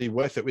actually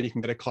worth it when you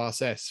can get a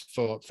Class S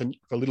for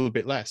a little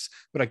bit less?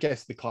 But I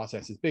guess the Class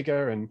S is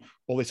bigger and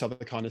all this other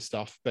kind of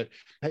stuff. But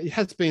it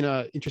has been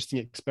an interesting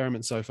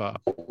experiment so far.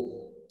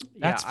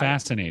 That's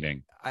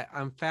fascinating.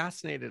 I'm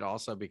fascinated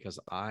also because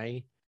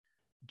I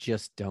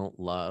just don't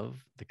love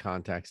the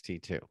Contax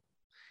T2.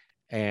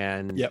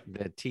 And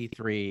the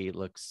T3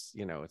 looks,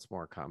 it's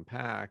more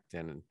compact,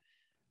 and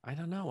I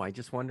don't know. I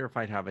just wonder if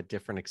I'd have a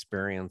different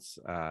experience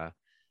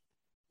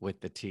with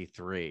the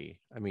T3.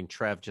 I mean,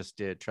 Trev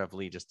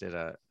Lee just did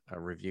a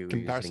review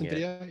comparison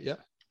video, yeah.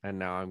 And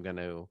now I'm going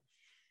to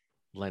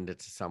lend it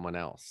to someone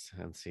else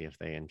and see if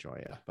they enjoy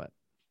it. But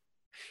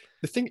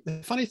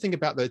the funny thing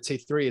about the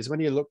T3 is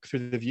when you look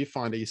through the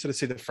viewfinder, you sort of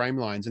see the frame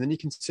lines, and then you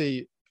can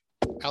see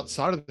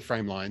outside of the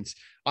frame lines.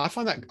 I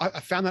found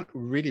that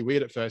really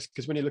weird at first,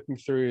 because when you're looking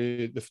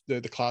through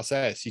the Class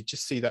S, you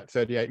just see that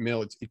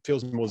 38mm. It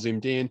feels more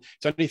zoomed in.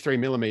 It's only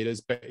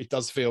 3mm, but it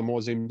does feel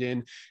more zoomed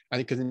in. I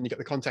think because then you get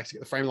the contacts, you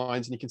get the frame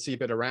lines, and you can see a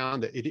bit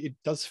around it. It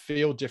does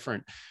feel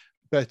different.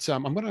 But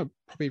I'm going to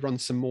probably run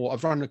some more.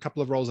 I've run a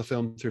couple of rolls of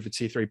film through the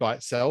T3 by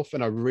itself,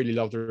 and I really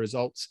love the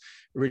results,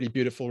 really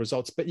beautiful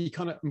results. But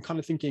I'm kind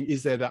of thinking,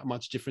 is there that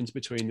much difference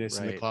between this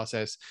and the Class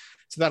S?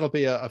 So that'll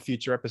be a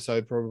future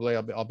episode, probably.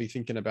 I'll be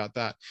thinking about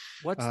that.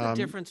 What's the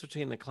difference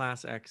between the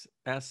Class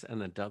S and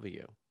the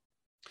W?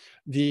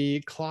 The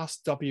Class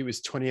W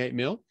is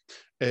 28mm.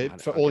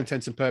 For all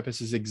intents and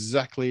purposes,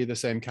 exactly the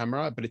same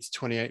camera, but it's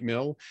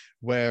 28mm,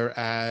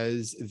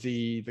 whereas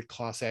the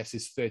Class S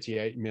is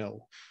 38mm.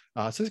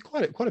 So there's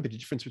quite a bit of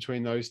difference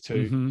between those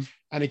two. Mm-hmm.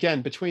 And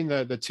again, between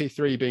the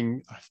T3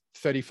 being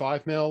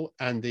 35mm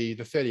and the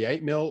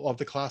 38mm of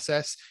the Class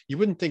S, you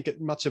wouldn't think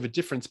it much of a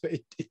difference, but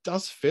it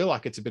does feel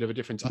like it's a bit of a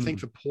difference. I think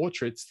for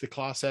portraits, the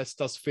Class S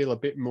does feel a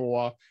bit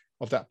more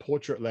of that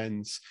portrait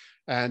lens.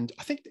 And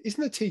I think,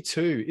 isn't the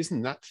T2,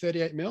 isn't that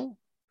 38mm?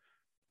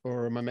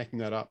 Or am I making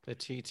that up? The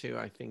T2,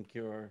 I think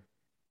you're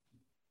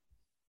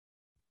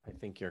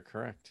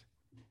correct.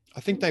 I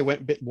think they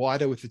went a bit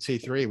wider with the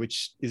T3,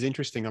 which is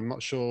interesting. I'm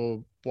not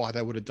sure why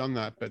they would have done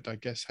that, but I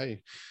guess,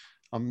 hey,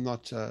 I'm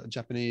not a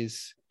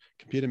Japanese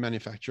computer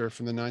manufacturer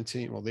from the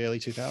the early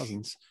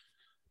 2000s.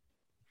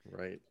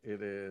 Right.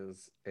 It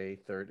is a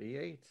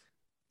 38.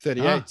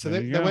 38. So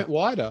they went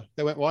wider.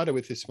 They went wider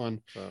with this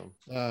one. So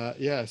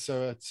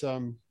so it's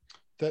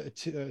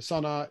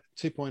Sonnar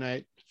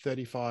 2.8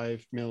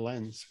 35mm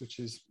lens, which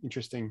is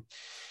interesting.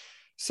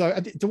 So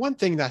the one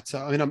thing that,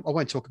 I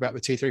won't talk about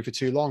the T3 for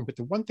too long, but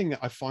the one thing that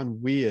I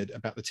find weird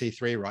about the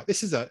T3, right?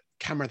 This is a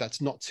camera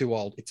that's not too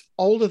old. It's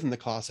older than the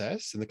Class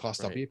S and the Class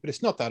W, but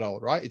it's not that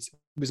old, right? It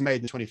was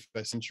made in the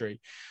 21st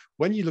century.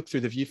 When you look through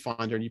the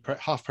viewfinder and you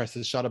half press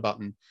the shutter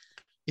button,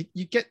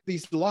 you get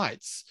these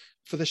lights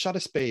for the shutter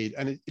speed,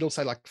 and it'll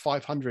say like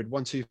 500,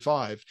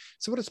 125.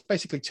 So what it's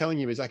basically telling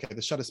you is, okay,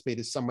 the shutter speed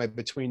is somewhere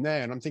between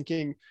there. And I'm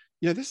thinking,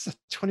 this is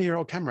a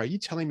 20-year-old camera. Are you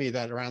telling me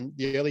that around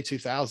the early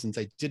 2000s,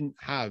 they didn't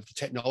have the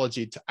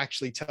technology to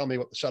actually tell me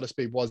what the shutter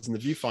speed was in the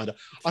viewfinder?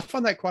 I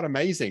find that quite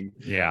amazing.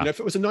 Yeah. If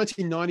it was a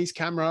 1990s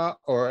camera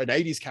or an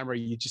 80s camera,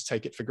 you just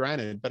take it for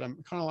granted. But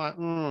I'm kind of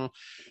like,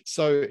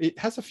 So it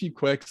has a few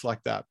quirks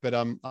like that, but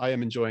I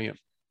am enjoying it.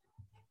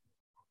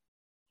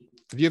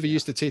 Have you ever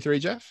used the T3,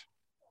 Jeff?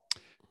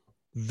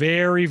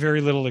 Very, very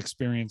little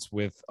experience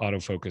with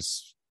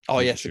autofocus. Oh,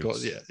 yes, of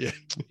course.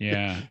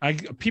 Yeah.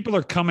 People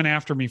are coming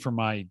after me for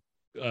my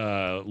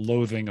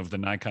loathing of the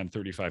Nikon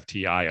 35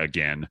 Ti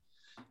again.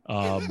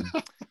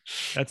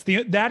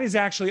 That is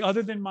actually,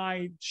 other than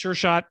my Sure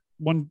Shot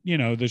one,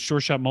 the Sure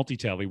Shot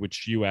multi-tele,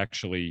 which you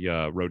actually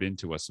wrote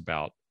into us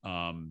about.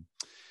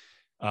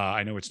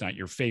 I know it's not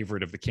your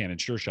favorite of the Canon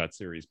Sure Shot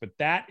series, but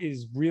that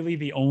is really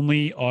the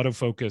only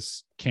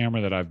autofocus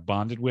camera that I've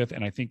bonded with.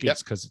 And I think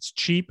it's because it's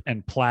cheap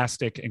and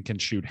plastic and can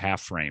shoot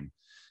half frame.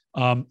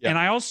 And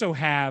I also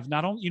have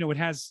not only, it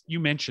has, you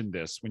mentioned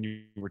this when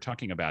you were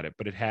talking about it,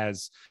 but it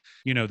has,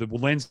 the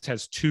lens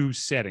has two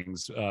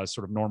settings, sort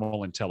of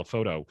normal and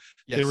telephoto.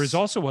 Yes. There is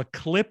also a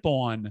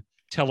clip-on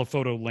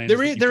telephoto lens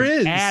there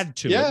is add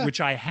to it,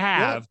 which I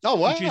have,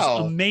 which is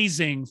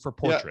amazing for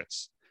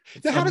portraits.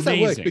 Now, how does that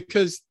work?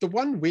 Because the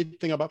one weird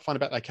thing I find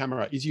about that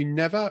camera is you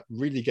never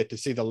really get to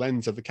see the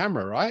lens of the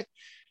camera, right?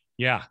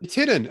 Yeah. It's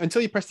hidden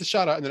until you press the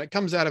shutter, and then it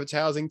comes out of its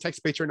housing, takes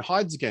a picture, and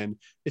hides again.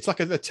 It's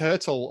like a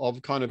turtle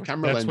of kind of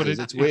camera lenses.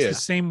 It's weird. It's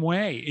the same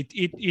way.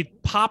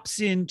 It pops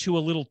into a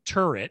little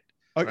turret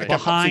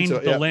behind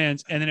the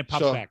lens, and then it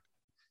pops back.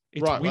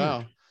 It's weird.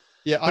 Wow.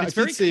 Yeah, I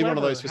did see one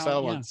of those for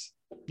sale once.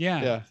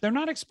 Yeah, they're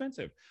not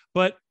expensive,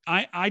 but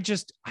I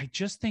just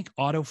think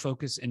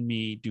autofocus and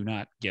me do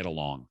not get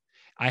along.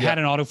 I had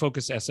an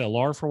autofocus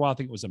SLR for a while. I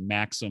think it was a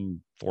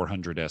Maxim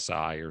 400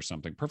 SI or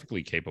something,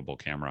 perfectly capable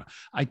camera.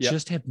 I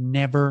just have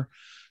never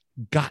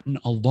gotten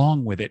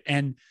along with it.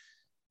 And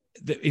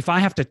if I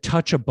have to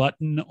touch a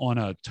button on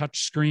a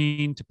touch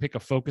screen to pick a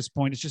focus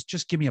point, it's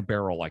just give me a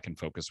barrel I can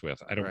focus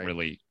with. I don't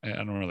really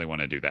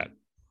want to do that.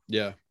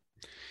 Yeah.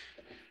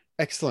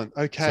 Excellent.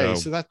 Okay.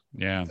 So that,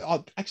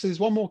 actually, there's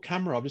one more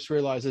camera. I've just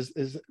realized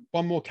there's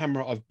one more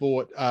camera I've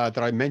bought that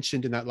I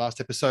mentioned in that last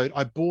episode.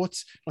 I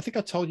think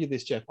I told you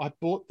this, Jeff. I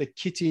bought the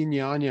Kitty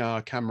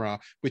Nyanya camera,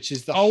 which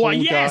is the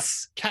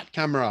Holga cat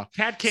camera.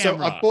 So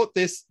I bought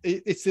this.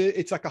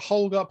 It's like a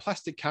Holga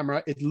plastic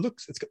camera.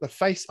 It's got the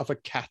face of a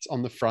cat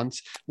on the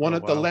front.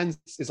 The lens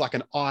is like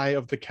an eye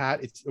of the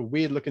cat. It's a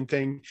weird looking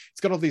thing.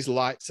 It's got all these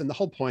lights. And the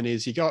whole point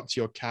is you go up to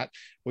your cat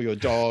or your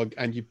dog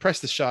and you press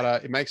the shutter.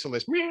 It makes all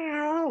this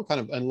meow kind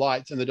of and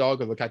lights, and the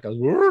dog or the cat goes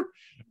whoop,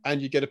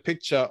 and you get a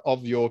picture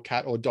of your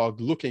cat or dog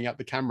looking at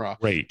the camera.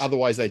 Right.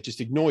 Otherwise they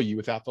just ignore you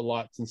without the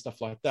lights and stuff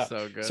like that.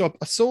 So good. So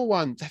I saw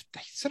one. They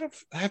sort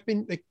of have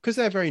been, because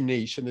they're very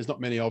niche and there's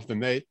not many of them.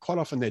 They quite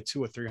often they're $200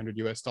 or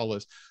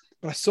 $300.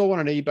 But I saw one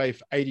on eBay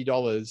for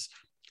 $80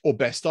 or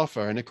best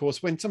offer. And of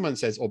course, when someone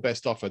says or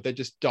best offer, they're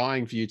just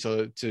dying for you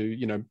to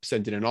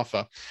send in an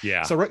offer.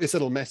 Yeah. So I wrote this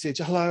little message.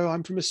 Hello,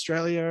 I'm from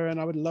Australia and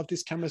I would love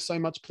this camera so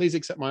much. Please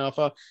accept my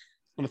offer.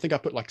 And I think I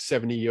put like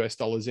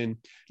 $70 in, and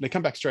they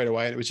come back straight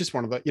away. And it was just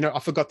one of the, I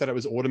forgot that it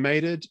was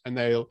automated, and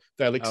they'll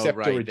accept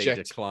or reject.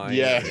 They decline.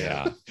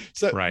 Yeah.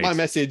 So my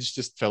message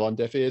just fell on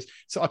deaf ears.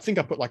 So I think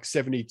I put like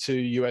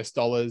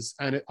 $72,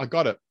 and I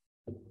got it.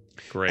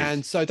 Great.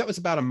 And so that was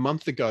about a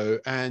month ago,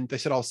 and they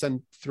said I'll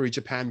send through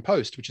Japan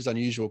Post, which is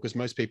unusual because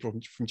most people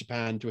from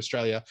Japan to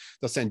Australia,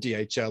 they'll send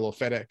DHL or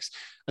FedEx.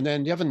 And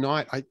then the other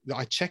night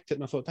I checked it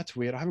and I thought, that's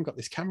weird. I haven't got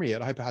this camera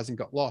yet. I hope it hasn't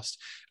got lost.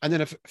 And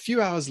then a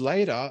few hours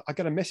later, I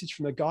got a message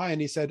from the guy,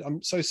 and he said,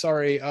 I'm so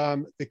sorry.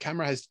 The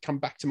camera has come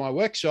back to my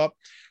workshop.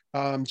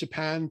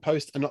 Japan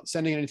Post are not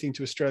sending anything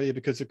to Australia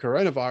because of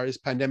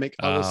coronavirus pandemic.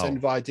 I will send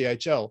via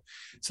DHL.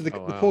 So the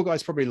poor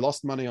guy's probably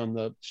lost money on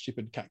the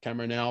stupid cat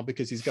camera now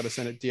because he's got to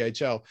send it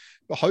DHL.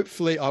 But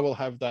hopefully I will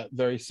have that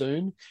very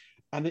soon.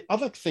 And the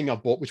other thing I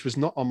bought, which was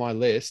not on my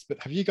list,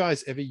 but have you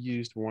guys ever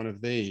used one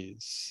of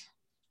these?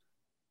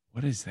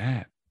 What is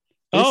that?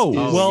 Not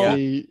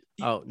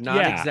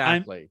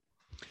exactly.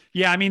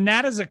 I mean,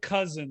 that is a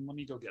cousin. Let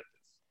me go get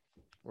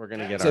this. We're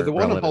gonna get. So the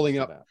one I'm holding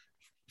up.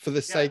 For the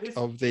sake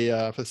of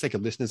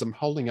listeners, I'm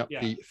holding up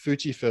the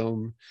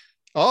Fujifilm.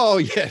 Oh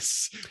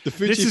yes, the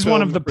Fujifilm. This is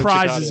one of the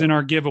prizes in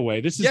our giveaway.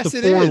 This is the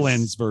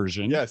 4-lens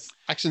version. Yes,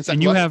 action sampler.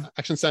 And you have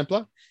action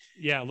sampler.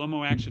 Yeah,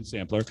 Lomo action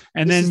sampler.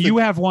 And then you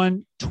have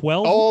one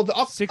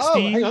 12,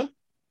 16. Hang on.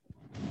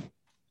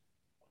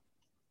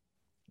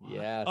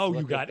 Yes. Oh,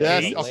 you got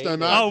 8.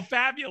 Octomat. Oh,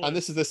 fabulous. And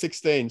this is the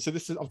 16. So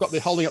I've got the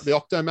holding up the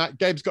Octomat.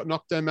 Gabe's got an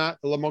Octomat,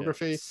 the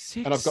Lomography,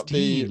 and I've got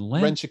the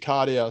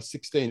Renchicardia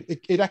 16.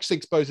 It actually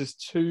exposes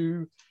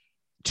two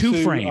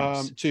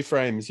frames. 2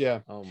 frames, yeah.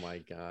 Oh my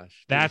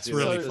gosh. That's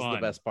really fun. This is the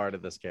best part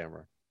of this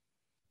camera.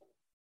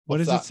 What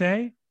does it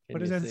say? What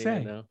does that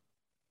say?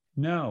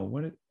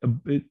 No.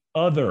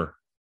 Other.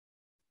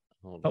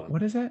 Hold on.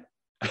 What is that?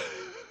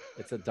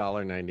 It's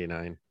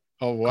 $1.99.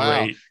 Oh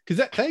wow!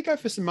 Because they go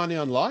for some money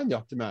online, the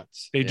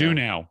Octomats. They do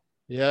now.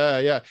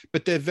 Yeah.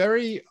 But they're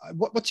very.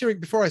 What's your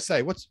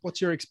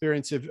what's your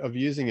experience of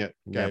using it?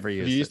 Gabe? Never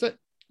used Have you used it?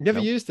 Never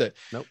used it.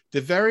 Nope.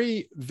 They're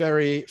very,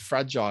 very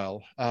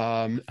fragile.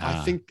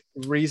 I think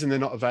the reason they're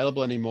not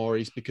available anymore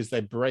is because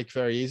they break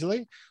very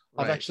easily.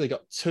 Right. I've actually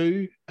got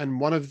 2, and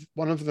one of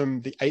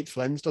them, the 8th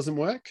lens doesn't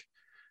work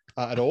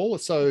at all.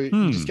 So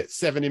you just get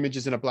 7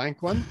 images in a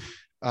blank one.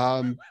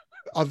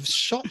 I've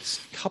shot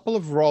a couple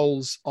of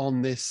rolls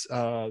on this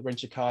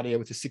Renchicardia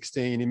with the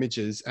 16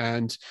 images,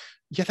 and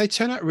they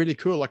turn out really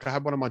cool. Like I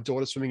had one of my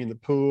daughters swimming in the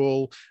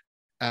pool,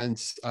 and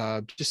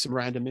just some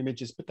random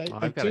images, but they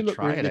do look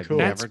really cool.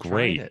 That's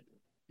great.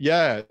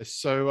 Yeah.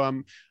 So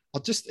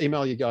I'll just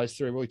email you guys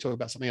through. When we talk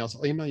about something else,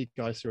 I'll email you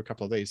guys through a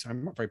couple of these.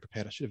 I'm not very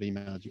prepared. I should have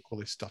emailed you all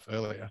this stuff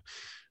earlier.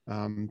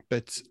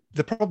 But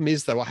the problem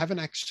is, though, I haven't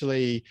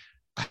actually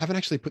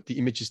put the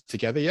images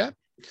together yet.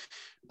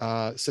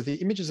 So the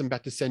images I'm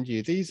about to send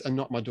you, these are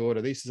not my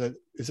daughter. This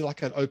is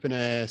like an open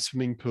air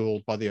swimming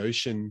pool by the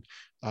ocean,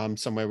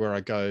 somewhere where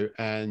I go.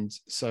 And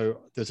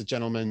so there's a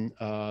gentleman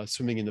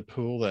swimming in the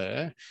pool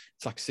there.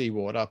 It's like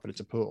seawater, but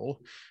it's a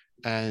pool.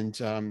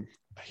 And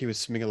he was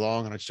swimming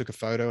along, and I just took a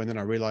photo, and then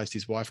I realized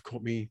his wife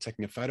caught me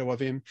taking a photo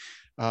of him.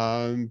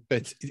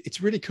 But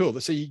it's really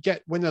cool. So you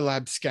get, when the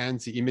lab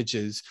scans the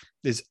images,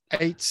 there's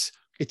 8.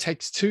 It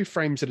takes 2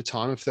 frames at a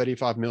time of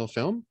 35mm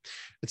film.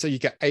 And so you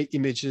get 8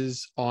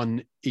 images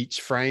on each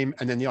frame.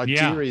 And then the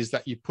idea is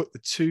that you put the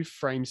 2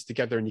 frames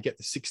together and you get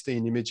the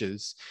 16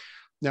 images.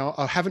 Now,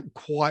 I haven't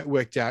quite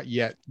worked out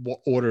yet what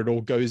order it all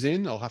goes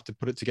in. I'll have to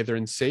put it together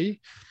and see.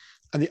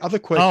 And the other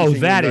quirky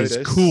thing that is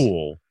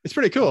cool. It's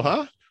pretty cool,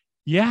 huh?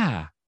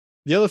 Yeah.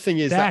 The other thing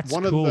is that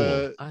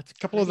a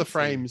couple of the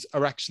frames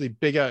are actually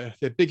bigger.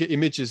 They're bigger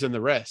images than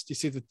the rest. You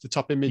see the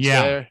top image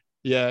there?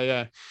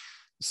 Yeah.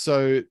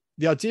 So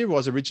the idea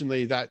was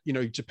originally that,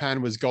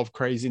 Japan was golf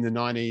crazy in the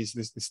 90s.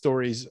 There's the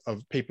stories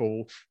of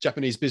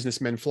Japanese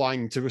businessmen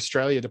flying to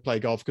Australia to play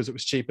golf because it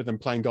was cheaper than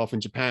playing golf in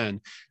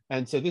Japan.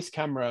 And so this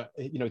camera,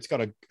 it's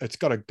got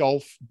a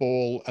golf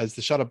ball as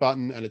the shutter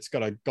button, and it's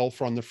got a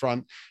golfer on the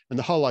front. And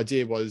the whole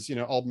idea was,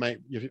 old mate,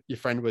 your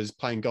friend was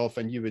playing golf,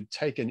 and you would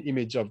take an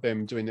image of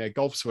them doing their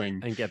golf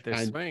swing and get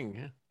their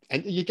swing.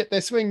 And you get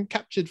their swing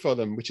captured for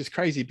them, which is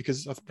crazy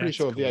because I'm pretty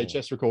sure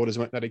VHS recorders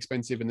weren't that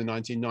expensive in the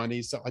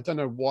 1990s. So I don't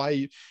know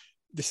why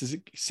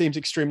seems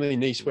extremely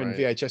niche when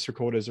VHS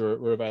recorders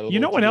were available. You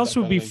know what else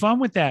would be fun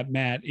with that,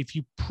 Matt? If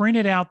you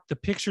printed out the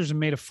pictures and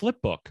made a flip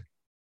book.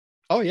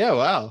 Oh, yeah.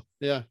 Wow.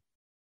 Yeah.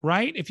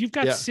 Right? If you've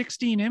got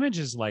 16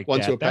 images like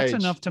that, that's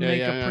enough to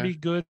make a pretty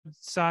good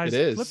size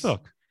flip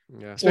book.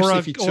 Yeah. Especially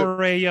if you took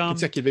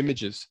consecutive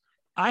images.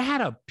 I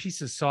had a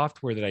piece of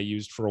software that I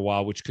used for a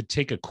while, which could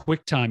take a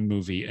QuickTime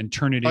movie and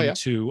turn it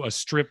into a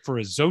strip for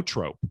a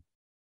Zoetrope.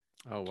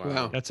 Oh,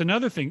 wow. That's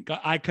another thing.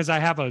 Because I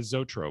have a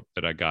Zoetrope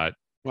that I got.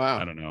 Wow.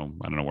 I don't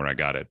know where I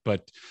got it,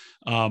 but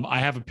I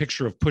have a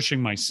picture of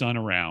pushing my son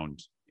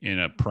around in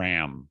a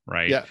pram,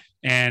 right? Yeah.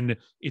 And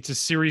it's a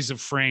series of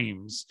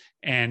frames.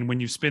 And when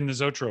you spin the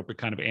Zoetrope, it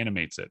kind of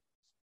animates it.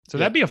 So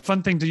that'd be a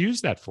fun thing to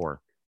use that for.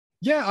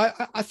 Yeah,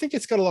 I think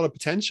it's got a lot of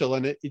potential,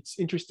 and it's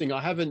interesting. I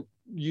haven't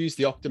used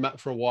the Octomat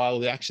for a while,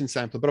 the action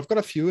sampler, but I've got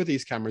a few of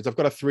these cameras. I've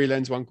got a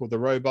 3-lens one called the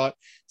Robot.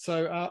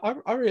 So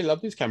I really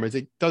love these cameras.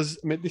 It does.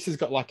 I mean, this has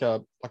got like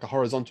a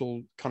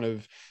horizontal kind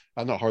of,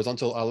 not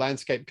horizontal, a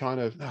landscape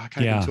kind of. I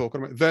can't even talk.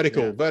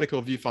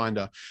 Vertical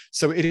viewfinder.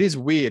 So it is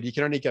weird. You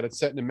can only get a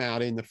certain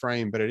amount in the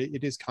frame, but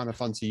it is kind of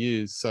fun to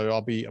use. So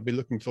I'll be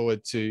looking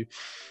forward to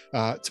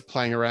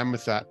playing around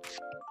with that.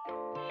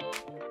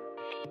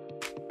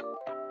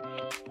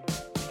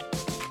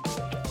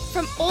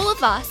 From all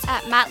of us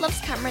at Matt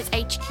Loves Cameras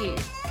HQ,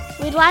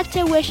 we'd like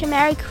to wish a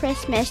Merry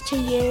Christmas to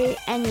you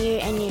and you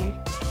and you.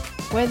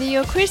 Whether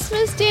your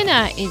Christmas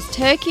dinner is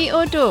turkey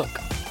or duck,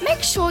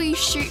 make sure you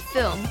shoot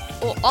film,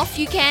 or off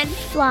you can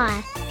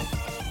fly.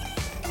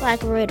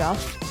 Like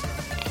Rudolph.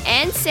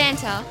 And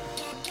Santa.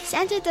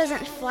 Santa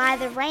doesn't fly,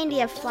 the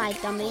reindeer fly,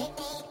 dummy.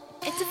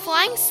 It's a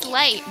flying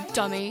sleigh,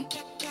 dummy.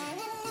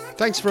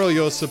 Thanks for all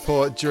your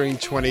support during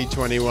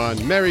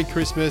 2021. Merry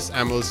Christmas,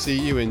 and we'll see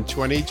you in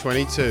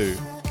 2022.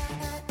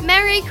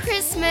 Merry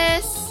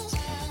Christmas!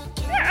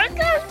 Merry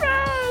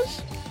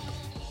Christmas!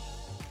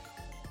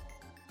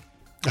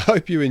 I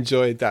hope you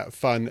enjoyed that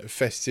fun,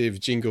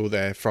 festive jingle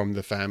there from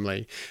the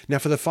family. Now,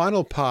 for the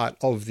final part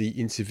of the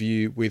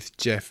interview with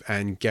Jeff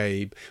and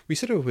Gabe, we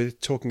sort of were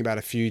talking about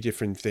a few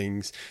different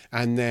things.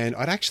 And then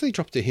I'd actually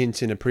dropped a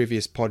hint in a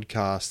previous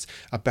podcast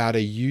about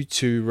a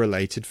U2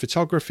 related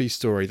photography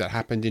story that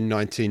happened in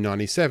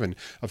 1997.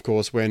 Of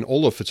course, when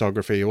all of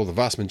photography, or the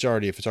vast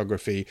majority of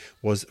photography,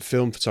 was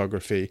film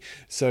photography.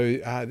 So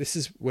this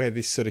is where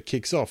this sort of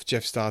kicks off.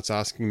 Jeff starts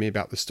asking me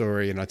about the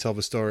story and I tell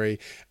the story.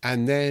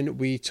 And then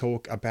we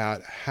talk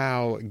about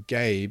how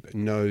Gabe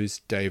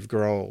knows Dave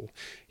Grohl.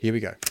 Here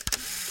we go.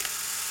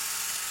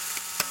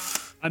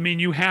 I mean,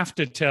 you have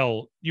to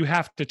tell the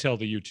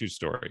U2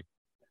 story.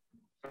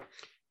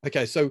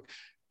 Okay, so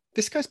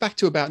this goes back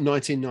to about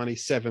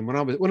 1997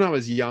 when I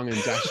was young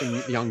and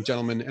dashing young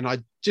gentleman, and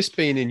I'd just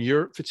been in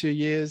Europe for 2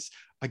 years.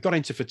 I got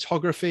into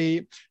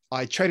photography.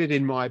 I traded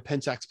in my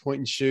Pentax point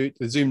and shoot,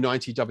 the Zoom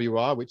 90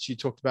 WR, which you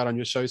talked about on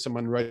your show.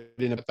 Someone wrote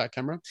in about that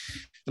camera.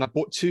 And I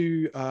bought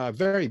two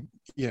very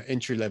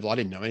entry level. I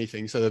didn't know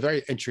anything. So the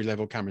very entry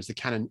level cameras, the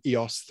Canon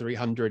EOS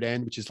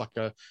 300N, which is like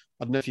I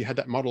don't know if you had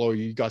that model or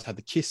you guys had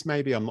the KISS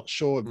maybe. I'm not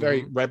sure.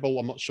 Very Rebel.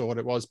 I'm not sure what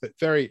it was, but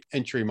very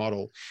entry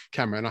model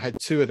camera. And I had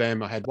two of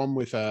them. I had one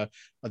with the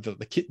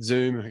kit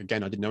zoom.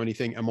 Again, I didn't know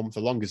anything. And one with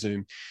the longer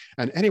zoom.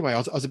 And anyway, I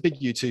was a big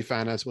U2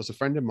 fan, as was a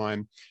friend of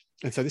mine.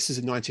 And so this is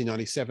in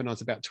 1997. I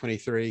was about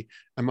 23.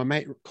 And my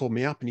mate called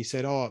me up and he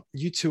said, "Oh,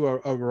 you two are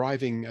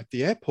arriving at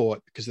the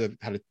airport," because they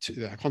had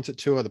a concert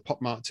tour, the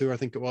Pop Mart tour, I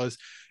think it was.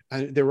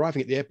 And they're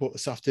arriving at the airport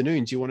this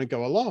afternoon. Do you want to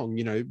go along?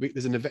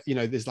 There's an event,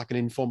 there's like an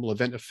informal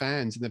event of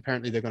fans. And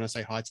apparently they're going to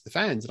say hi to the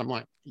fans. And I'm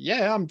like,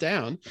 yeah, I'm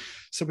down.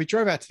 So we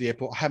drove out to the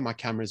airport. I had my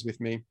cameras with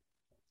me. And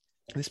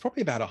there's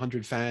probably about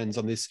 100 fans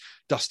on this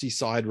dusty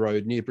side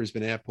road near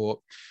Brisbane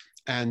Airport.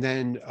 And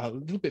then a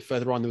little bit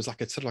further on, there was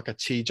like a sort of like a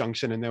T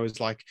junction, and there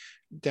was like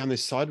down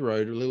this side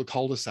road, a little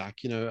cul-de-sac.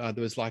 There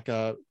was like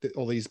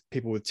all these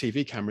people with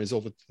TV cameras,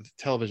 all the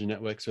television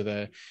networks were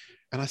there.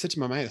 And I said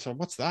to my mate, I said,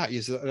 "What's that?"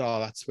 He said, "Oh,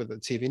 that's where the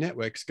TV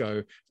networks go."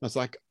 And I was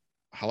like,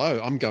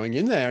 "Hello, I'm going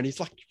in there." And he's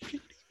like,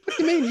 "What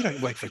do you mean you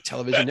don't work for a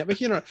television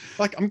network?"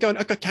 Like, I've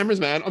got cameras,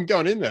 man. I'm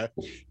going in there.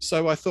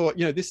 So I thought,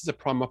 this is a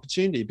prime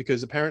opportunity,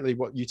 because apparently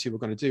what you two were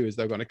going to do is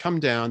they're going to come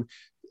down,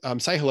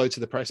 say hello to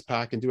the press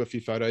pack and do a few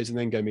photos and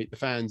then go meet the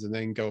fans and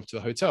then go off to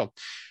the hotel.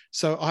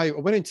 So I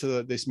went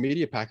into this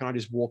media pack and I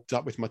just walked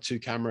up with my two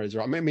cameras,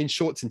 right? I mean,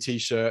 shorts and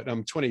t-shirt.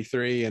 I'm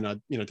 23 and I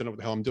don't know what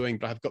the hell I'm doing,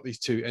 but I've got these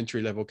two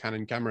entry-level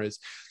Canon cameras.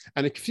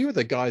 And a few of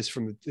the guys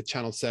from the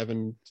Channel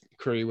 7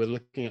 crew were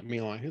looking at me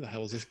like, who the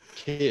hell is this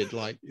kid?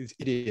 Like, this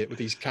idiot with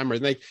these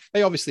cameras. And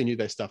they obviously knew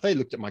their stuff. They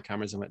looked at my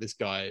cameras and went, this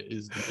guy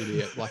is an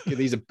idiot. Like,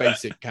 these are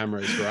basic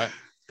cameras, right?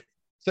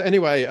 So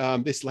anyway,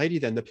 this lady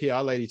then, the PR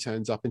lady,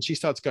 turns up and she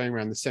starts going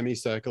around the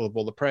semicircle of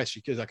all the press.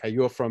 She goes, "Okay,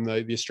 you're from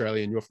the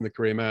Australian, you're from the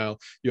Courier Mail,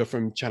 you're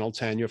from Channel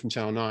 10, you're from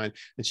Channel 9.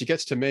 And she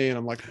gets to me and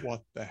I'm like,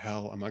 what the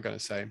hell am I going to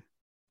say?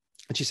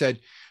 And she said,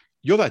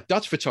 "You're that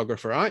Dutch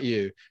photographer, aren't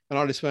you?" And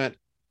I just went,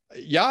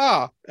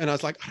 "Yeah." And I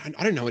was like,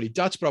 I don't know any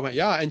Dutch, but I went,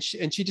 "Yeah." And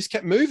she just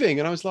kept moving.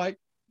 And I was like,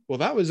 well,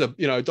 that was a,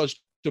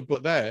 dodge to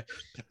put there.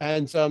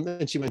 And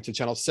she went to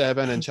Channel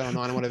 7 and Channel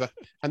 9 and whatever.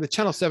 And the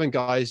Channel 7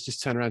 guys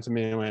just turned around to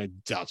me and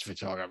went, "Dutch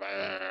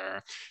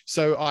photographer."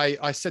 So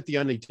I said the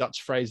only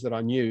Dutch phrase that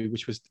I knew,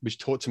 which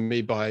taught to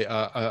me by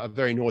a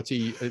very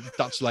naughty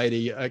Dutch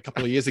lady a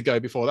couple of years ago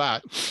before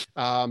that,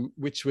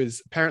 which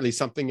was apparently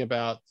something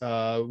about,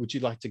 "Would you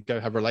like to go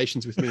have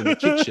relations with me in the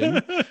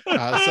kitchen?"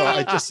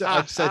 So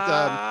I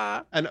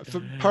said, and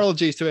for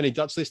apologies to any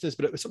Dutch listeners,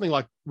 but it was something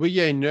like, "Wil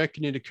je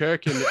nurken in de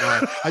kurken?"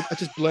 I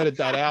just blurted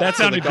that out. That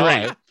sounded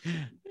great.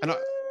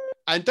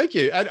 And thank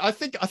you. And I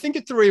think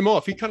it threw him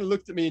off. He kind of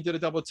looked at me and did a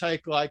double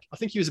take. Like, I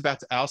think he was about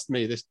to oust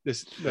me,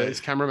 this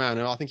cameraman.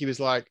 And I think he was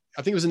like,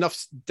 I think it was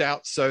enough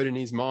doubt sowed in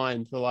his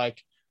mind for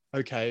like,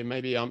 okay,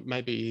 maybe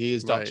he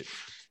is Dutch. Right.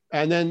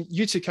 And then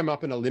you two come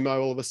up in a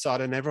limo all of a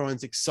sudden,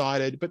 everyone's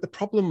excited. But the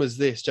problem was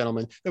this,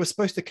 gentlemen, they were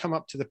supposed to come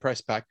up to the press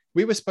pack.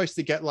 We were supposed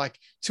to get like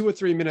 2 or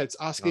 3 minutes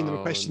asking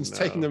them questions,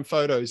 taking them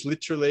photos,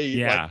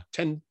 literally like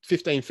 10,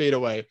 15 feet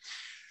away.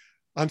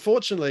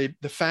 Unfortunately,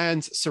 the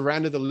fans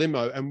surrounded the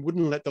limo and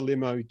wouldn't let the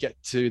limo get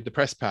to the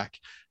press pack.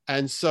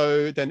 And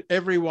so then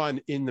everyone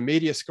in the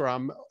media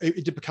scrum,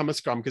 it did become a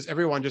scrum because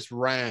everyone just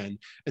ran.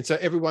 And so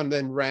everyone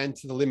then ran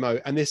to the limo,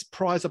 and this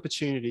prize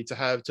opportunity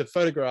to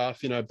photograph,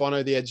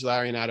 Bono, the Edge,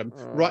 Larry and Adam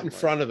right in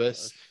front of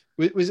us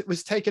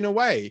was taken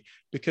away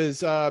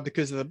because of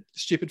the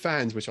stupid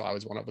fans, which I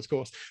was one of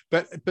course.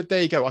 But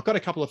there you go. I've got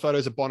a couple of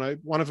photos of Bono.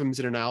 One of them's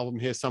in an album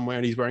here somewhere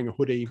and he's wearing a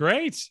hoodie.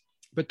 Great.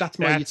 But that's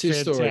my U2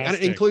 story. And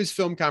it includes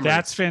film cameras.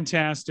 That's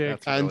fantastic.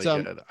 That's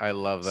really good. I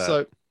love that.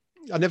 So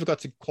I never got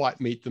to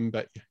quite meet them,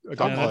 but I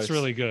got close. That's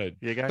really good.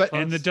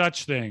 And the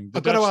Dutch thing.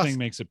 The Dutch thing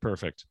makes it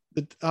perfect.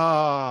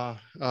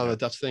 The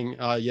Dutch thing.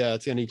 Yeah,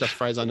 it's the only Dutch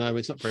phrase I know.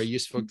 It's not very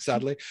useful,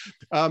 sadly.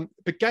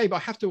 But Gabe, I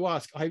have to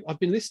ask. I've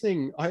been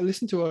listening. I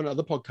listened to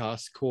another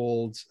podcast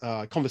called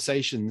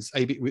Conversations,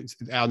 with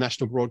our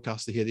national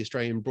broadcaster here, the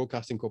Australian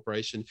Broadcasting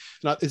Corporation.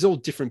 And it's all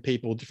different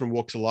people, different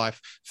walks of life,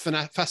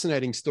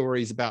 fascinating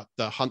stories about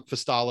the hunt for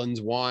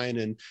Stalin's wine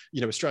and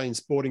Australian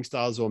sporting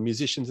stars or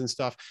musicians and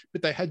stuff.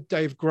 But they had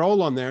Dave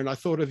Grohl on there, and I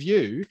thought of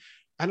you.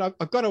 And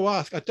I've got to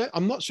ask,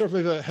 I'm not sure if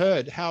I've ever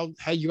heard how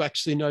you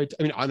actually know.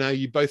 I mean, I know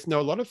you both know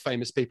a lot of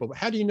famous people, but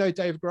how do you know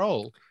Dave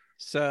Grohl?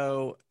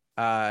 So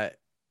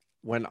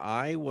when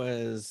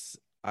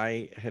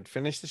I had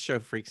finished the show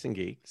Freaks and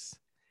Geeks,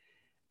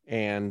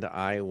 and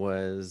I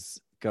was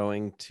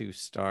going to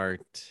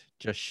start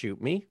Just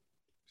Shoot Me,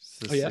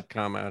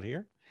 sitcom out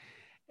here.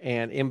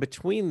 And in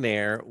between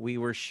there, we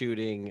were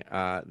shooting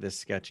this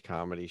sketch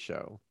comedy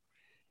show.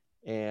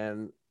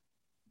 And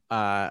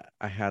I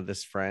had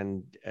this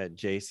friend,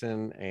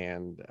 Jason,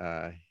 and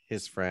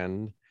his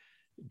friend,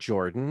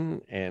 Jordan.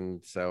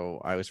 And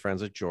so I was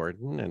friends with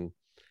Jordan,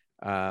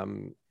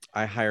 and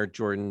I hired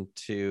Jordan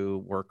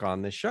to work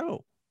on the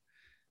show.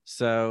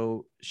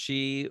 So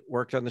she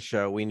worked on the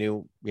show. We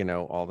knew,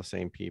 all the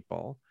same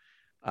people.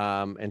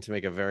 And to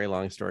make a very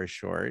long story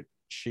short,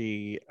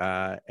 she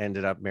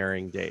ended up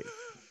marrying Dave.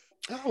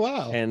 Oh,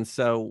 wow. And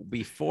so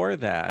before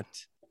that,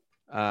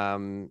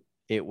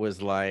 it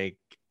was like,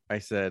 I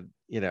said,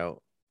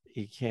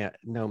 he can't,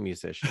 no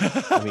musician.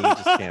 I mean, you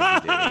just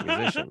can't be dating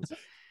musicians.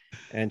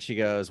 And she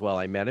goes, well,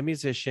 I met a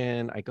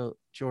musician. I go,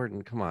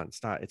 Jordan, come on,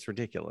 stop. It's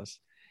ridiculous.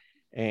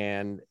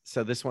 And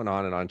so this went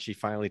on and on. She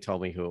finally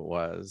told me who it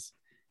was.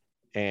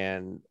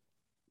 And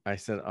I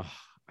said,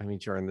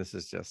 Jordan, this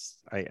is just,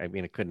 I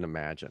couldn't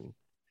imagine.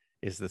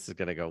 Is this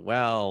going to go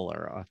well,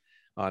 or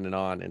on and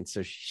on. And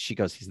so she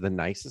goes, he's the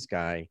nicest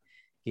guy.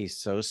 He's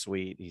so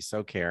sweet. He's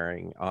so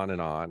caring, on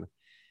and on.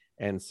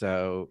 And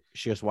so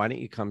she goes, why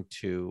don't you come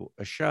to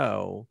a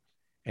show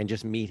and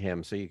just meet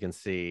him so you can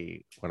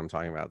see what I'm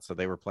talking about? So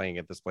they were playing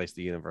at this place,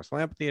 the Universal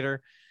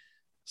Amphitheater,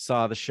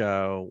 saw the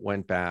show,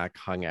 went back,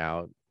 hung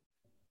out.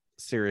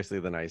 Seriously,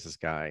 the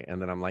nicest guy.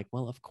 And then I'm like,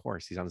 well, of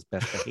course, he's on his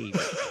best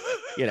behavior.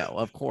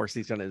 Of course,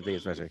 he's going to be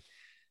his best behavior.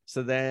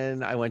 So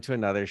then I went to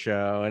another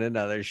show and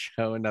another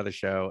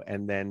show,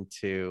 and then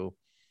to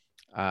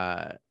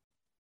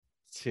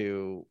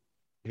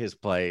his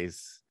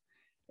place.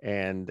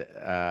 And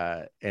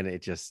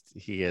it just,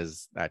 he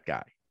is that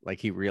guy. Like,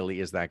 he really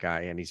is that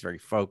guy. And he's very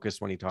focused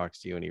when he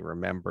talks to you, and he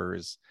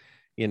remembers,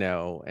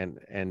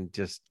 and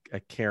just a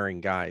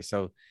caring guy.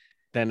 So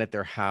then at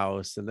their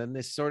house, and then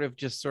this sort of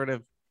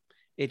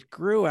it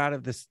grew out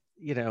of this,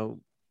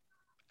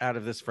 out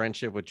of this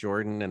friendship with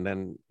Jordan, and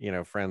then,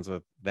 friends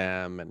with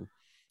them, and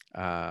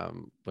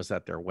was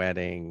at their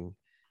wedding.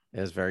 It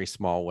was a very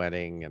small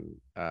wedding, and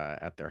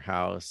at their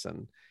house.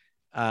 And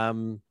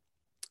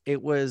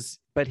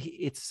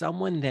it's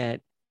someone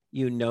that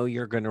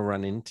you're going to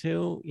run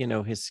into.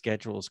 His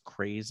schedule is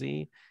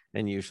crazy,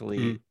 and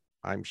usually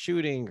I'm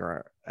shooting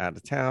or out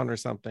of town or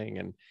something,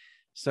 and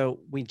so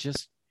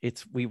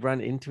we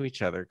run into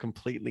each other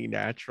completely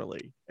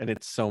naturally, and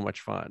it's so much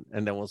fun.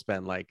 And then we'll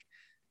spend a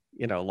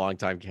long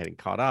time getting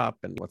caught up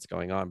and what's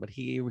going on. But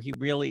he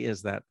really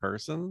is that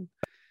person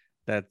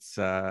that's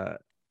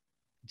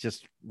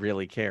just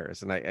really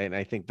cares. And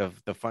I think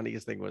the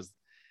funniest thing was,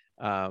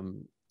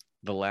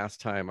 the last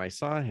time I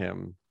saw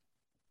him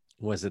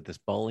was at this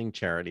bowling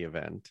charity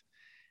event,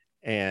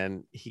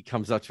 and he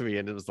comes up to me,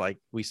 and it was like,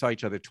 we saw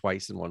each other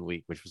twice in 1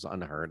 week, which was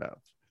unheard of.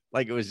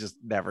 Like, it was just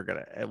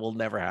it will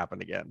never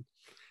happen again.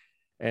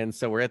 And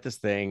so we're at this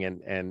thing,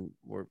 and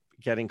we're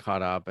getting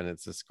caught up, and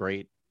it's this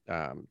great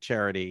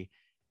charity.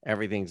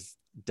 Everything's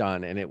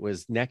done. And it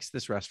was next to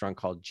this restaurant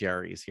called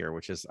Jerry's here,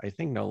 which is, I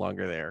think, no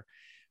longer there,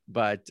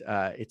 but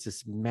it's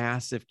this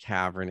massive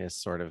cavernous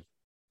sort of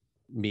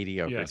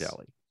mediocre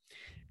deli.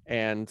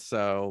 And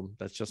so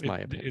that's just my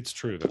opinion. It's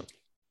true, though.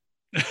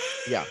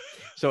 Yeah.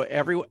 So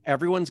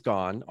everyone's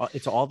gone.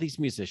 It's all these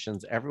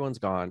musicians. Everyone's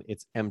gone.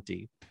 It's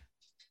empty.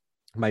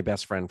 My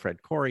best friend,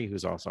 Fred Corey,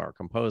 who's also our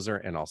composer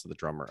and also the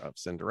drummer of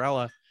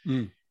Cinderella,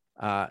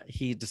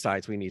 he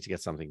decides we need to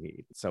get something to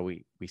eat. So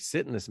we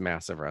sit in this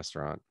massive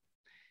restaurant,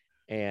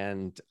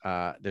 and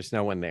there's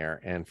no one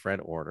there. And Fred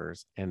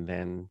orders, and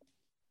then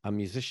a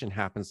musician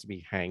happens to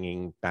be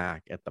hanging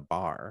back at the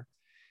bar,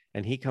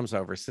 and he comes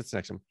over, sits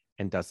next to him,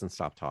 and doesn't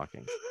stop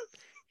talking.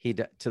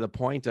 To the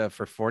point of,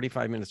 for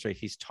 45 minutes straight,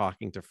 he's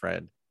talking to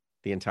Fred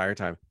the entire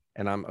time.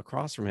 And I'm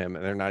across from him,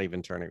 and they're not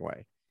even turning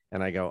away.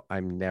 And I go,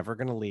 I'm never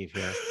going to leave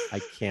here. I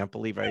can't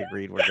believe I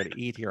agreed. We're going to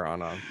eat here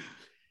on.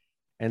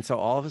 And so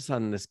all of a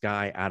sudden, this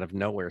guy out of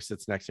nowhere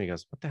sits next to me and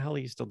goes, what the hell are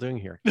you still doing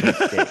here?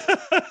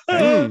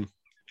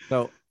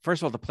 So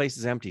first of all, the place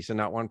is empty. So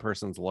not one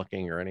person's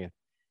looking or anything.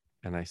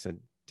 And I said,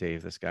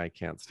 Dave, this guy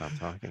can't stop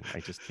talking. I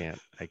just can't.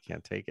 I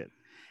can't take it.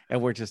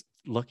 And we're just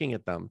looking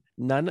at them.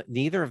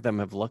 Neither of them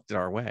have looked at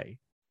our way.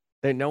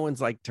 No one's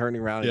like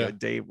turning around and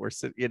Dave,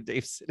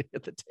 Dave's sitting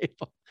at the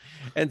table.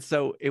 And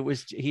so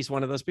he's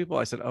one of those people.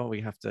 I said, oh,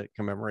 we have to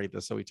commemorate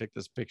this. So we took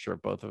this picture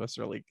of both of us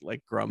really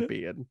like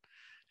grumpy and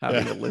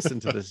having to listen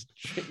to this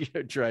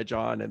dredge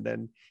on. And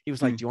then he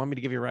was like, do you want me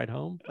to give you a ride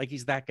home? Like,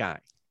 he's that guy.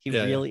 He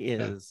really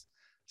is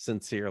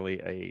sincerely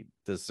a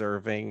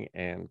deserving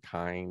and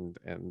kind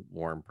and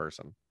warm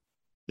person.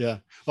 Yeah,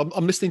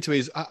 I'm listening to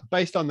his,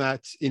 based on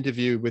that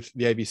interview with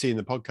the ABC in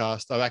the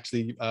podcast, I've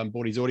actually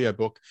bought his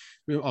audiobook.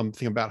 I'm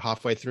thinking about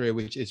halfway through,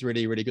 which is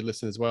really, really good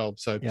listen as well.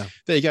 So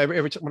there you go.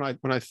 Every time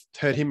when I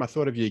heard him, I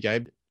thought of you,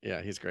 Gabe.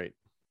 Yeah, he's great.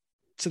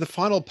 So the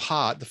final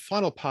part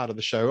of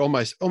the show,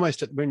 almost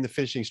we're in the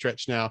finishing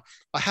stretch now.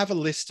 I have a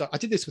list. I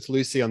did this with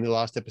Lucy on the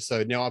last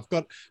episode. Now I've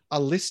got a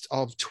list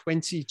of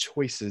 20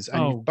 choices. And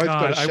oh both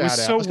God, got a I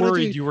was so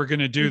worried you were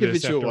going to do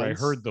this after ones.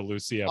 I heard the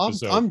Lucy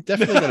episode. I'm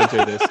definitely going to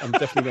do this. I'm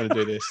definitely going to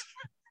do this.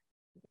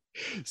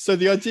 So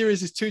the idea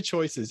is there's 2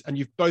 choices, and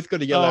you've both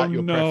got to yell out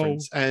your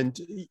preference. And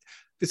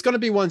there's going to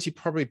be ones you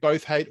probably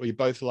both hate or you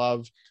both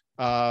love.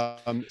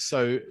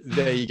 So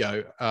there you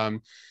go.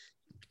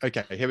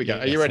 Okay, here we go.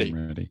 Are you ready?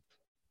 I'm ready.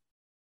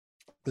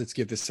 Let's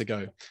give this a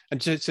go.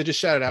 And so just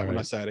shout it out when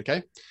I say it,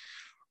 okay?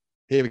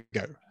 Here we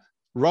go.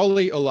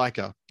 Rolly or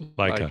Leica?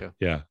 Leica,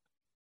 yeah.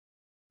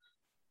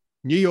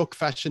 New York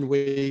Fashion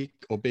Week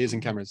or Beers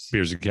and Cameras?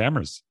 Beers and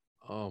Cameras.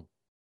 Oh,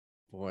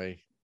 boy.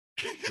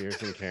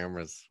 Beers and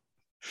Cameras.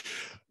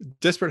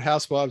 Desperate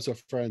Housewives or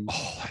Friends?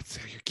 Oh,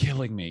 you're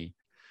killing me.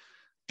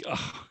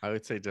 Oh, I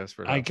would say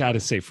Desperate I got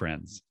to say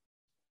Friends.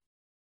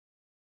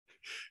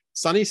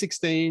 Sunny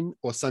 16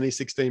 or Sunny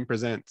 16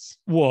 Presents?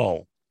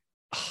 Whoa.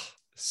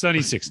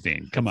 Sunny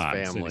 16. Come on,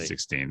 family. Sunny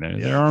 16.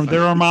 There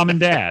are mom and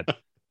dad.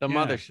 The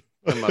mothership.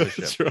 The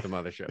mothership. Right. The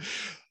mothership.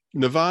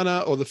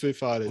 Nirvana or the Foo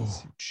Fighters?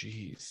 Oh,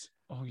 jeez.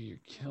 Oh, you're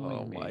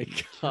killing me. Oh my You're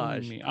killing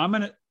gosh. me. I'm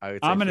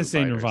gonna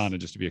say Nirvana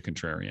just to be a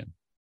contrarian.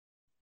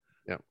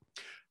 Yep.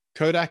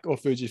 Kodak or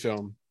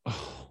Fujifilm?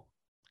 Oh,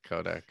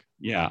 Kodak.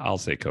 yeah, I'll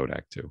say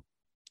Kodak too.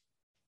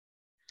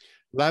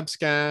 Lab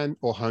scan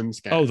or home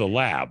scan? Oh, the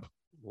lab.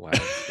 Lab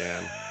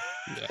scan.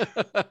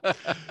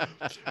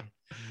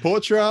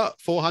 Portra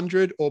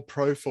 400 or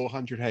Pro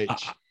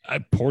 400H?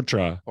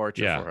 Portra. Portra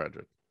yeah.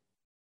 400.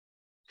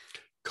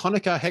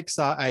 Konica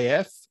Hexar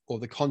AF or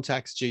the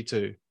Contax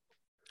G2?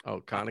 Oh,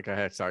 Konica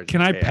Hexar.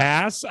 Can I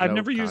pass? I've No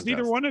never used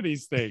either contest. one of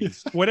these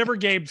things. Whatever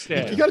Gabe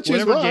said. You gotta choose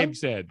Whatever one. Gabe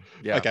said.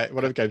 Yeah. Okay,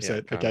 whatever Gabe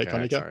said. Okay,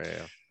 Konica. Hexar,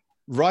 yeah.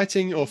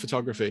 Writing or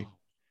photography?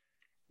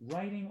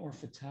 Writing or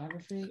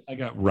photography? I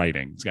got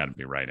writing. It's got to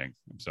be writing.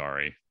 I'm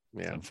sorry.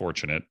 It's Yeah.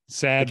 unfortunate.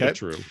 Sad but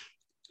true.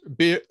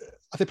 Beer.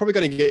 I think probably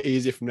going to get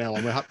easier from now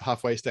on. We're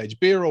halfway stage.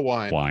 Beer or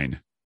wine? Wine.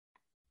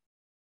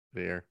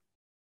 Beer.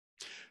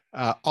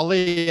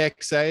 Ollie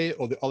XA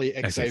or the Ollie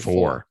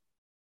XA4?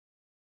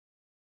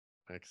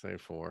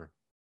 XA4.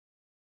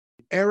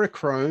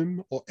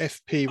 Aerochrome or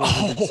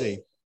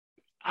FP100C?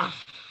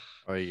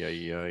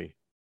 Oy.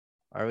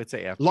 I would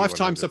say FP100C.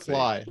 Lifetime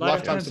supply.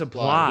 Lifetime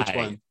supply. Which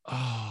one?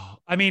 Oh,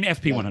 I mean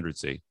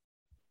FP100C.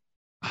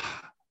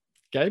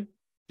 Gabe?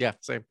 Yeah,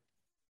 same.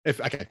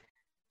 Okay.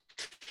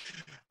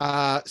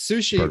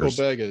 Sushi Burgers.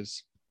 or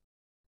burgers?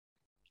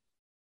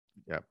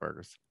 Yeah,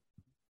 burgers.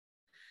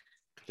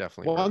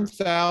 Definitely.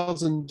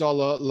 $1,000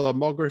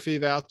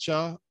 Lomography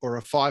voucher or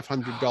a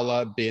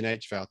 $500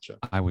 B&H voucher?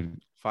 I would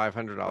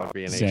 $500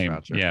 B&H same.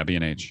 voucher. Yeah,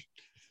 B&H.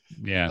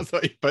 Yeah. I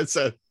thought you both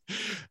said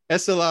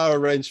SLR or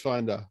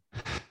rangefinder?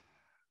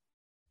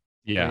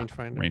 Yeah.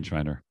 Rangefinder.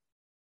 Rangefinder.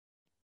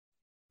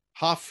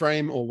 Half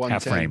frame or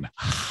 110? Half frame.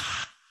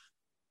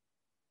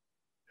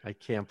 I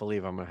can't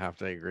believe I'm gonna have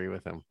to agree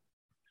with him.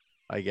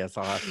 I guess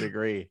I'll have to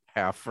agree.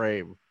 Half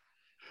frame.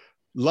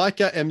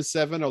 Leica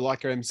M7 or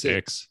Leica M6?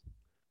 6.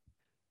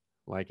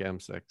 Like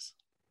M6.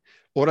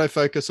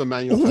 Autofocus or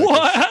manual focus?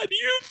 What do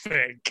you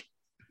think?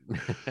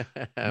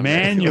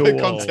 Manual.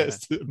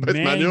 Contest. Both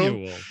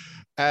manual.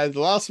 And the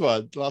last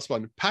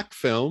one, pack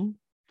film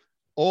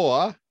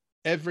or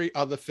every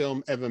other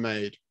film ever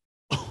made?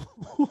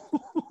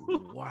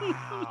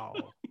 Wow.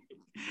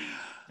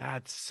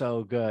 That's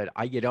so good.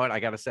 You know what I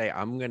gotta say?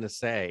 I'm gonna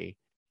say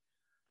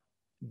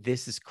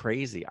this is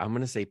crazy. I'm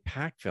gonna say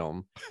pack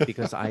film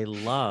because I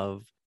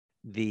love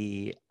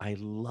the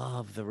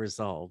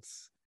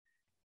results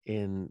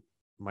in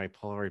my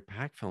Polaroid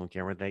pack film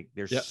camera.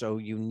 They're so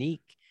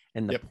unique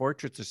and the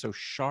portraits are so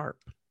sharp.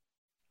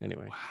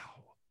 Anyway. Wow.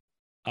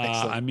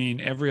 I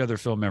mean, every other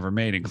film ever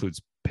made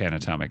includes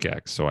Panatomic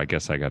X, so I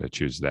guess I got to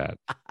choose that.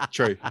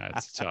 True.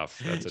 That's tough.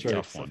 That's a True.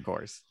 tough one. Of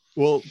course.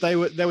 Well, they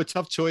were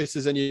tough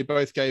choices, and you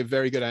both gave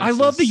very good answers. I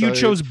love that you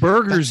chose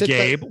burgers, that's it.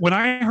 Gabe. When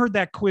I heard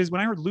that quiz, when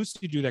I heard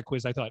Lucy do that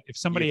quiz, I thought if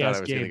somebody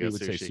asked Gabe, he would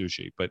say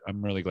sushi. But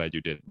I'm really glad you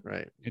didn't.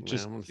 Right. It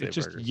just I'm gonna say it's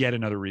just burgers. yet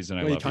another reason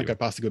I Well, you love can't you. go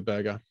past a good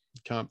burger.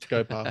 You can't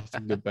go past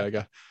a good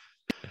burger.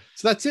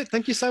 So that's it.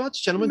 Thank you so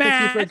much, gentlemen.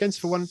 Matt, Thank you again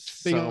for being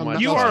so on. much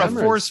Matt You Loves are a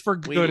Cameras. force for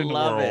good in the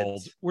love it.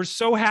 world. We're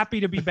so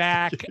happy to be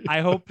back.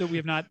 I hope that we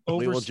have not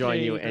overstayed. We will join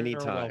you our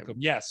anytime. welcome.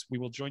 Yes, we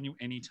will join you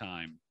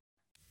anytime.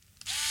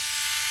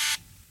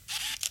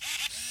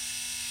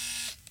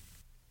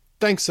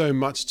 Thanks so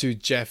much to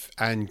Jeff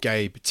and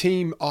Gabe,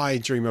 Team I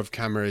Dream of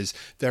Cameras.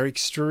 They're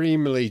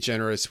extremely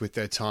generous with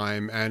their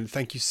time, and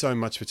thank you so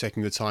much for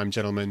taking the time,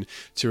 gentlemen,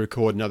 to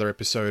record another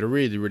episode. I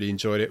really, really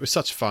enjoyed it. It was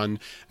such fun,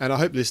 and I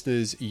hope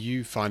listeners,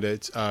 you find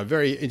it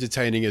very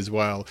entertaining as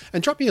well.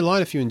 And drop me a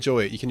line if you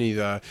enjoy it. You can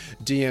either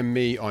DM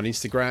me on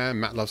Instagram,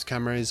 Matt Loves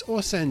Cameras,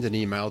 or send an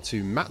email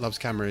to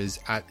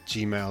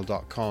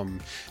mattlovescameras@gmail.com.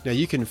 Now,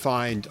 you can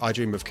find I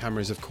Dream of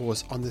Cameras, of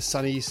course, on the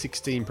Sunny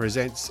 16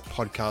 Presents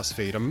podcast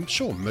feed. I'm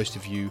sure most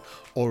of you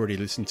already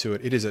listen to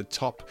it. It's a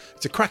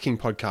cracking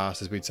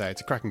podcast, as we'd say. It's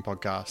a cracking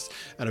podcast.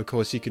 And of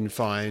course, you can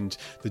find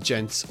the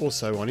gents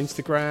also on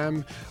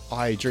Instagram,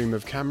 I Dream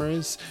of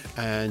Cameras,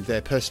 and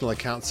their personal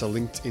accounts are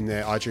linked in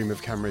their I Dream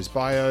of Cameras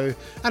bio.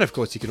 And of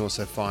course, you can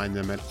also find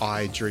them at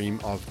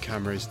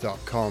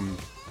idreamofcameras.com.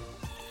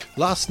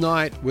 Last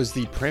night was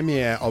the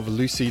premiere of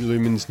Lucy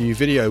Lumen's new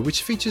video,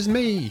 which features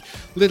me,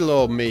 little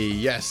old me,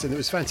 yes, and it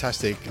was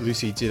fantastic.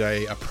 Lucy did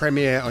a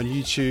premiere on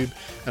YouTube,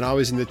 and I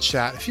was in the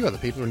chat. A few other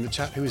people were in the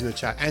chat. Who was in the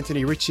chat?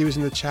 Anthony Ritchie was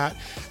in the chat,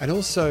 and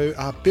also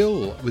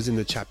Bill was in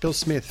the chat. Bill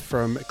Smith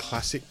from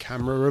Classic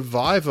Camera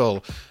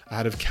Revival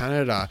out of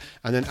Canada.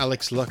 And then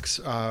Alex Lux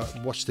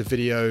watched the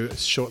video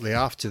shortly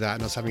after that,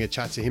 and I was having a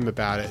chat to him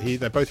about it.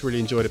 They both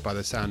really enjoyed it by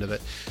the sound of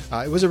it.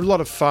 It was a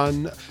lot of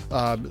fun.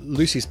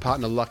 Lucy's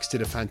partner Lux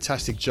did a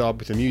fantastic job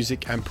with the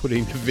music and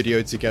putting the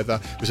video together.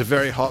 It was a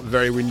very hot,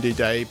 very windy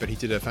day, but he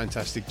did a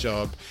fantastic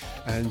job.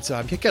 And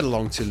get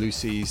along to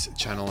Lucy's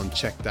channel and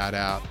check that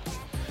out.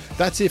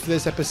 That's it for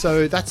this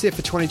episode. That's it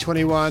for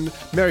 2021.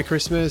 Merry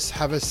Christmas.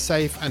 Have a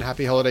safe and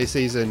happy holiday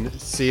season.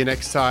 See you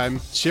next time.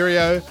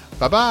 Cheerio.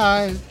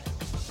 Bye-bye.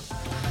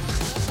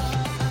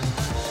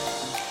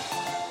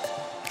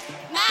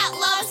 Matt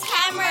loves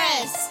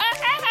cameras.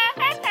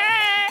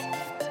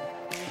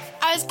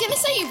 I was gonna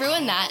say you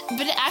ruined that,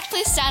 but it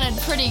actually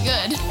sounded pretty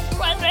good.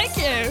 Well, thank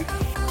you.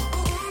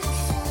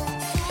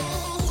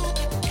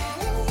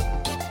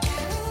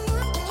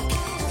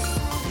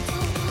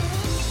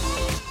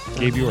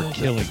 Gabe, you are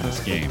killing this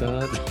game.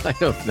 I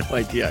have no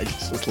idea. I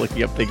just was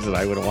looking up things that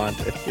I would want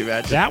to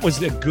imagine. That was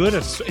a good.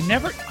 It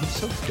never. I'm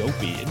so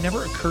dopey. It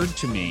never occurred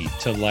to me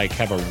to like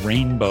have a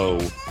rainbow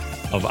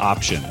of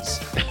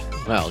options.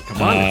 Well,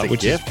 come on, it's a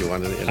gift. You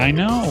wanted to. I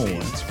know.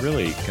 It's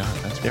really God.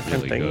 That's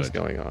different really things good.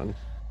 going on.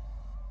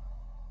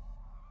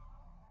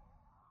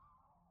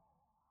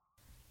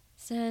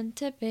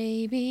 Santa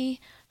baby,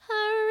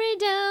 hurry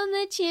down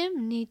the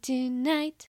chimney tonight.